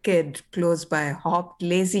stick kid close by hopped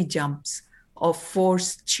lazy jumps of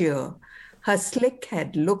forced cheer. Her slick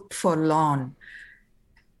head looked forlorn,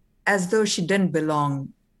 as though she didn't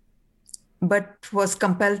belong, but was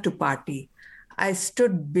compelled to party. I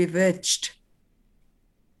stood bewitched,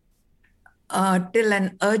 till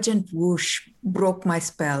an urgent whoosh broke my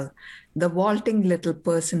spell. The vaulting little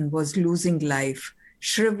person was losing life,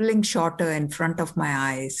 shriveling shorter in front of my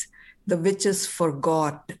eyes. The witches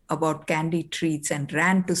forgot about candy treats and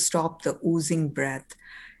ran to stop the oozing breath.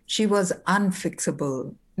 She was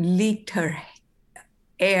unfixable, leaked her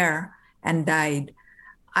air, and died.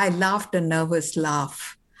 I laughed a nervous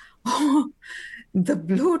laugh. Oh, the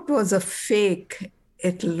bloat was a fake.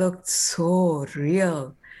 It looked so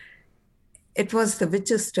real. It was the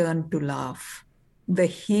witch's turn to laugh. The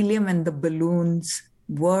helium and the balloons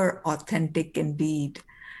were authentic indeed.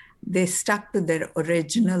 They stuck to their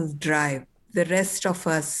original drive. The rest of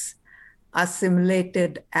us,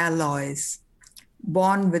 assimilated alloys,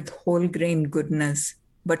 born with whole grain goodness,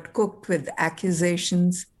 but cooked with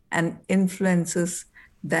accusations and influences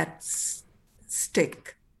that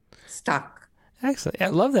stuck. Excellent. I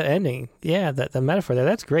love that ending. Yeah, the metaphor there.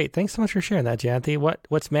 That's great. Thanks so much for sharing that, Jayanthi.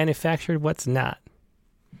 What's manufactured, what's not.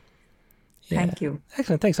 Yeah. Thank you.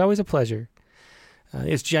 Excellent. Thanks. Always a pleasure.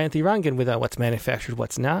 It's Jayanthi Rangan with What's Manufactured,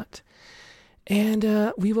 What's Not.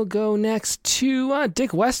 And we will go next to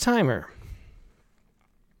Dick Westheimer.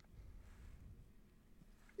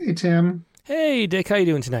 Hey, Tim. Hey, Dick. How you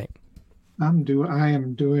doing tonight? I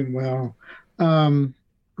am doing well.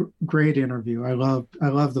 Great interview. I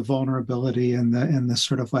love the vulnerability and the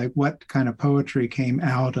sort of like what kind of poetry came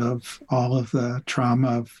out of all of the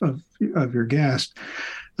trauma of your guest,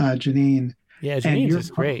 Janine. Yeah, Janine's is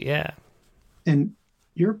great. Yeah. And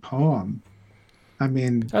your poem, I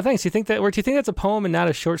mean. Oh, thanks. Do you think that's a poem and not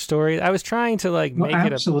a short story? I was trying to make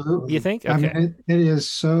it absolutely. You think? Okay. I mean, it is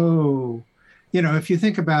so, if you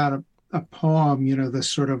think about a poem, the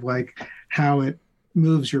sort of like how it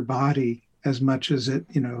moves your body as much as it,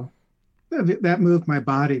 that moved my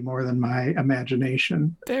body more than my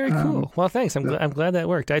imagination. Very cool. Well, thanks. I'm glad that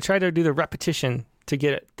worked. I tried to do the repetition to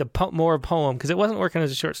get more poem because it wasn't working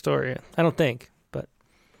as a short story. I don't think, but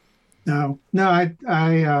no.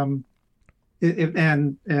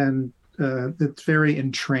 It's very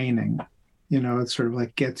entraining. It sort of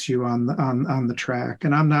like gets you on the track.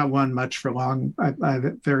 And I'm not one much for long. I have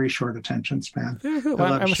a very short attention span. Very cool.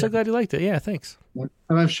 Well, I'm so glad you liked it. Yeah, thanks.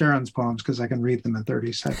 I love Sharon's poems because I can read them in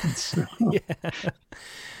 30 seconds. So. Yeah.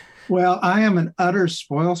 Well, I am an utter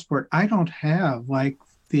spoilsport. I don't have like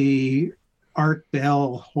the Art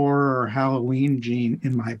Bell horror Halloween gene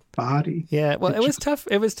in my body. Yeah, well, it was tough.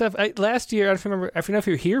 Last year, I don't know if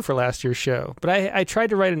you were here for last year's show, but I tried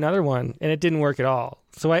to write another one and it didn't work at all.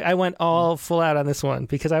 So I went all full out on this one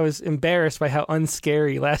because I was embarrassed by how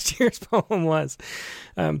unscary last year's poem was.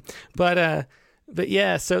 But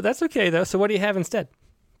yeah, so that's okay though. So what do you have instead?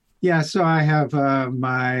 Yeah, so I have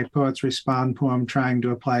my Poets Respond poem trying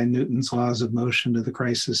to apply Newton's laws of motion to the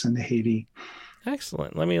crisis in Haiti.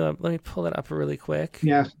 Excellent. Let me pull it up really quick.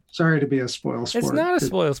 Yeah, sorry to be a spoil sport. It's not a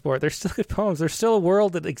spoil sport. They're still good poems. There's still a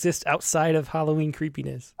world that exists outside of Halloween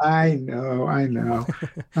creepiness. I know.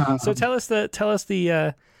 So tell us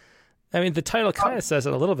the. I mean, the title kind of says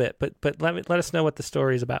it a little bit, but let us know what the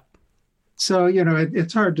story is about. So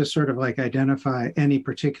it's hard to sort of like identify any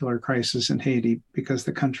particular crisis in Haiti because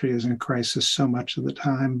the country is in crisis so much of the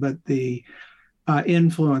time, but the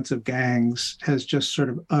influence of gangs has just sort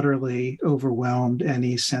of utterly overwhelmed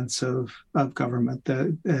any sense of government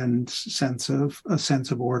and sense of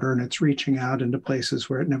order, and it's reaching out into places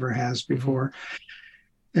where it never has before.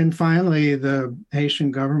 Mm-hmm. And finally, the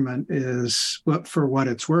Haitian government is, for what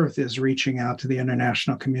it's worth, is reaching out to the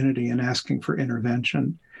international community and asking for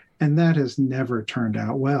intervention. And that has never turned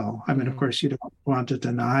out well. I mean, of course, you don't want to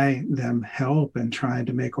deny them help and trying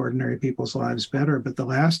to make ordinary people's lives better. But the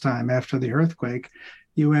last time after the earthquake,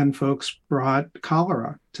 UN folks brought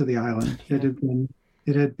cholera to the island. Yeah.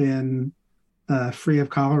 It had been free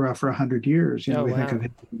of cholera for 100 years. We think of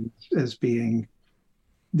it as being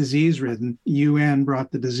disease-ridden. UN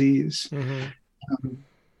brought the disease. Mm-hmm.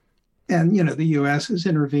 And the U.S. has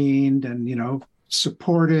intervened and,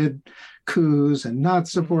 supported coups and not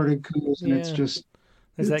supported coups, and there's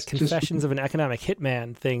that Confessions of an Economic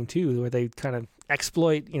Hitman thing too, where they kind of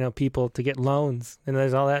exploit people to get loans, and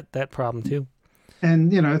there's all that problem too.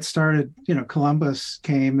 And it started. Columbus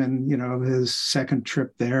came, and his second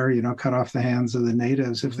trip there, cut off the hands of the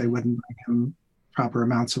natives if they wouldn't bring him proper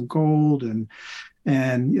amounts of gold, and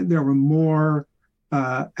there were more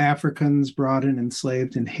Africans brought in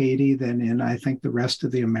enslaved in Haiti than in, I think, the rest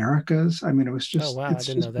of the Americas. I mean, it was just, I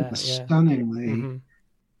didn't know that. Stunningly,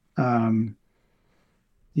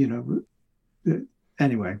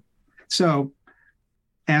 anyway, so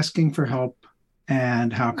asking for help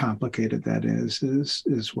and how complicated that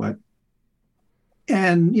is what,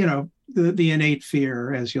 and, the innate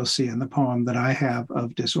fear, as you'll see in the poem, that I have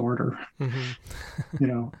of disorder.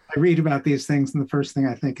 Mm-hmm. I read about these things, and the first thing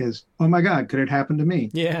I think is, oh my God, could it happen to me?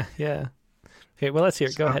 Yeah. Okay, well, let's hear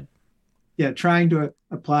it. Go ahead. Yeah, trying to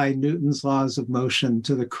apply Newton's laws of motion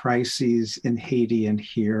to the crises in Haiti and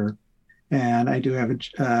here. And I do have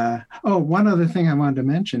one other thing I wanted to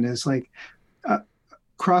mention is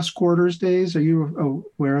cross quarters days. Are you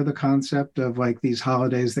aware of the concept of these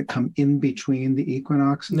holidays that come in between the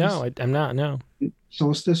equinoxes? No, I'm not. No.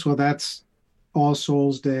 Solstice. Well, that's All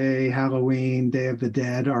Souls Day, Halloween, Day of the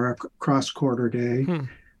Dead are a cross quarter day,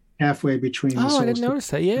 halfway between. Oh, I didn't notice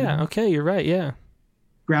that. Yeah. Okay, you're right. Yeah.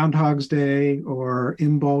 Groundhog's Day or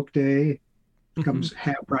Imbolc Day comes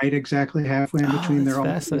right exactly halfway in between. They're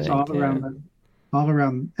all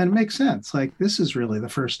around, and it makes sense. This is really the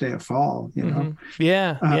first day of fall,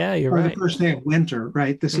 Yeah, you're right. The first day of winter,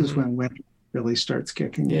 right? This is when winter really starts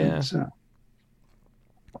kicking in. So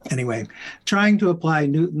anyway, trying to apply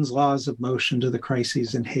Newton's laws of motion to the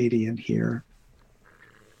crises in Haiti and here.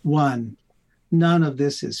 1, none of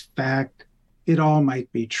this is fact. It all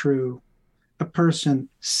might be true. A person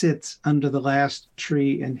sits under the last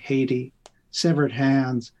tree in Haiti, severed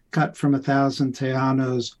hands, cut from 1,000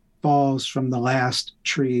 Teanos, falls from the last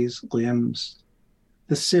tree's limbs.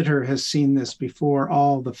 The sitter has seen this before,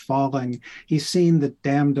 all the falling. He's seen the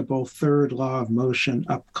damnable third law of motion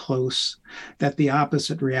up close, that the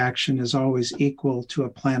opposite reaction is always equal to a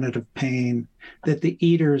planet of pain, that the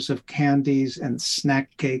eaters of candies and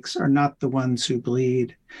snack cakes are not the ones who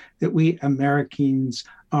bleed, that we Americans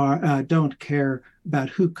don't care about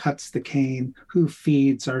who cuts the cane, who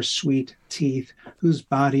feeds our sweet teeth, whose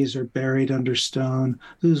bodies are buried under stone,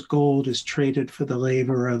 whose gold is traded for the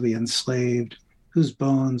labor of the enslaved, whose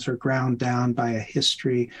bones are ground down by a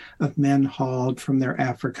history of men hauled from their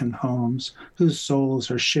African homes, whose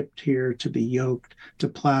souls are shipped here to be yoked to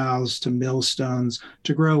plows, to millstones,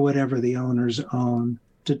 to grow whatever the owners own,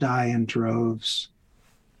 to die in droves.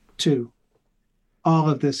 2, all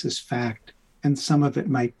of this is fact, and some of it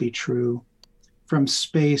might be true. From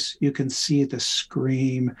space, you can see the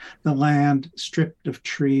scream, the land stripped of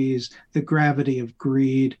trees, the gravity of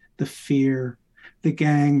greed, the fear. The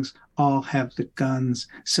gangs all have the guns,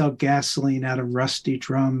 sell gasoline out of rusty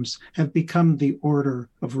drums, have become the order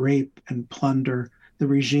of rape and plunder, the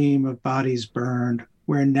regime of bodies burned,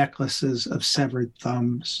 wear necklaces of severed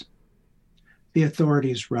thumbs. The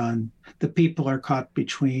authorities run. The people are caught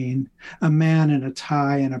between. A man in a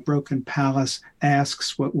tie in a broken palace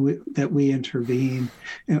asks that we intervene.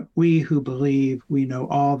 And we who believe we know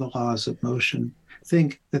all the laws of motion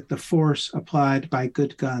think that the force applied by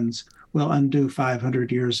good guns will undo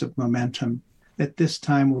 500 years of momentum, that this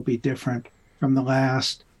time will be different from the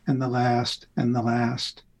last and the last and the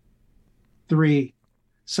last. 3,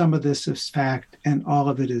 some of this is fact and all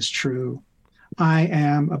of it is true. I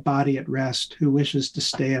am a body at rest who wishes to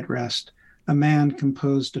stay at rest, a man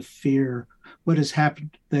composed of fear. What has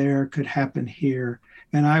happened there could happen here,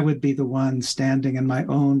 and I would be the one standing in my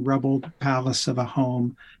own rubbled palace of a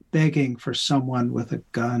home, begging for someone with a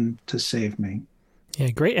gun to save me.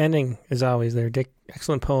 Yeah, great ending as always there, Dick.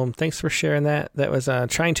 Excellent poem. Thanks for sharing that. That was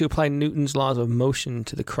trying to apply Newton's laws of motion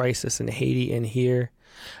to the crisis in Haiti and here.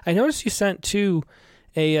 I noticed you sent too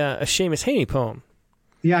a Seamus Heaney poem.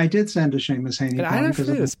 Yeah, I did send a Seamus Heaney poem. I don't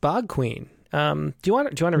know this Bog Queen. Do you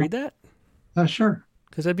want to read that? Sure.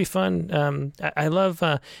 Because that'd be fun. I love.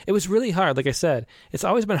 It was really hard. Like I said, it's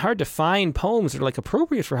always been hard to find poems that are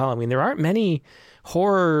appropriate for Halloween. There aren't many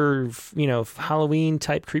horror, Halloween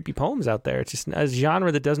type creepy poems out there. It's just a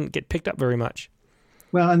genre that doesn't get picked up very much.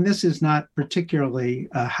 Well, and this is not particularly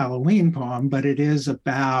a Halloween poem, but it is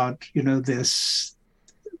about this.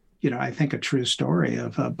 I think a true story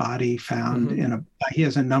of a body found in he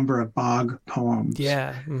has a number of bog poems.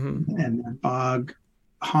 Yeah. And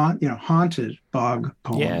haunted bog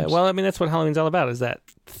poems. Yeah. Well, I mean, that's what Halloween's all about, is that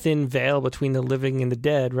thin veil between the living and the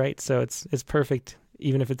dead, right? So it's perfect,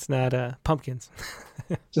 even if it's not pumpkins.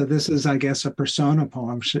 So this is, I guess, a persona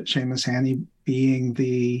poem, Seamus Heaney being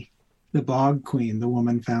the bog queen, the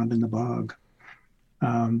woman found in the bog.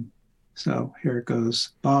 So here it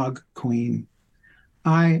goes. Bog queen.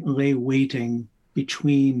 I lay waiting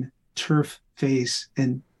between turf face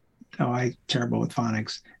and, terrible with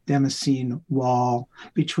phonics, Damascene wall,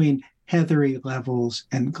 between heathery levels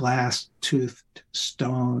and glass-toothed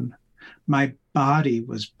stone. My body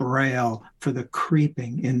was braille for the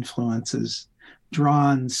creeping influences.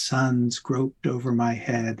 Drawn suns groped over my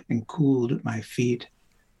head and cooled at my feet.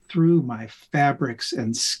 Through my fabrics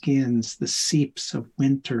and skins, the seeps of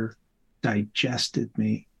winter digested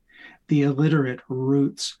me. The illiterate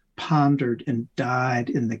roots pondered and died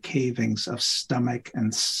in the cavings of stomach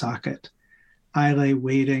and socket. I lay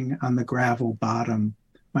waiting on the gravel bottom,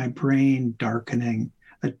 my brain darkening,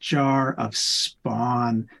 a jar of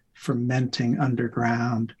spawn fermenting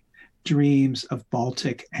underground, dreams of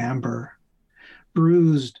Baltic amber.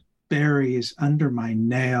 Bruised berries under my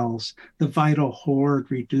nails, the vital hoard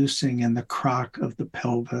reducing in the crock of the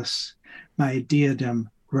pelvis, my diadem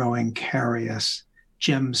growing carious,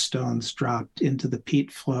 gemstones dropped into the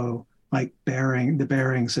peat flow like the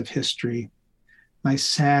bearings of history. My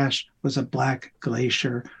sash was a black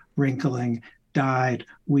glacier, wrinkling, dyed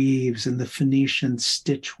weaves in the Phoenician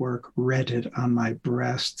stitchwork redded on my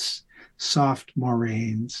breasts, soft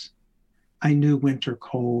moraines. I knew winter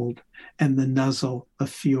cold and the nuzzle of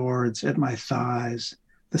fjords at my thighs,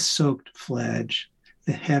 the soaked fledge,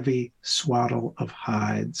 the heavy swaddle of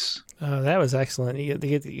hides. Oh, that was excellent. You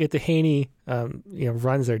get the Haney,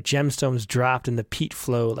 runs there, gemstones dropped in the peat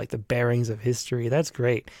flow like the bearings of history. That's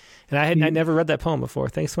great. And I never read that poem before.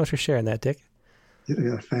 Thanks so much for sharing that, Dick.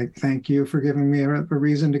 Yeah, thank you for giving me a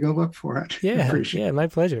reason to go look for it. Yeah, my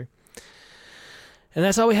pleasure. And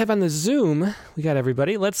that's all we have on the Zoom. We got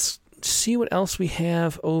everybody. Let's see what else we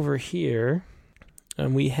have over here.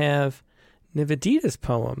 We have Nivedita's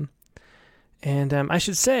poem. And I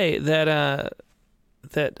should say that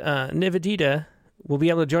Nivedita will be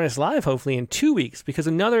able to join us live, hopefully, in 2 weeks, because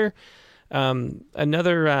another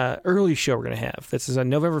early show we're going to have. This is on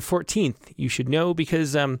November 14th. You should know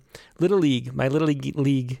because my Little League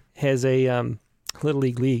League has a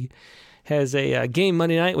game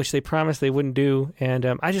Monday night, which they promised they wouldn't do. And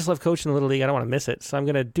I just love coaching the Little League. I don't want to miss it. So I'm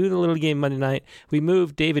going to do the Little League game Monday night. We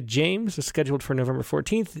moved David James, was scheduled for November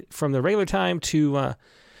 14th, from the regular time to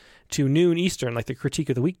noon Eastern, like the Critique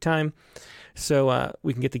of the Week time. So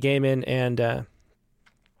we can get the game in and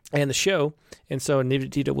the show. And so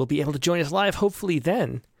Nivedita will be able to join us live, hopefully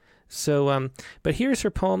then. So, but here's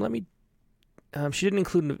her poem. Let me, she didn't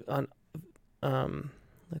include on,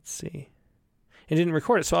 let's see. It didn't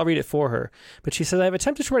record it, so I'll read it for her. But she says, I have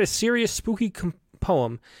attempted to write a serious, spooky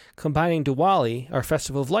poem combining Diwali, our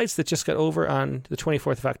festival of lights that just got over on the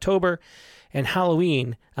 24th of October, and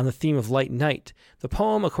Halloween on the theme of light night. The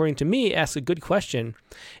poem, according to me, asks a good question.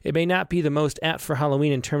 It may not be the most apt for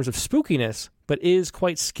Halloween in terms of spookiness, but is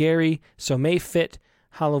quite scary, so may fit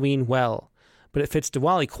Halloween well. But it fits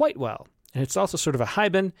Diwali quite well. And it's also sort of a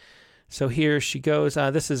haibin. So here she goes.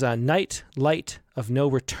 This is Night Light of No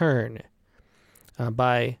Return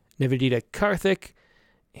by Nivedita Karthik.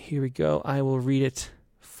 Here we go. I will read it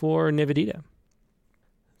for Nivedita.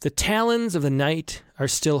 The talons of the night are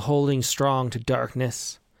still holding strong to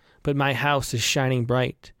darkness, but my house is shining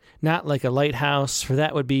bright, not like a lighthouse, for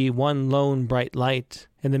that would be one lone bright light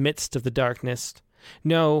in the midst of the darkness.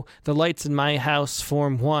 No, the lights in my house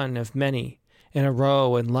form one of many, in a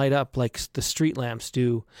row and light up like the street lamps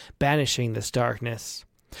do, banishing this darkness.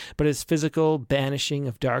 But is physical banishing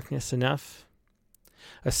of darkness enough?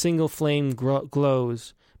 A single flame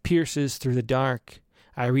glows, pierces through the dark.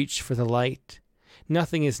 I reach for the light.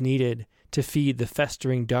 Nothing is needed to feed the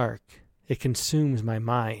festering dark. It consumes my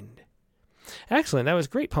mind. Excellent. That was a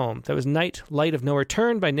great poem. That was Night Light of No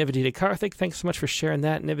Return by Nivedita Karthik. Thanks so much for sharing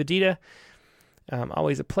that, Nivedita.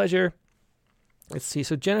 Always a pleasure. Let's see.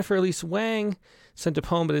 So Jennifer Elise Wang sent a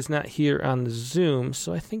poem but is not here on the Zoom,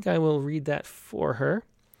 so I think I will read that for her.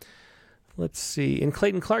 Let's see. And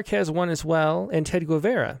Clayton Clark has one as well, and Ted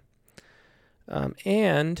Guevara.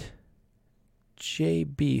 And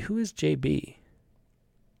JB. Who is JB?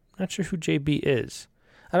 Not sure who JB is.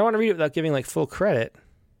 I don't want to read it without giving full credit.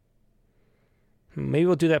 Maybe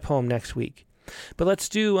we'll do that poem next week. But let's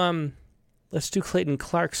do Clayton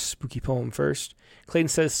Clark's spooky poem first. Clayton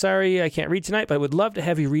says, sorry I can't read tonight, but I would love to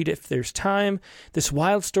have you read it if there's time. This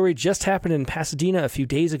wild story just happened in Pasadena a few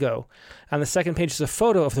days ago. On the second page is a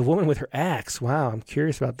photo of the woman with her axe. Wow, I'm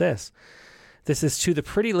curious about this. This is To the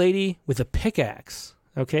Pretty Lady with a Pickaxe.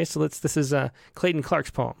 Okay, so this is Clayton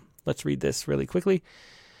Clark's poem. Let's read this really quickly.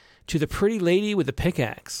 To the pretty lady with a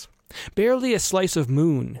pickaxe. Barely a slice of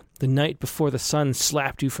moon, the night before the sun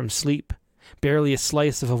slapped you from sleep. Barely a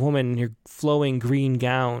slice of a woman in your flowing green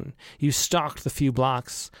gown. You stalked the few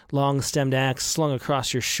blocks, long-stemmed axe slung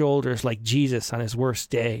across your shoulders like Jesus on his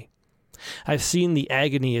worst day. I've seen the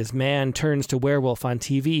agony as man turns to werewolf on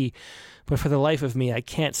TV, but for the life of me, I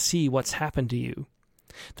can't see what's happened to you.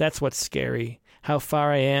 That's what's scary, how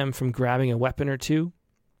far I am from grabbing a weapon or two.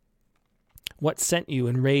 What sent you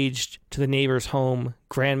enraged to the neighbor's home,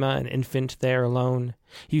 grandma and infant there alone?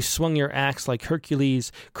 You swung your axe like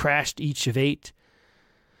Hercules, crashed each of 8.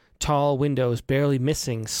 Tall windows barely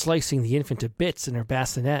missing, slicing the infant to bits in her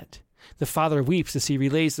bassinet. The father weeps as he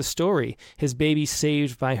relays the story, his baby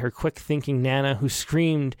saved by her quick-thinking Nana, who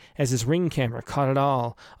screamed as his ring camera caught it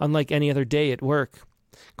all, unlike any other day at work.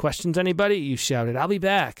 "Questions, anybody?" you shouted. "I'll be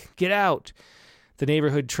back. Get out." The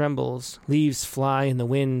neighborhood trembles. Leaves fly in the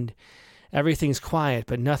wind. Everything's quiet,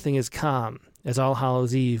 but nothing is calm, as All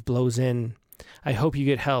Hallows Eve blows in. I hope you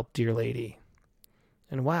get help, dear lady.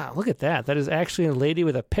 And wow, look at that. That is actually a lady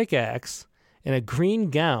with a pickaxe in a green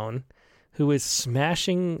gown who is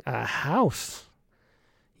smashing a house.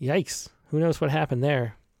 Yikes. Who knows what happened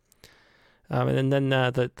there? And then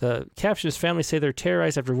the caption's family say they're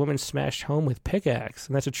terrorized after a woman smashed home with pickaxe.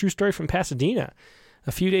 And that's a true story from Pasadena.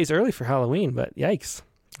 A few days early for Halloween, but yikes.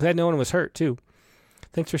 Glad no one was hurt, too.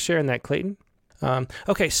 Thanks for sharing that, Clayton.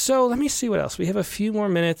 Okay, so let me see what else. We have a few more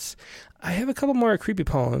minutes. I have a couple more creepy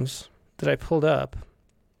poems that I pulled up.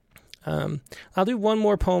 I'll do one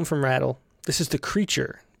more poem from Rattle. This is The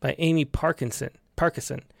Creature by Amy Parkinson.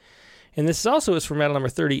 And this also is from Rattle number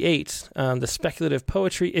 38, the speculative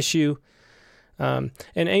poetry issue. And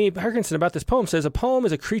Amy Parkinson about this poem says, "A poem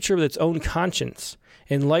is a creature with its own conscience,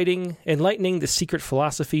 enlightening the secret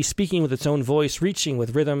philosophy, speaking with its own voice, reaching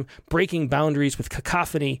with rhythm, breaking boundaries with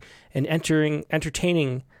cacophony, and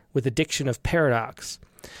entertaining with the diction of paradox.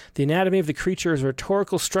 The anatomy of the creature is a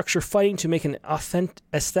rhetorical structure fighting to make an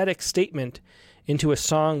aesthetic statement into a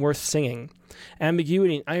song worth singing.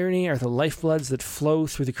 Ambiguity and irony are the lifebloods that flow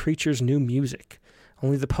through the creature's new music.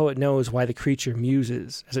 Only the poet knows why the creature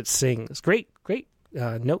muses as it sings." Great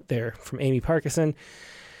note there from Amy Parkinson.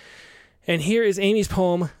 And here is Amy's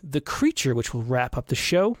poem, The Creature, which will wrap up the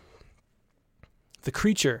show. The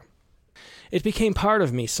Creature. It became part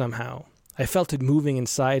of me somehow. I felt it moving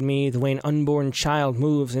inside me the way an unborn child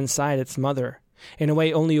moves inside its mother, in a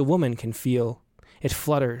way only a woman can feel. It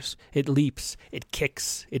flutters, it leaps, it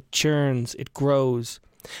kicks, it churns, it grows.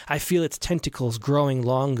 I feel its tentacles growing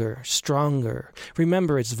longer, stronger.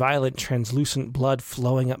 Remember its violet, translucent blood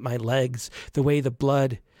flowing up my legs, the way the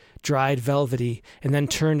blood dried velvety and then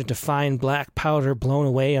turned into fine black powder blown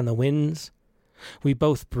away on the winds. We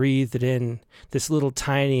both breathed it in, this little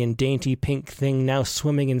tiny and dainty pink thing now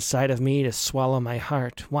swimming inside of me to swallow my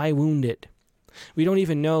heart. Why wound it? We don't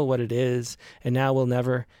even know what it is, and now we'll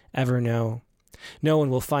never, ever know. No one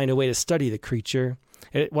will find a way to study the creature.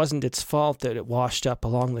 It wasn't its fault that it washed up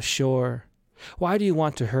along the shore. Why do you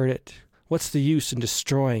want to hurt it? What's the use in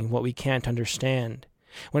destroying what we can't understand?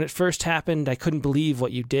 When it first happened, I couldn't believe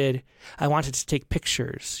what you did. I wanted to take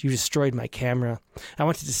pictures. You destroyed my camera. I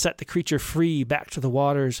wanted to set the creature free back to the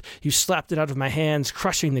waters. You slapped it out of my hands,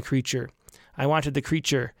 crushing the creature. I wanted the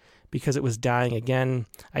creature because it was dying again.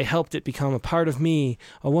 I helped it become a part of me,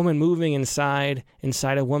 a woman moving inside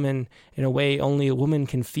a woman, in a way only a woman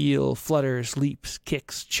can feel, flutters, leaps,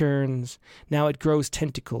 kicks, churns. Now it grows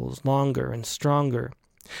tentacles, longer and stronger.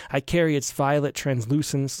 I carry its violet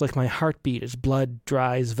translucence like my heartbeat as blood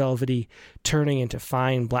dries velvety, turning into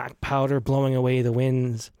fine black powder, blowing away the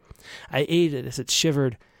winds. I ate it as it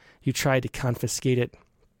shivered. You tried to confiscate it.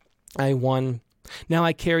 I won. Now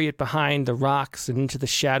I carry it behind the rocks and into the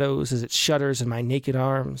shadows as it shudders in my naked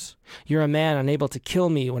arms. You're a man unable to kill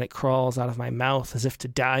me when it crawls out of my mouth as if to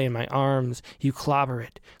die in my arms. You clobber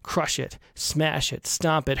it, crush it, smash it,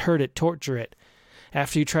 stomp it, hurt it, torture it.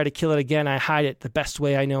 After you try to kill it again, I hide it the best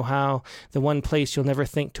way I know how, the one place you'll never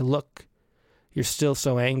think to look. You're still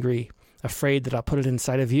so angry, afraid that I'll put it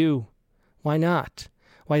inside of you. Why not?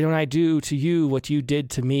 Why don't I do to you what you did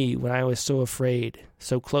to me when I was so afraid,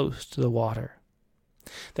 so close to the water?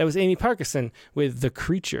 That was Amy Parkinson with The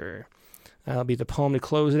Creature. That'll be the poem to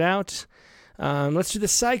close it out. Let's do the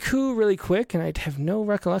Saiku really quick, and I have no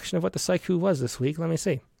recollection of what the Saiku was this week. Let me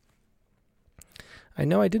see. I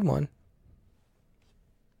know I did one.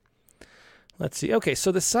 Let's see. Okay,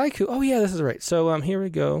 so the Saiku. Oh, yeah, this is right. So here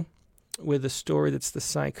we go with the story that's the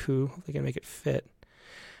Saiku. Hopefully I can make it fit.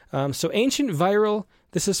 So ancient viral.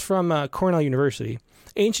 This is from Cornell University.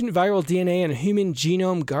 Ancient viral DNA in a human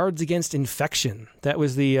genome guards against infection. That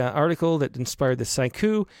was the article that inspired the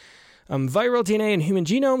Saiku. Viral DNA in human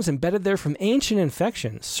genomes embedded there from ancient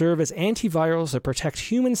infections serve as antivirals that protect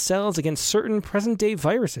human cells against certain present-day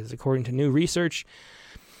viruses, according to new research.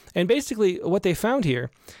 And basically, what they found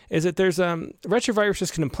here is that there's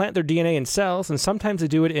retroviruses can implant their DNA in cells, and sometimes they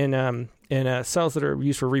do it in cells that are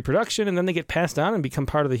used for reproduction, and then they get passed on and become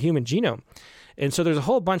part of the human genome. And so there's a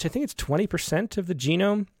whole bunch. I think it's 20% of the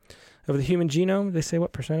genome, of the human genome. They say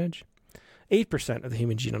what percentage? 8% of the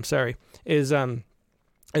human genome. Sorry, is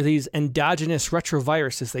these endogenous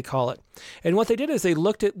retroviruses, they call it. And what they did is they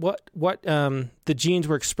looked at what the genes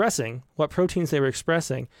were expressing, what proteins they were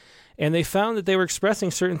expressing. And they found that they were expressing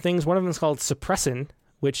certain things. One of them is called suppressin,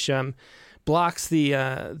 which blocks the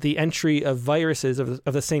entry of viruses of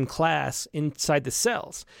the same class inside the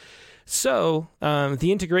cells. So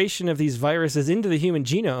the integration of these viruses into the human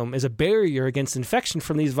genome is a barrier against infection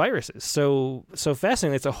from these viruses. So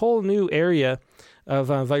fascinating. It's a whole new area of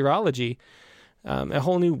virology, a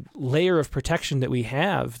whole new layer of protection that we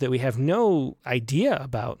have no idea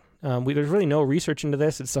about. There's really no research into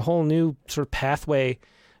this. It's a whole new sort of pathway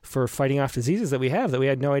for fighting off diseases that we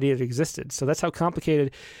had no idea it existed. So that's how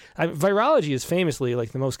complicated. Virology is famously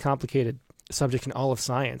like the most complicated subject in all of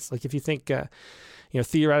science. Like if you think,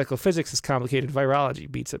 theoretical physics is complicated,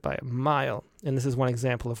 virology beats it by a mile. And this is one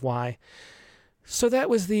example of why. So that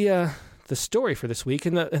was the story for this week.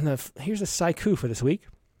 And here's a Saiku for this week.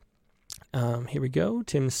 Here we go.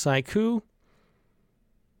 Tim's Saiku.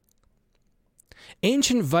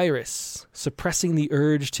 Ancient virus suppressing the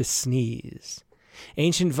urge to sneeze.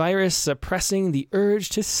 Ancient virus suppressing the urge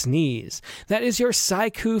to sneeze. That is your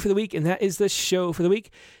Saiku for the week, and that is the show for the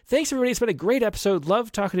week. Thanks, everybody. It's been a great episode.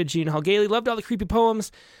 Loved talking to Gene Hall Gailey. Loved all the creepy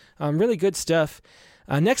poems. Really good stuff.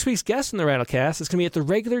 Next week's guest in the Rattlecast is going to be at the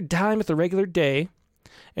regular time, at the regular day.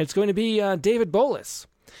 And it's going to be David Bolus.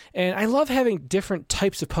 And I love having different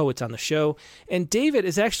types of poets on the show. And David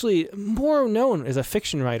is actually more known as a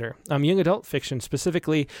fiction writer, young adult fiction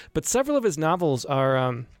specifically. But several of his novels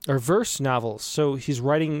are verse novels. So he's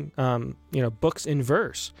writing, books in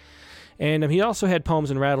verse. And he also had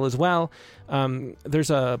poems in Rattle as well. There's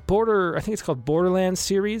I think it's called Borderlands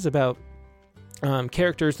series about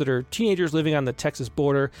characters that are teenagers living on the Texas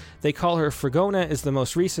border. They call her Fragona is the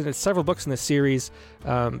most recent. It's several books in this series,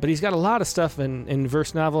 but he's got a lot of stuff in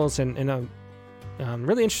verse novels and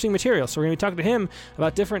really interesting material. So we're going to be talking to him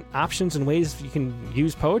about different options and ways you can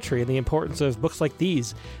use poetry and the importance of books like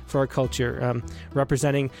these for our culture,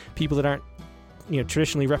 representing people that aren't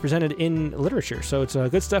traditionally represented in literature. So it's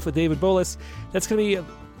good stuff with David Bolus. That's going to be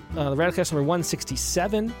the Rattlecast number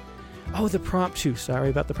 167. Oh, the prompt too. Sorry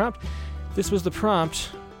about the prompt. This was the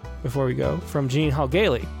prompt, before we go, from Gene Hall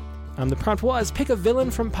Gailey. The prompt was, pick a villain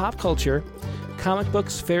from pop culture, comic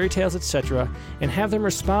books, fairy tales, etc., and have them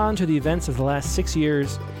respond to the events of the last 6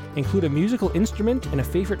 years, include a musical instrument and a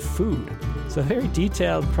favorite food. So a very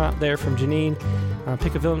detailed prompt there from Janine.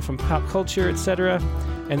 Pick a villain from pop culture, etc.,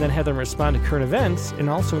 and then have them respond to current events, and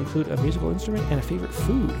also include a musical instrument and a favorite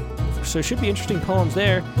food. So it should be interesting poems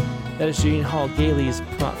there. That is Gene Hall Gailey's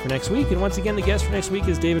prompt for next week. And once again, the guest for next week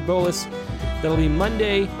is David Bolus. That'll be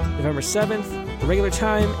Monday, November 7th, the regular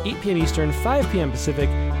time, 8 p.m. Eastern, 5 p.m. Pacific,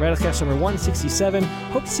 Rattlecast number 167.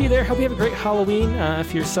 Hope to see you there. Hope you have a great Halloween.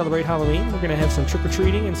 If you celebrate Halloween, we're going to have some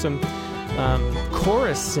trick-or-treating and some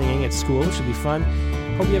chorus singing at school, which should be fun.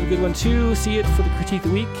 Hope you have a good one, too. See you for the Critique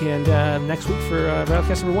of the Week, and next week for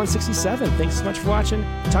Rattlecast number 167. Thanks so much for watching.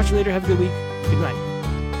 Talk to you later. Have a good week. Good night.